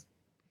was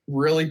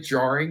really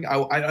jarring.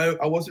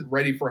 I wasn't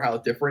ready for how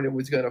different it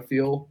was going to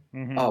feel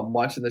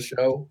watching the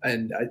show,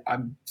 and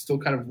I'm still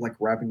kind of like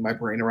wrapping my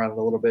brain around it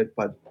a little bit,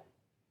 but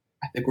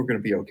I think we're going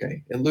to be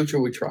okay. And Lucha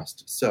we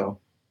trust. So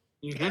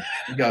we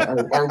got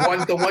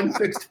the one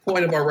fixed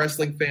point of our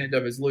wrestling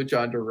fandom is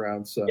Lucha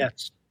Underground. So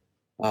yes.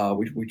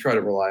 We try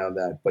to rely on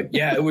that. But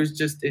yeah, it was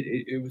just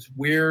it was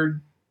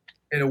weird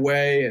in a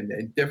way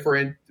and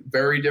different,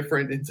 very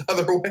different in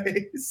other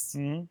ways.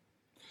 Mm-hmm.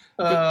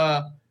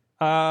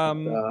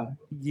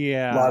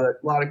 Yeah, a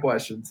lot of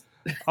questions.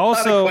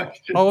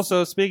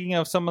 Also, speaking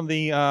of some of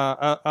the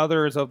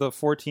others of the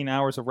 14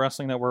 hours of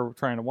wrestling that we're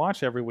trying to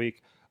watch every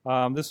week,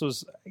 I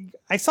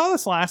saw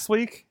this last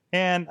week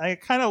and I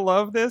kind of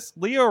love this.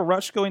 Leo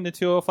Rush going to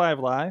 205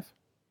 Live.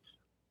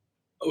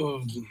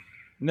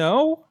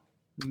 No,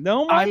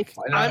 Mike.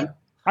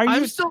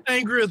 I'm still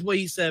angry with what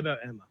he said about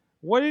Emma.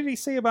 What did he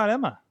say about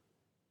Emma?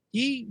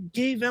 He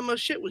gave Emma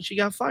shit when she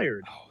got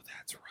fired. Oh,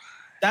 that's right.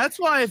 That's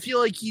why I feel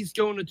like he's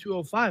going to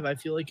 205. I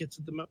feel like it's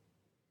a demotion.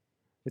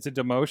 It's a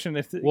demotion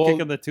if kick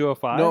him to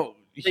 205. No,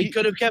 they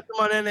could have kept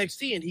him on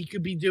NXT, and he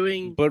could be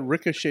doing. But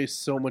Ricochet's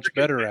so much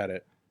better at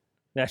it.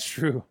 That's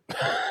true.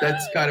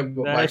 That's kind of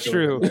what that's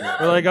true.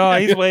 We're like, oh,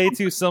 he's way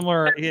too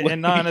similar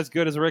and not as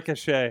good as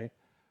Ricochet.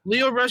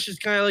 Leo Rush is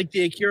kind of like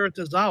the Akira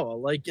Tozawa.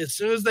 Like as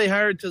soon as they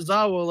hired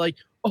Tozawa, like,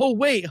 oh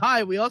wait,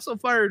 hi, we also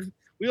hired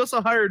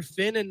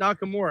Finn and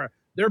Nakamura.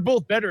 They're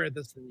both better at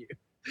this than you.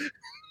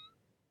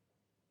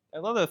 I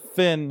love that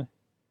Finn.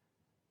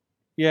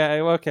 Yeah.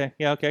 Okay.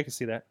 Yeah. Okay. I can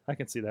see that.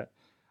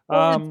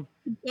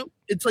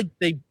 It's like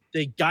they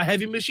got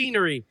Heavy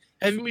Machinery.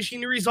 Heavy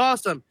Machinery's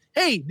awesome.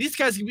 Hey, these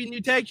guys can be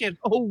new tag champs.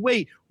 Oh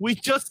wait, we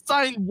just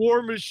signed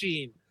War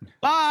Machine.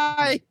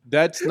 Bye.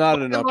 That's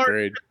not an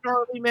upgrade,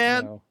 Charlie,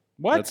 man. No.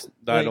 What?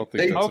 I don't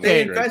think that's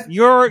okay. an upgrade.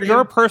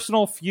 Your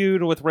personal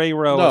feud with Ray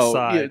Rowe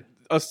aside.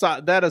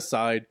 Yeah,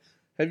 aside,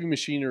 Heavy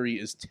Machinery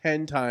is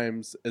 10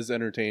 times as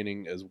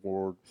entertaining as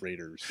War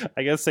Raiders.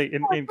 I guess say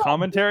in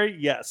commentary,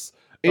 yes.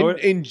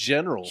 In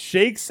general,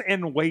 shakes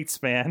and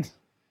weights, man.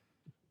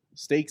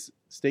 Steaks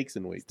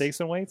and weights. Steaks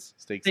and weights.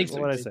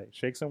 What did I say?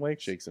 Shakes and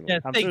weights. Shakes and Yeah,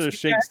 weights. I'm sure there's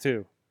shakes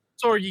too.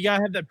 So you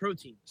gotta have that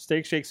protein.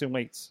 Steak, shakes, and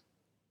weights.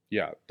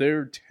 Yeah,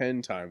 they're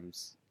 10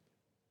 times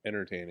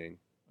entertaining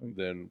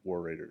than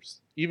War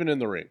Raiders, even in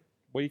the ring.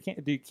 Well, you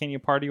can't do. Can you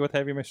party with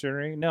Heavy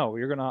Machinery? No,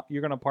 you're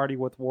gonna party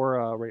with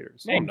War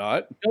Raiders. No, I'm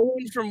not.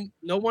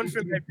 No one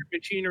from Heavy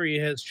Machinery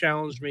has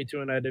challenged me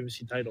to an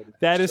IWC title match.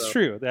 That is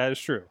true. That is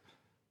true.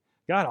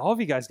 God, all of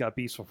you guys got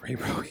beefs with Ray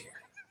Rowe here.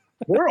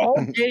 We're all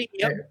ganging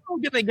up. We're all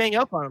gonna gang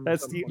up on him.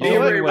 That's the You know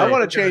what? only way. I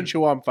want to change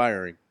who I'm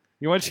firing.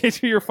 You want to change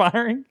who you're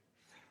firing?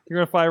 You're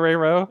gonna fire Ray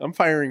Rowe? I'm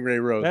firing Ray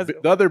Rowe. That's-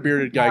 The other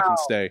bearded guy can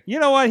stay. You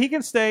know what? He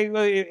can stay.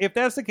 If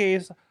that's the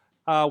case,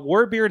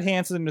 Warbeard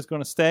Hansen is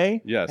going to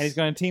stay. Yes. And he's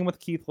going to team with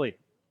Keith Lee.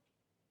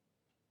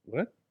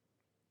 What?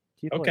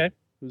 Keith Okay. Lee.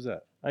 Who's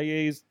that?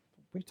 We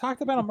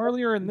talked about him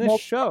earlier in this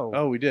show.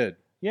 Oh, we did.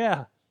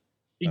 Yeah.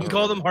 You can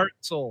call them Heart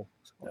and Soul.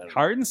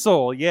 Heart and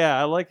Soul. Yeah,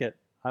 I like it.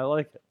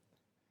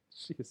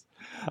 Jeez.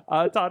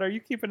 Todd, are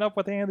you keeping up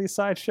with any of these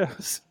side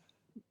shows?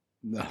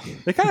 No.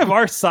 They kind of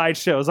are side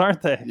shows,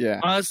 aren't they? Yeah.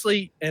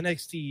 Honestly,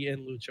 NXT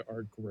and Lucha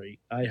are great.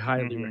 I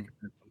highly recommend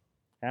them.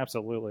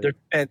 Absolutely. They're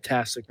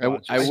fantastic.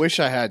 I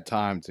wish I had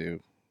time to.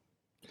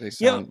 They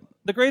Yeah, sound.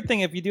 the great thing,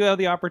 if you do have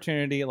the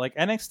opportunity, like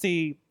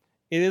NXT,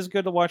 it is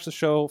good to watch the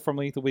show from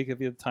week to week if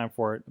you have time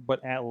for it,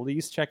 but at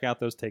least check out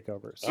those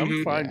takeovers.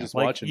 I'm fine just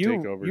watching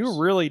takeovers. You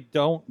really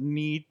don't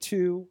need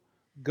to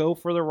go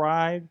for the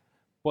ride,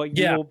 but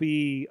you will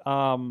be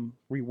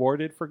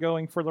rewarded for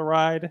going for the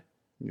ride.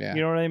 Yeah.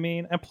 You know what I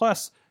mean? And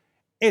plus,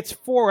 it's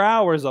 4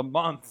 hours a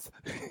month.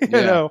 you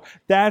know,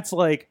 that's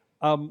like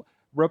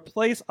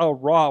replace a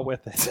Raw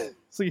with it.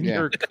 So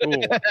you're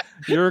cool.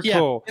 You're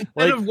cool.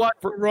 Instead of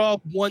watching Raw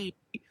one week,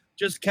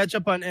 just catch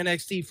up on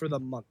NXT for the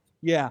month.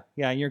 Yeah,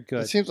 you're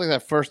good. It seems like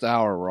that first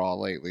hour Raw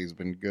lately has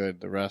been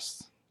good. The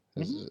rest,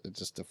 it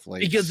just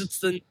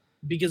deflates.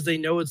 Because they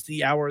know it's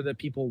the hour that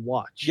people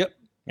watch. Yep.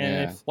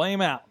 And it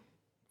flame out.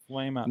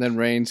 And then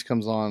Reigns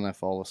comes on and I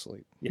fall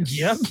asleep. Yes.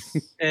 Yep.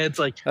 And it's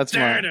like that's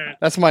my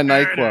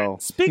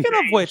NyQuil. Speaking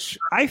of which,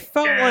 I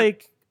felt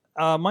like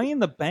Money in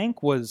the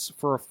Bank was,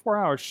 for a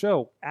 4-hour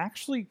show,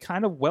 actually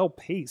kind of well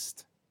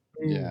paced.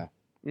 Yeah.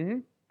 Mm-hmm.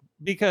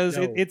 Because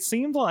it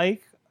seemed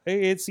like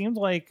okay,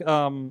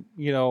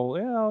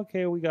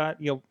 we got,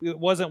 it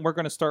wasn't, we're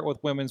going to start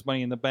with women's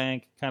Money in the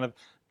Bank, kind of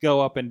go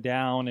up and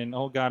down, and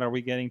oh god, are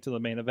we getting to the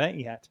main event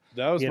yet?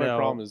 That was You my know.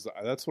 problem. Is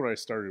that's what I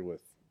started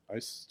with. I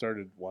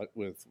started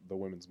with the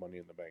women's Money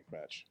in the Bank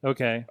match.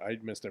 Okay, I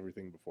missed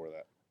everything before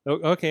that.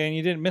 okay, and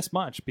you didn't miss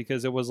much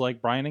because it was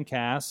like Brian and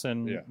Cass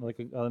and Yeah. like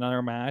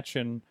another match,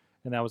 and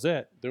that was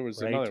it. There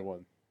was Right. another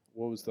one.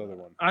 What was the other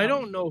one? I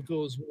don't know if it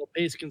was well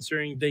paced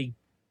considering they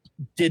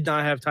did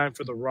not have time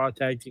for the Raw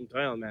Tag Team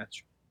title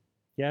match.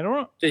 Yeah, I don't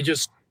know. They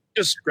just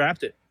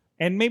scrapped it.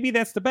 And maybe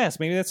that's the best.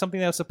 Maybe that's something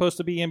that's supposed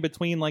to be in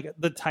between like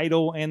the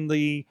title and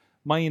the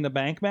Money in the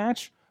Bank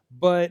match.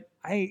 But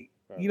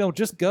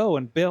just go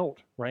and build,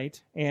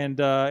 right? And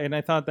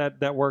I thought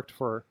that worked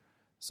for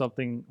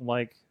something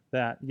like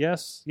that.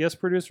 Yes,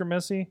 producer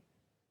Missy,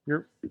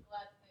 you're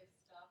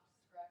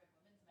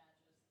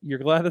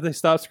glad that they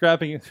stopped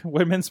scrapping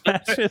women's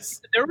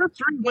matches. There were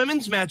 3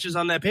 women's matches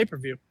on that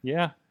pay-per-view.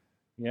 Yeah.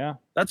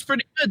 That's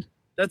pretty good.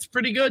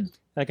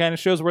 That kind of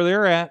shows where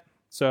they're at.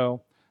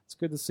 So it's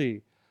good to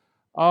see.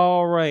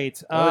 All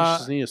right. I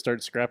just need to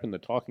start scrapping the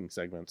talking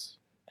segments.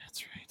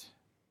 That's right.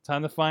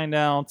 Time to find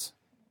out,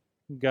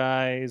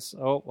 guys.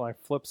 Oh, I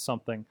flipped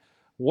something.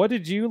 What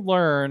did you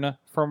learn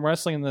from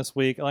wrestling this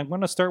week? I'm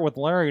going to start with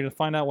Larry to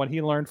find out what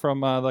he learned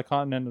from the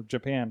continent of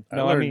Japan.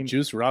 I learned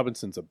Juice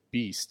Robinson's a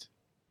beast.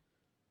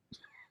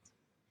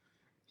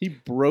 He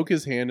broke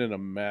his hand in a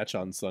match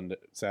on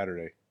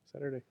Saturday. I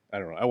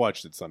don't know. I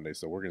watched it Sunday,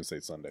 so we're going to say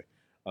Sunday.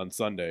 On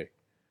Sunday,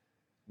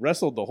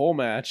 wrestled the whole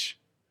match.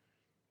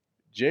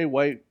 Jay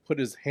White put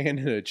his hand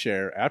in a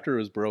chair after it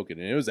was broken,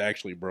 and it was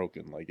actually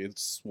broken. Like, it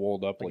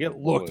swelled up. Like like it a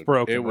looked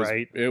balloon. broken,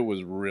 right? It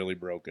was really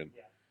broken.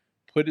 Yeah.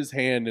 Put his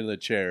hand in the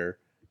chair.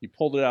 He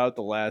pulled it out at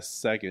the last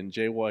second.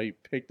 Jay White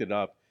picked it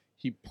up.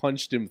 He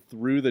punched him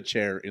through the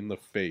chair in the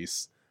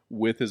face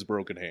with his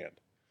broken hand.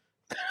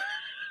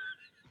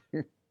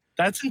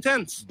 That's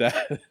intense.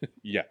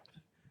 Yeah.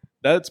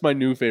 That's my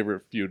new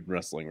favorite feud in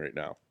wrestling right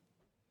now.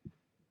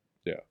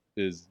 Yeah,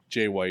 is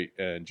Jay White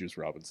and Juice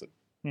Robinson.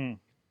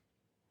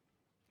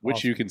 Which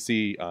Awesome. you can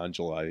see on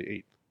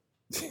July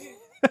 8th.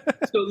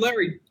 So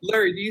Larry,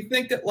 do you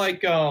think that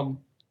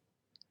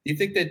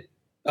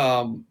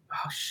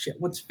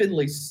what's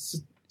Finley's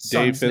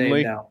Dave son's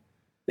Finley? name now?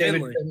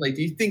 David Finley.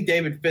 Do you think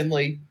David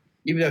Finley,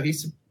 even though do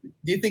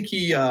you think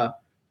he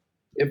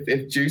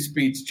if Juice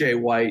beats Jay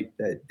White,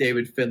 that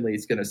David Finley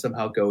is going to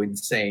somehow go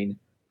insane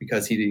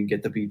because he didn't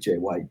get to beat Jay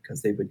White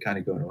because they've been kind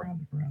of going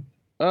around and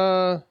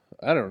around?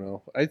 I don't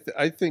know.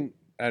 I think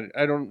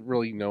I don't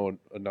really know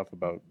enough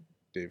about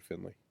Dave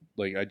Finley.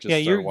 Like, I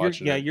just started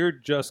watching it, you're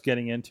just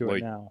getting into it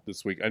like, now.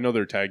 this week. I know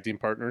they're tag team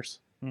partners,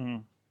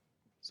 Mhm.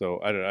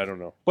 so I don't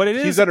know. But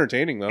He's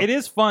entertaining though. It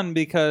is fun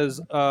because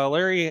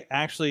Larry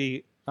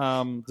actually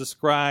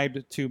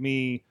described to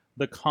me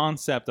the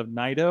concept of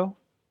Naito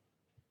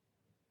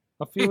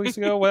a few weeks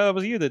ago. Well, it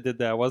was you that did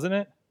that, wasn't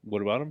it?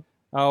 What about him?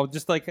 Oh,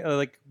 just like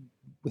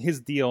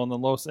his deal in the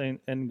Los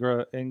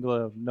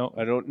Ingla. No,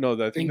 I don't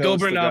know. I think that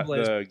was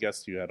Ingobernables. the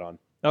guest you had on.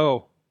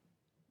 oh,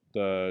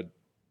 The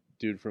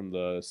dude from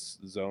the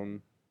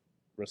Zone,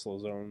 Wrestle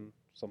Zone,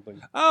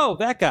 something. oh,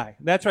 that guy.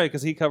 That's right,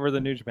 because he covered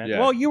the New Japan. Yeah.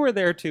 Well, you were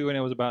there too, and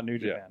it was about New Yeah.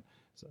 Japan.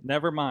 So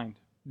never mind.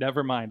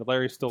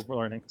 Larry's still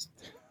learning.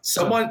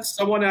 Someone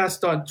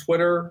asked on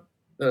Twitter.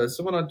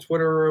 Someone on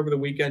Twitter over the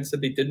weekend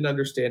said they didn't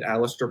understand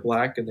Aleister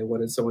Black and they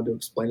wanted someone to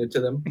explain it to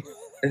them.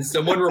 And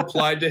someone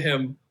replied to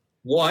him,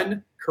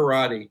 1,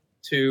 karate,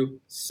 2,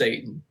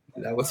 Satan.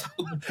 That was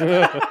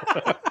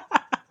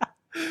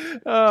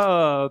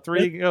Oh,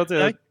 3.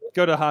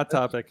 Go to Hot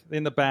Topic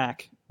in the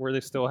back where they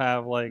still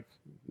have like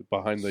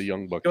Behind the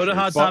Young Bucks. Go to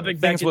Hot Topic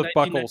back things in with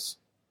 1990 buckles.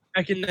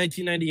 back in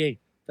 1998.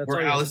 That's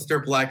where all.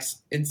 Aleister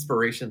Black's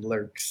inspiration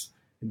lurks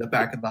in the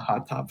back of the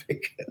Hot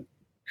Topic.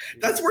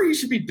 That's where you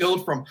should be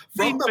billed from.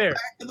 From the fair.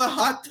 back of the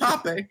Hot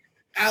Topic,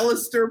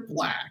 Aleister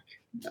Black.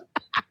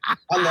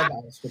 I love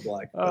Aleister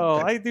Black. Oh,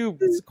 I do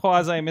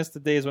quasi miss the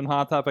days when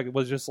Hot Topic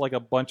was just like a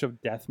bunch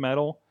of death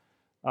metal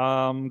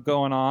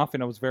going off,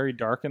 and it was very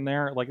dark in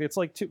there. Like it's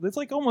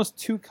like almost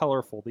too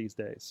colorful these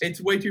days. It's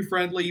way too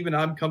friendly. Even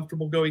I'm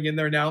comfortable going in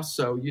there now,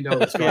 so you know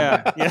it's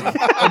yeah.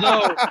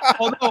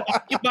 Although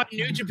I get my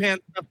New Japan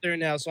stuff there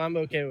now, so I'm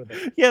okay with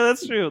it. Yeah,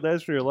 that's true.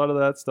 That's true. A lot of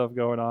that stuff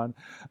going on.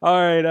 All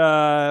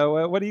right,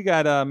 what do you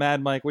got,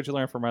 Mad Mike? What'd you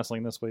learn from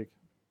wrestling this week?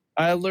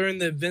 I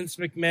learned that Vince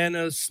McMahon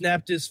has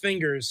snapped his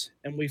fingers,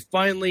 and we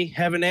finally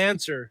have an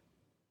answer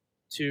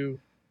to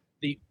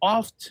the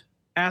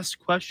oft-asked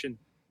question,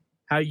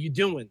 how you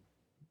doing?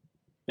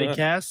 Big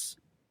Cass,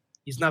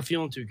 he's not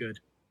feeling too good.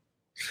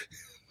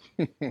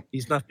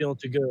 He's not feeling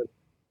too good.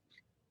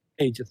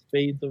 He just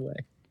fades away.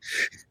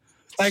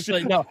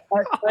 Actually, no.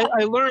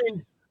 I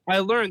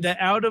learned that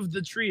out of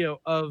the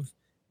trio of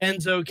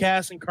Enzo,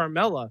 Cass, and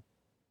Carmella,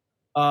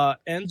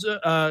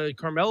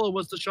 Carmella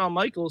was the Shawn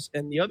Michaels,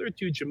 and the other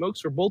two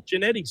Jamokes were both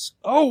Genettis.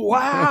 Oh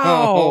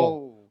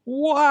wow!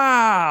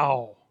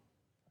 Wow!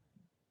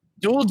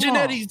 Dual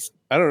Genettis.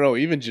 I don't know.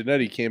 Even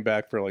Jannetty came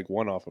back for like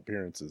one-off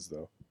appearances,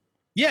 though.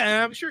 Yeah,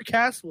 and I'm sure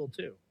Cass will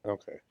too.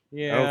 Okay.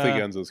 Yeah, I don't think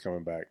Enzo's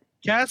coming back.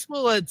 Cass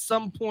will at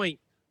some point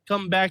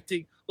come back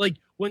to, like,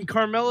 when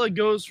Carmella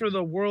goes for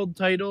the world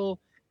title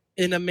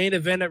in a main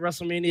event at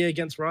WrestleMania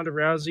against Ronda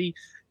Rousey,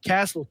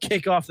 Cass will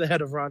kick off the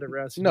head of Ronda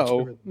Rousey.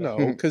 No,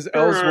 because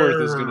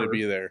Ellsworth is going to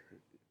be there.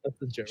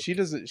 That's a joke. She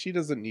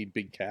doesn't need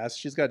Big Cass.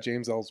 She's got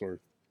James Ellsworth.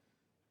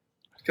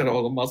 Got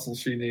all the muscles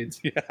she needs.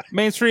 Yeah.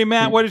 Mainstream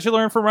Matt, what did you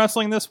learn from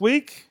wrestling this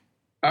week?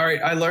 All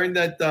right, I learned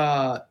that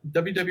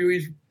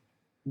WWE's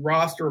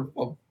roster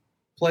of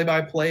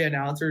play-by-play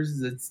announcers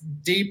is as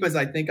deep as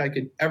I think I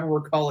could ever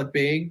recall it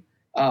being.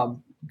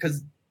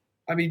 Because,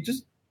 I mean,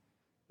 just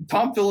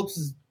Tom Phillips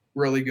is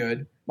really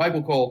good.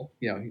 Michael Cole,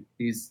 he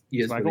is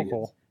Michael what he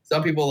Cole. is.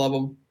 Some people love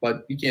him,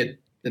 but you can't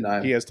deny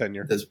him He has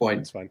tenure at this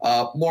point. It's fine.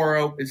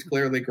 Morrow is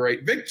clearly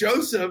great. Vic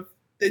Joseph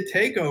did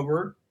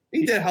TakeOver.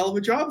 He did a hell of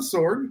a job,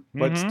 Sorg.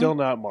 But Mhm. still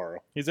not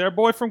Morrow. He's our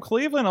boy from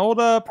Cleveland, old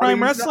Prime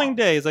he's Wrestling not.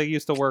 days I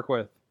used to work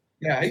with.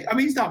 Yeah, I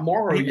mean, he's not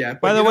Morrow yet.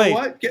 But by the you know way,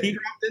 what? Getting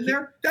dropped in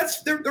there,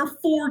 they're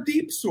 4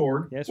 deep,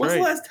 Sorg. That's When's right.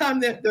 the last time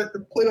that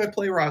the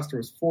play-by-play roster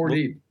was 4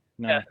 deep?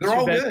 No. Yeah. They're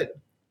all Too bad. good.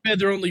 Man,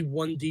 they're only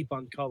 1 deep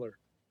on color.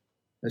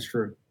 That's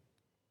true.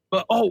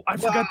 But I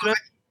forgot to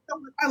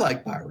I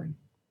like Byron.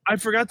 I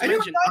forgot to I know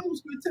mention Byron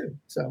was good too.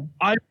 So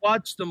I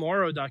watched the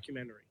Morrow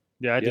documentary.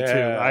 Yeah, I did Yeah,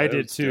 too. I that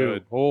did was too.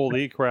 good.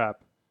 Holy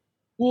crap.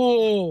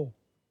 Whoa.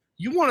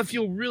 You want to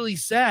feel really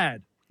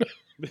sad.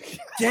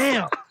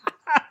 Damn.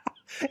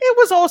 It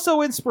was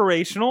also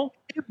inspirational.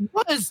 It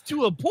was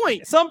to a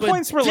point. Some but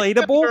points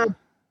relatable.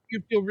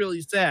 You feel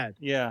really sad.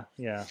 Yeah.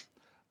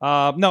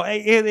 No,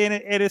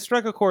 it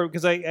struck a chord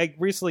because I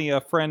recently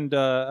a friend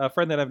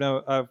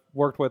that I've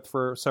worked with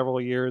for several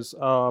years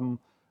came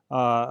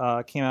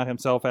out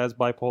himself as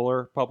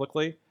bipolar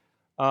publicly,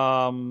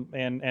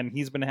 and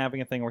he's been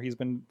having a thing where he's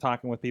been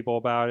talking with people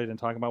about it and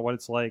talking about what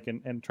it's like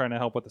and trying to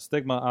help with the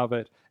stigma of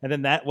it. And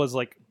then that was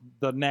like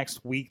the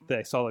next week that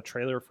I saw the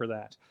trailer for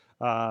that.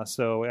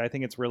 So I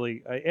think it's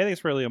really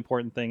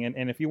important thing.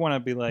 And if you want to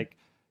be like,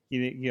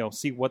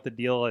 see what the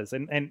deal is,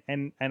 and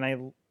I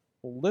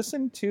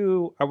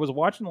I was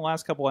watching the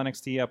last couple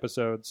NXT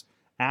episodes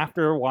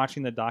after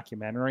watching the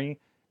documentary,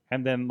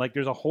 and then like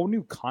there's a whole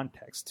new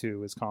context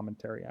to his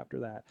commentary after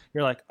that.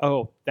 You're like,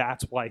 oh,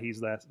 that's why he's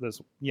that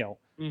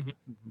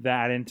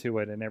into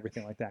it and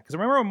everything like that. Because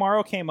remember when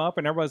Morrow came up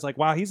and everybody's like,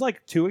 wow, he's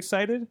like too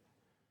excited.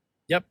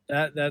 Yep,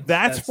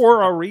 That's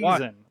for a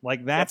reason.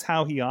 Like that's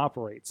how he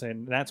operates,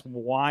 and that's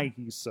why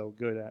he's so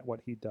good at what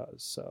he does.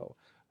 So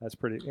that's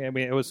pretty. I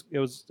mean, it was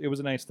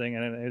a nice thing,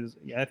 and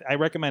I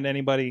recommend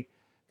anybody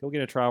go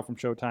get a trial from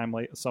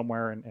Showtime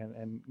somewhere and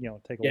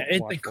take a look. Yeah,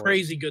 it's a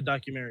crazy good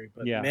documentary,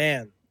 but Yeah.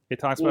 man, It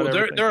talks about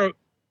everything.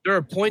 there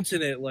are points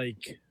in it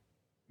like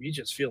you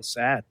just feel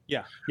sad.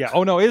 Yeah.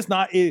 Oh no, it's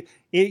not.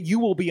 You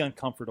will be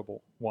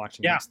uncomfortable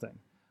watching Yeah. this thing.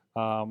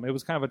 It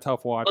was kind of a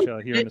tough watch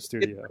here in the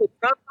studio. It's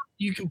not something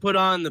you can put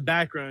on in the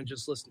background and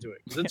just listen to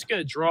it because it's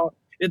gonna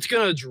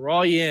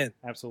draw you in.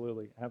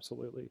 Absolutely.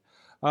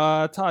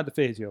 Todd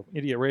DeFazio,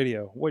 Idiot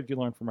Radio. What did you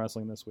learn from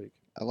wrestling this week?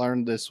 I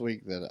learned this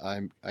week that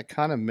I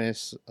kind of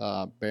miss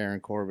Baron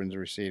Corbin's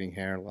receding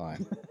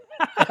hairline.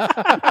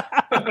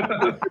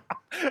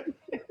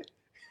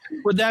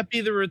 Would that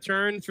be the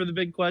return for the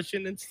big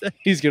question instead?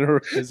 He's gonna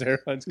his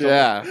hairline's coming.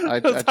 Yeah, I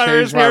Let's hire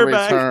his changed my hair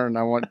back. return.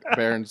 I want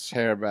Baron's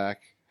hair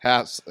back.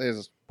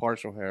 His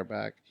partial hair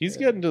back. He's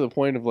getting to the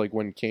point of like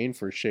when Kane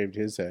first shaved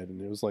his head, and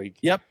it was like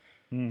Yep.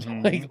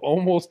 Mm-hmm. like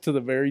almost to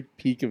the very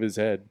peak of his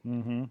head.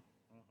 Mm-hmm.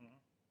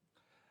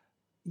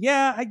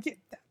 Yeah, I get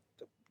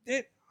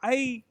it.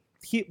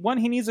 He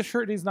needs a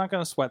shirt he's not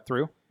going to sweat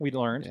through. We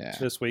learned Yeah.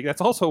 this week.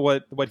 That's also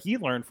what he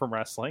learned from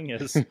wrestling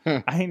is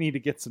I need to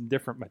get some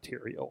different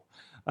material.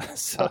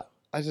 So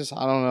I don't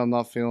know. I'm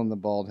not feeling the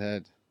bald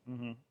head.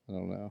 mhm. I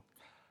don't know.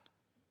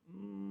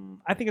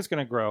 I think it's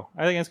going to grow.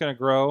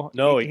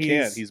 No, it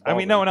can't. He's I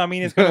mean, no, I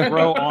mean it's going to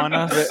grow on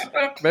us.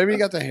 Maybe he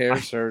got the hair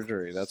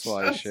surgery. That's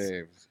why he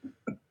shaved.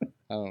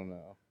 I don't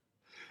know.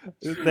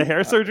 The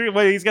hair surgery.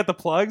 Wait, he's got the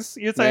plugs.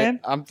 You're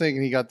saying? I'm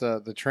thinking he got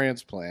the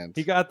transplant.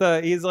 He got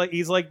he's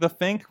like the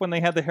Fink when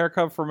they had the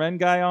haircut for men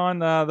guy on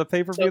the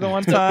pay-per-view the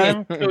one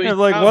time. So They're he's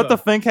like, Chavo. what, the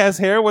Fink has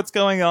hair? What's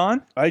going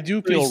on? I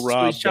do feel He's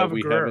robbed that Chavo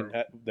we Guerrero.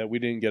 that we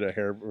didn't get a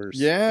hair versus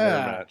Yeah.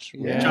 hair match.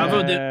 Yeah.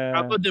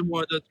 Chavo did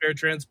one of those hair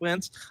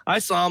transplants. I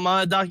saw him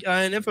on an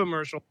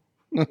infomercial.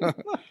 That's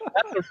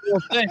a real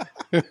thing.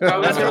 That's what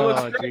it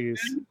looks Oh, like. jeez.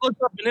 You look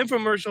up an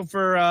infomercial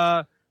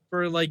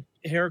for like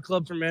Hair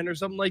Club for Men or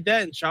something like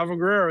that, and Chavo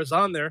Guerrero is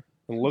on there.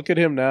 And look at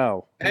him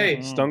now.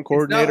 Hey, Stunt it's not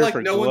coordinator like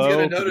for no Glow, one's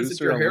going to notice if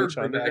producer your on hair Lucha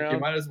grew back. You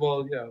Underground. might as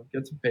well,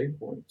 get some paid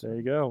for it. There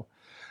you go.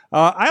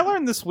 I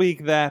learned this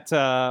week that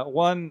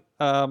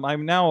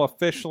I'm now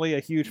officially a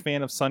huge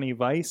fan of Sonny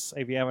Vice.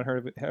 If you haven't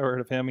heard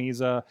of him, he's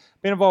been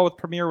involved with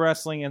Premier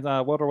Wrestling and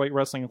welterweight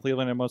wrestling in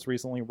Cleveland, and most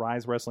recently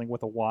Rise Wrestling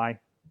with a Y.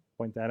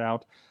 Point that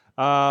out.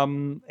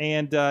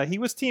 And he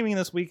was teaming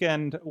this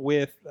weekend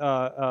with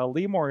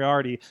Lee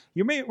Moriarty.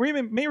 You may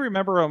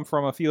remember him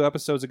from a few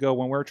episodes ago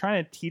when we were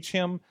trying to teach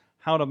him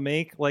how to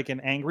make like an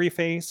angry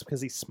face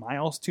because he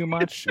smiles too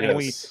much, and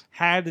we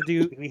had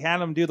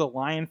him do the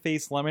lion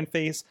face, lemon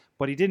face,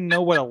 but he didn't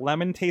know what a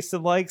lemon tasted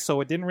like, so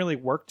it didn't really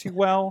work too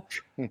well.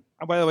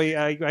 By the way,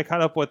 I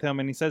caught up with him,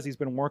 and he says he's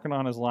been working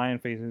on his lion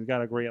face, and he's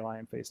got a great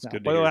lion face now.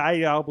 By the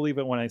way, I'll believe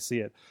it when I see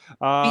it.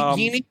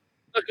 He needs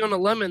to look on a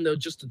lemon though,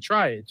 just to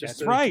try it.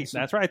 That's right.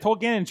 That's right. I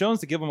told Gannon Jones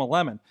to give him a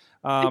lemon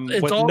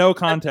with no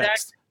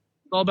context.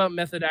 All about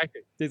method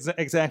acting.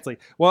 Exactly.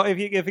 Well, if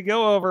you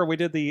go over, we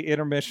did the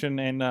intermission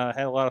and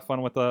had a lot of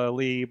fun with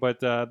Lee, but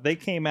they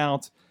came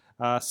out.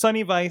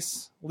 Sonny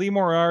Vice, Lee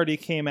Moriarty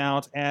came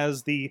out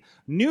as the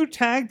new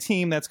tag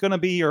team that's going to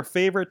be your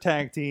favorite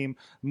tag team,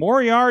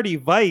 Moriarty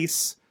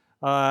Vice,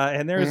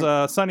 and there's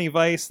Sonny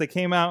Vice. They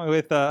came out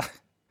with. Jeez.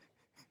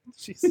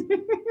 Sounds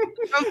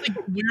like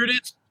the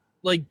weirdest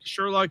like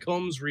Sherlock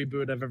Holmes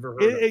reboot I've ever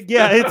heard of.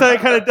 Yeah, it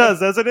kind of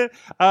does, doesn't it?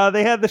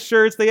 They had the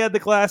shirts, they had the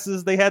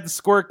glasses, they had the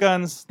squirt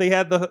guns, they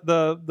had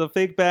the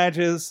fake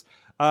badges.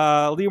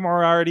 Lee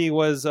Moriarty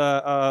was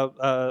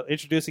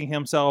introducing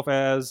himself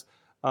as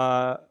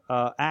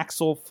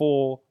Axel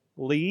Full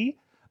Lee.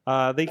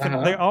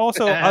 They're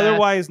also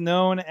otherwise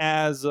known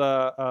as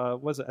I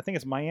think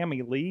it's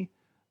Miami Lee.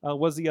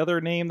 Was the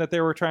other name that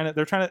they were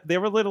they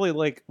were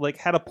literally like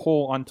had a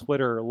poll on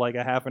Twitter like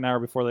a half an hour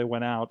before they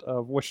went out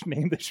of which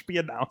name they should be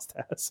announced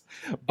as.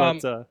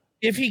 But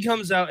if he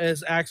comes out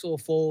as Axel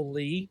Full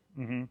Lee,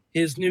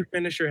 his new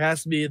finisher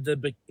has to be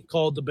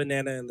called the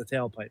banana in the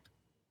tailpipe.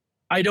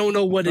 I don't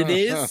know what it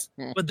is,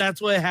 but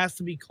that's what it has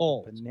to be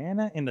called.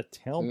 Banana in the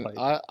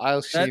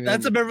tailpipe.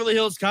 That's a Beverly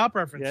Hills Cop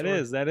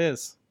reference. That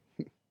is.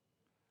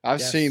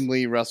 I've seen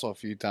Lee wrestle a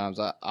few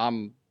times.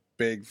 I'm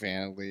big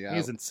fan of Lee.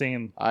 He's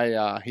insane.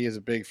 He has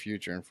a big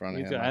future in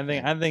front of him.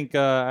 I think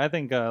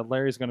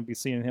Larry's going to be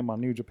seeing him on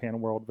New Japan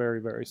World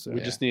very, very soon.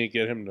 We just need to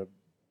get him to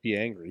be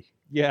angry.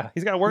 Yeah,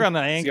 he's got to work on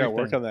that anger. He's got to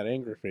work on that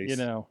anger face. You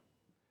know,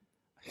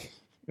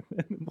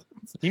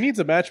 he needs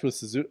a match with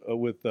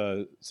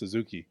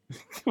Suzuki.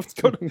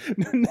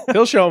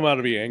 He'll show him how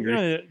to be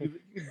angry.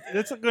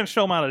 It's going to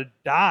show him how to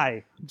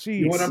die. Jeez.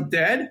 You want him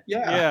dead?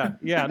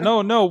 Yeah.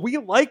 No. We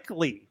like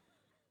Lee.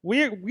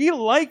 We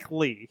like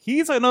Lee.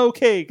 He's an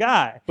okay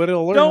guy. But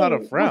he'll learn how to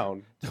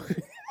frown.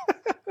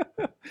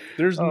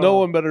 There's no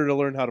one better to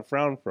learn how to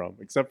frown from,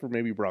 except for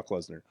maybe Brock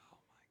Lesnar. Oh my God.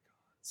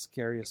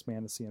 Scariest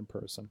man to see in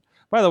person.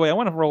 By the way, I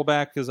want to roll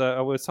back because I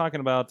was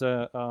talking about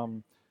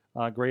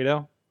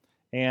Grado.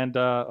 And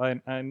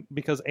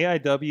because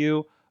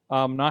AIW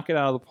knock it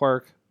out of the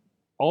park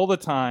all the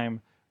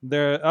time.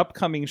 Their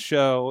upcoming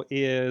show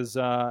is,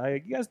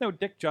 you guys know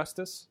Dick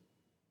Justice?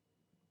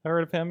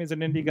 Heard of him? He's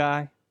an indie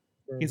guy.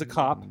 He's a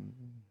cop.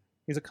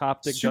 Dick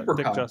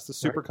Justice.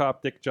 Super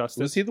cop Dick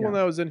Justice. Was he the one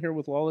that was in here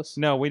with Lawless?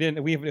 No, we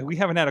didn't. We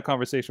haven't had a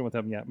conversation with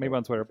him yet. Maybe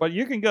on Twitter. But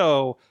you can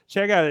go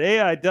check out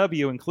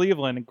AIW in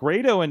Cleveland.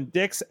 Grado and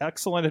Dick's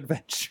Excellent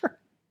Adventure.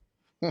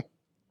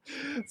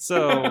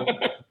 So,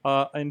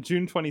 on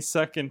June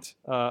 22nd,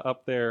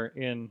 up there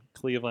in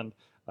Cleveland,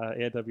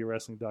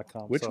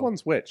 AIWWrestling.com. Which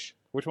one's which?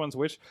 Which one's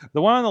which?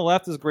 The one on the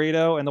left is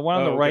Grado, and the one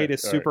on the right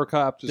is Super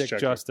Cop Dick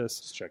Justice.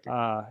 Just checking.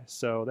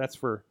 So that's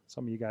for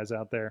some of you guys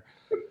out there.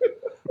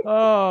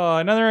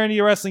 Another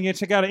indie wrestling. You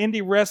check out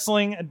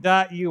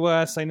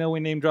indiewrestling.us. I know we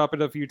name drop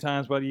it a few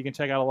times, but you can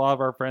check out a lot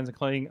of our friends,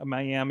 including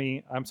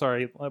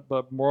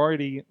but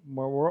Moriarty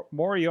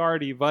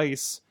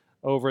Vice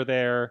over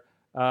there.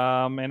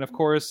 And of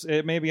course,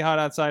 it may be hot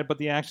outside, but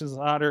the action's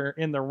hotter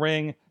in the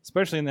ring,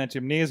 especially in that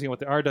gymnasium with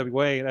the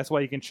RWA. That's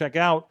why you can check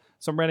out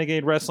some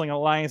Renegade Wrestling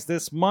Alliance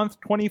this month,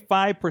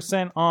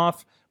 25%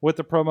 off with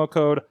the promo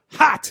code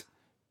HOT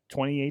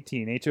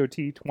 2018, HOT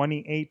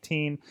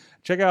 2018.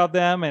 Check out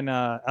them and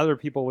other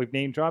people we've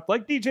name dropped,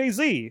 like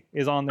DJZ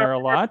is on there a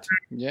lot.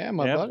 Yeah,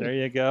 my buddy. There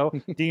you go.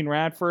 Dean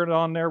Radford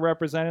on there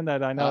representing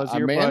that I know is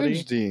your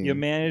buddy. Dean. You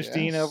managed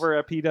Dean over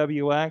at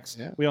PWX.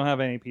 Yeah. We don't have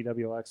any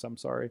PWX, I'm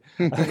sorry.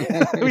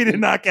 We did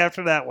not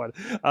capture that one.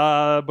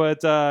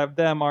 But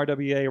them,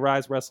 RWA,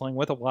 Rise Wrestling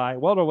with a Y,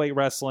 Welterweight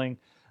Wrestling.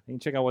 You can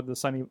check out what the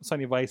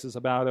Sunny Vice is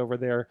about over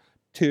there,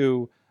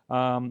 too.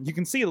 You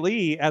can see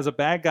Lee as a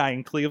bad guy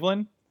in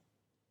Cleveland.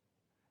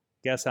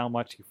 Guess how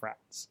much he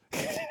frowns.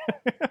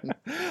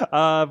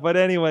 But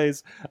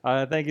anyways,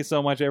 thank you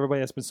so much, everybody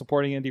that's been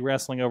supporting indie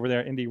wrestling over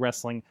there,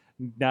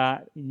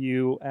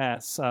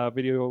 indiewrestling.us.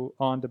 Video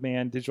on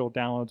demand, digital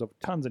downloads of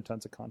tons and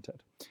tons of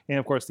content. And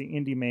of course, the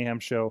Indie Mayhem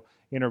Show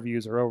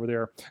interviews are over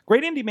there.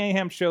 Great Indie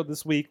Mayhem Show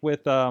this week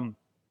with,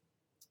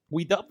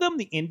 we dubbed them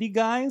the Indie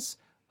Guys.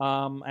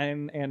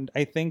 And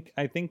I think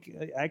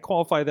I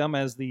qualify them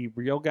as the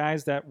real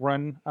guys that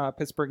run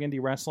Pittsburgh Indie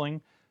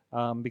Wrestling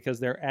because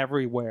they're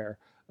everywhere.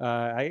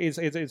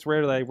 It's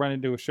rare that I run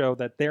into a show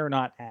that they're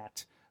not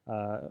at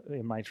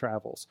in my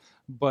travels.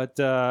 But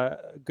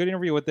good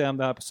interview with them.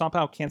 The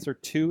Somehow Cancer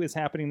 2 is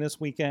happening this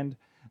weekend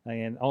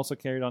and also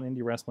carried on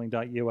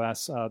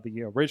indiewrestling.us,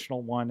 the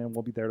original one, and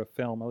we'll be there to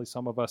film, at least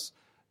some of us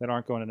that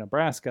aren't going to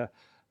Nebraska.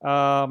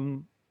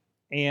 And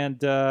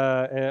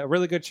a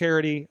really good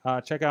charity.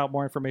 Check out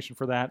more information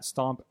for that.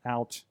 Stomp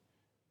Out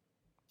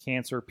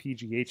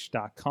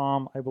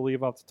cancerpgh.com, I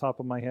believe, off the top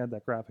of my head.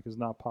 That graphic has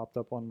not popped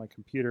up on my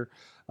computer.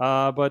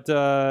 Thanks.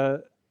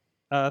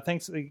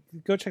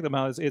 Go check them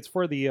out. It's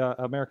for the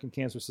American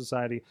Cancer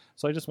Society.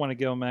 So I just want to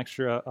give them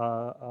extra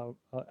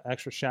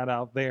shout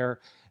out there.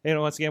 And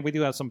once again, we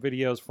do have some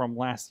videos from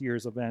last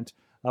year's event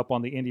up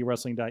on the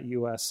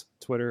IndieWrestling.us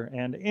Twitter.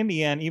 And in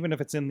the end, even if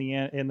it's in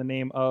the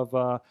name of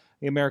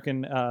the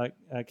American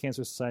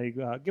Cancer Society,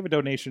 give a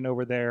donation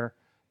over there.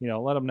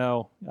 Let them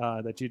know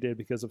that you did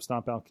because of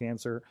Stomp Out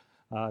Cancer.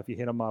 If you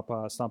hit them up,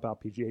 Stomp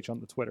Out PGH on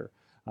the Twitter.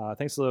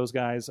 Thanks to those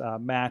guys,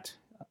 Matt,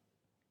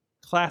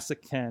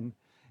 Classic Ken,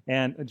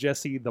 and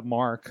Jesse the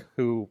Mark,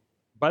 who,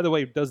 by the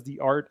way, does the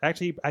art.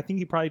 Actually, I think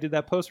he probably did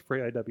that poster for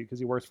AIW because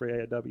he works for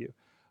AIW.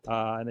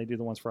 And they do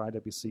the ones for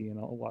IWC and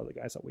a lot of the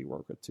guys that we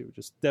work with, too.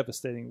 Just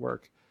devastating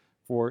work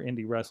for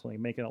indie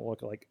wrestling, making it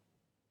look like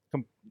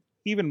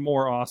even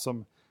more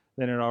awesome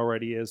than it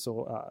already is.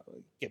 So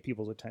get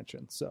people's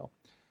attention. So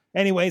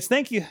anyways,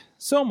 thank you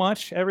so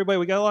much, everybody.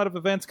 We got a lot of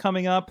events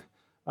coming up.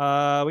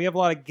 We have a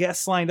lot of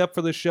guests lined up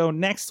for the show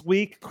next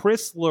week.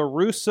 Chris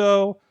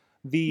LaRusso,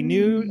 the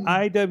new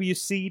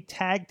IWC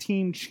Tag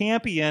Team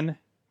Champion.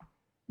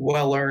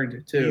 Well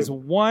earned, too.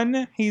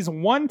 He's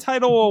one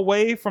title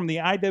away from the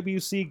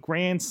IWC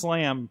Grand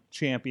Slam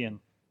champion.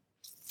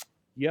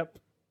 Yep.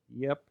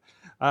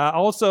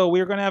 Also,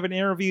 we're going to have an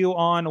interview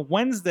on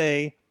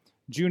Wednesday,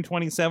 June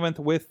 27th,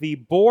 with the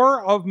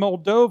Boar of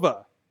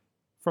Moldova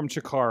from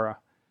Chikara.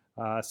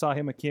 Saw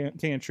him at King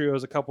and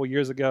Trios a couple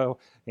years ago,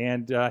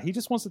 and he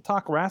just wants to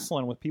talk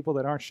wrestling with people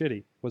that aren't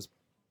shitty, was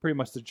pretty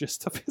much the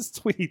gist of his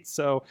tweet.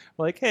 So,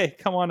 hey,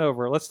 come on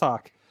over. Let's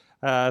talk.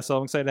 So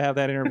I'm excited to have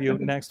that interview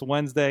next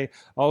Wednesday.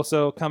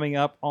 Also coming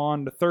up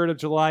on the 3rd of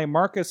July,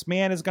 Marcus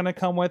Mann is going to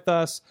come with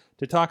us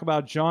to talk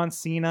about John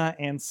Cena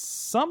and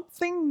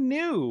something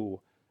new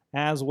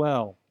as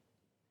well.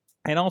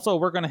 And also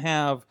we're going to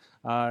have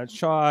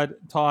Todd,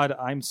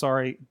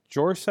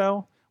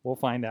 Jorsell. We'll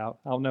find out.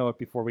 I'll know it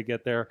before we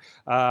get there.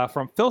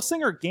 From Phil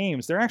Singer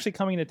Games. They're actually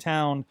coming to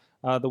town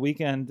that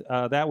weekend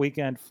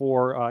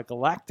for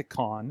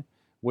Galacticon,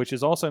 which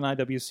is also an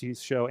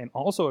IWC show, and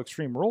also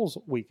Extreme Rules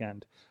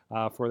weekend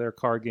for their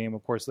card game.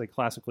 Of course, they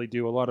classically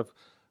do a lot of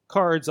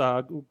cards,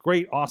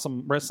 great,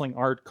 awesome wrestling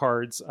art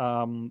cards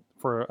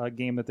for a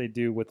game that they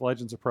do with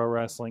Legends of Pro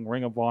Wrestling.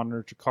 Ring of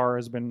Honor, Chikara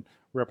has been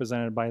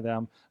represented by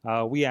them.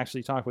 We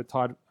actually talked with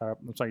Tom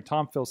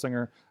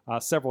Filsinger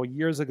several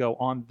years ago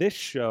on this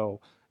show,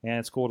 and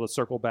it's cool to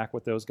circle back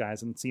with those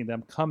guys and see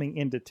them coming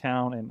into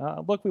town. And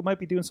look, we might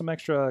be doing some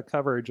extra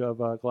coverage of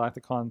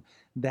Galacticon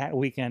that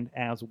weekend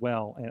as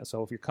well. And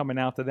so if you're coming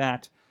out to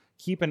that,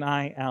 keep an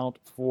eye out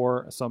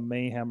for some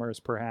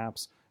Mayhemers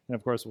perhaps. And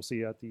of course, we'll see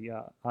you at the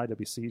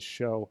IWC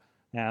show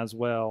as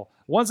well.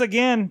 Once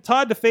again,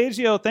 Todd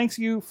DeFazio, thanks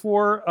you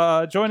for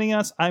joining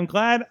us. I'm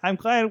glad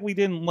we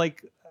didn't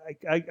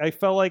I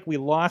felt like we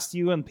lost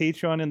you and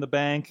Patreon in the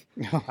bank.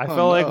 I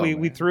felt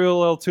we threw a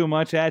little too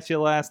much at you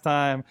last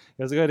time.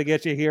 It was good to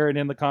get you here and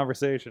in the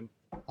conversation.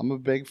 I'm a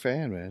big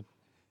fan, man.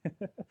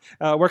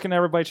 Where can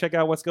everybody check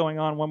out what's going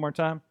on one more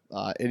time?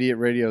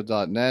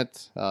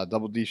 idiotradio.net,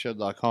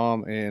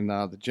 doubledShow.com, and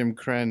the Jim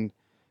Kren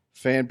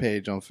fan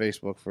page on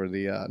Facebook for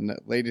the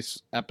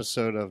latest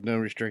episode of No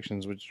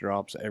Restrictions, which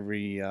drops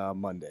every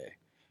Monday.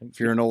 If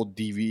you're an old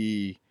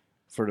DVE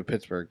for the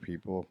Pittsburgh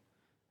people,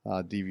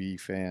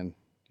 DVE fan,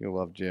 you'll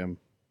love Jim.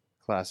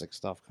 Classic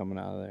stuff coming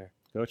out of there.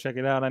 Go check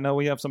it out. I know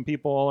we have some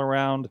people all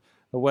around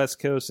the West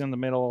Coast, in the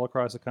middle, all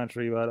across the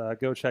country, but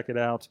go check it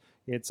out.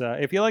 It's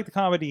if you like the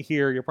comedy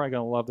here, you're probably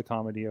going to love the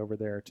comedy over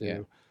there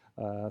too.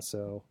 Yeah.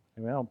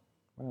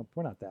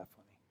 We're not that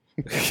funny.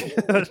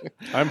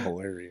 I'm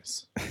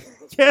hilarious.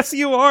 Yes,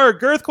 you are.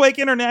 Girthquake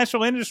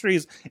International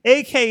Industries,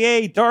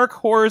 a.k.a. Dark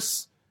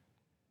Horse.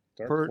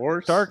 Dark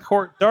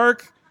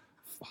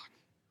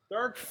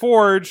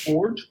Forge.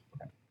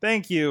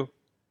 Thank you.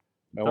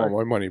 I want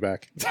my money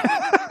back.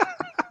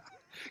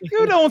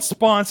 You don't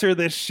sponsor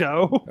this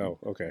show. Oh,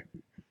 okay.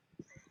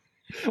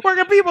 Where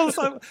can people...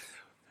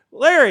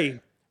 Larry,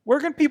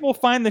 where can people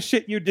find the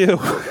shit you do?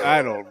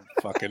 I don't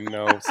fucking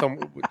know.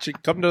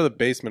 Come to the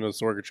basement of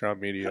Sorgatron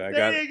Media. I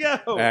got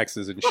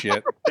axes and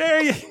shit.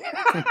 There you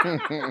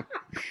go.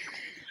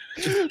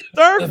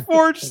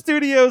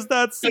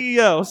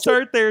 DarkForgeStudios.co.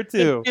 Start there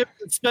too. Give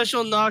a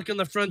special knock on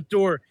the front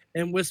door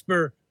and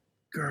whisper,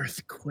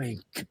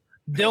 Girthquake.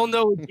 They'll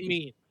know what you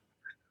mean.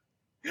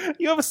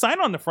 You have a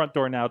sign on the front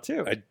door now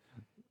too.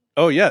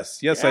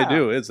 Yes, I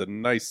do. It's a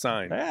nice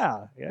sign.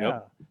 Yeah.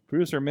 Yep.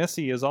 Producer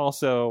Missy is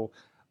also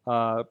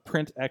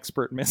print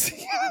expert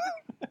Missy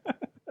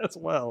as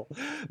well,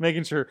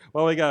 making sure.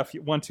 Well, we got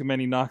one too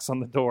many knocks on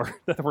the door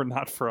that were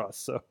not for us.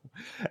 So,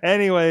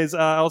 anyways,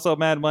 also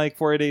Mad Mike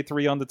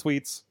 4883 on the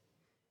tweets.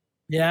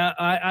 Yeah,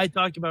 I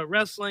talk about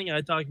wrestling. I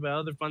talk about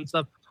other fun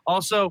stuff.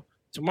 Also,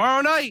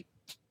 tomorrow night,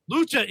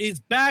 Lucha is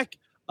back.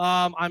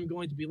 I'm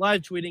going to be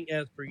live tweeting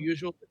as per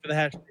usual for the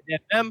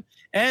hashtag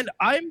and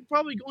I'm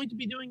probably going to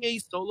be doing a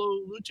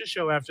solo Lucha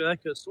show after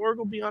that because Sorg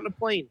will be on a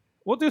plane.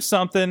 We'll do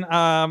something.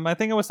 I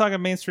think I was talking to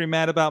Mainstream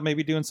Matt about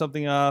maybe doing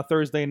something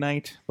Thursday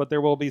night, but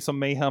there will be some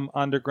Mayhem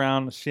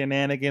Underground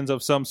shenanigans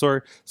of some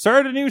sort.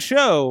 Start a new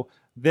show,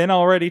 then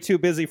already too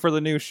busy for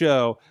the new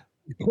show.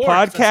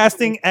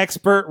 Podcasting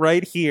expert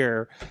right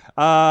here.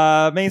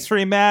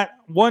 Mainstream Matt,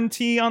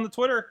 1T on the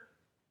Twitter.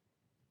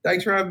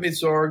 Thanks for having me,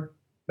 Sorg.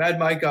 Mad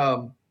Mike,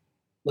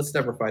 let's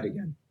never fight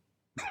again.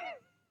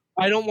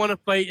 I don't want to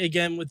fight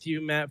again with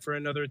you, Matt, for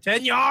another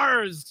 10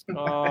 years.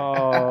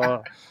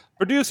 Oh.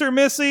 Producer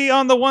Missy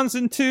on the ones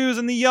and twos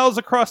and the yells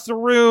across the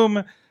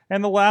room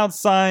and the loud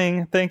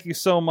sighing. Thank you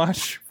so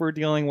much for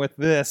dealing with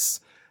this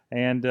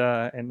and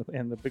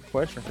the big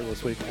question for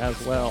this week as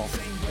well.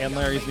 And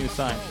Larry's new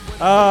sign.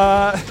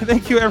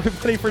 Thank you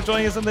everybody for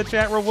joining us in the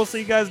chat room. We'll see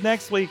you guys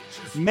next week.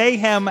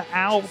 Mayhem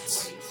out.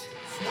 Just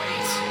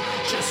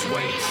wait,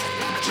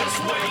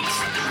 just wait,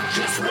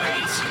 just wait, just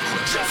wait.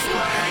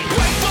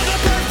 Wait for the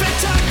perfect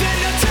time, then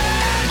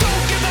attack.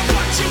 Don't give up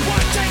what you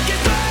want, take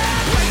it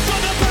back. Wait for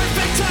the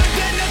perfect time,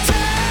 then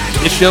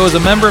attack. This show is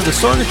a member of the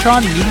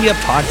Sorgatron Media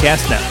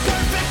Podcast Network.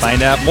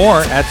 Find out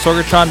more at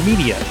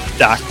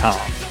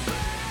sorgatronmedia.com.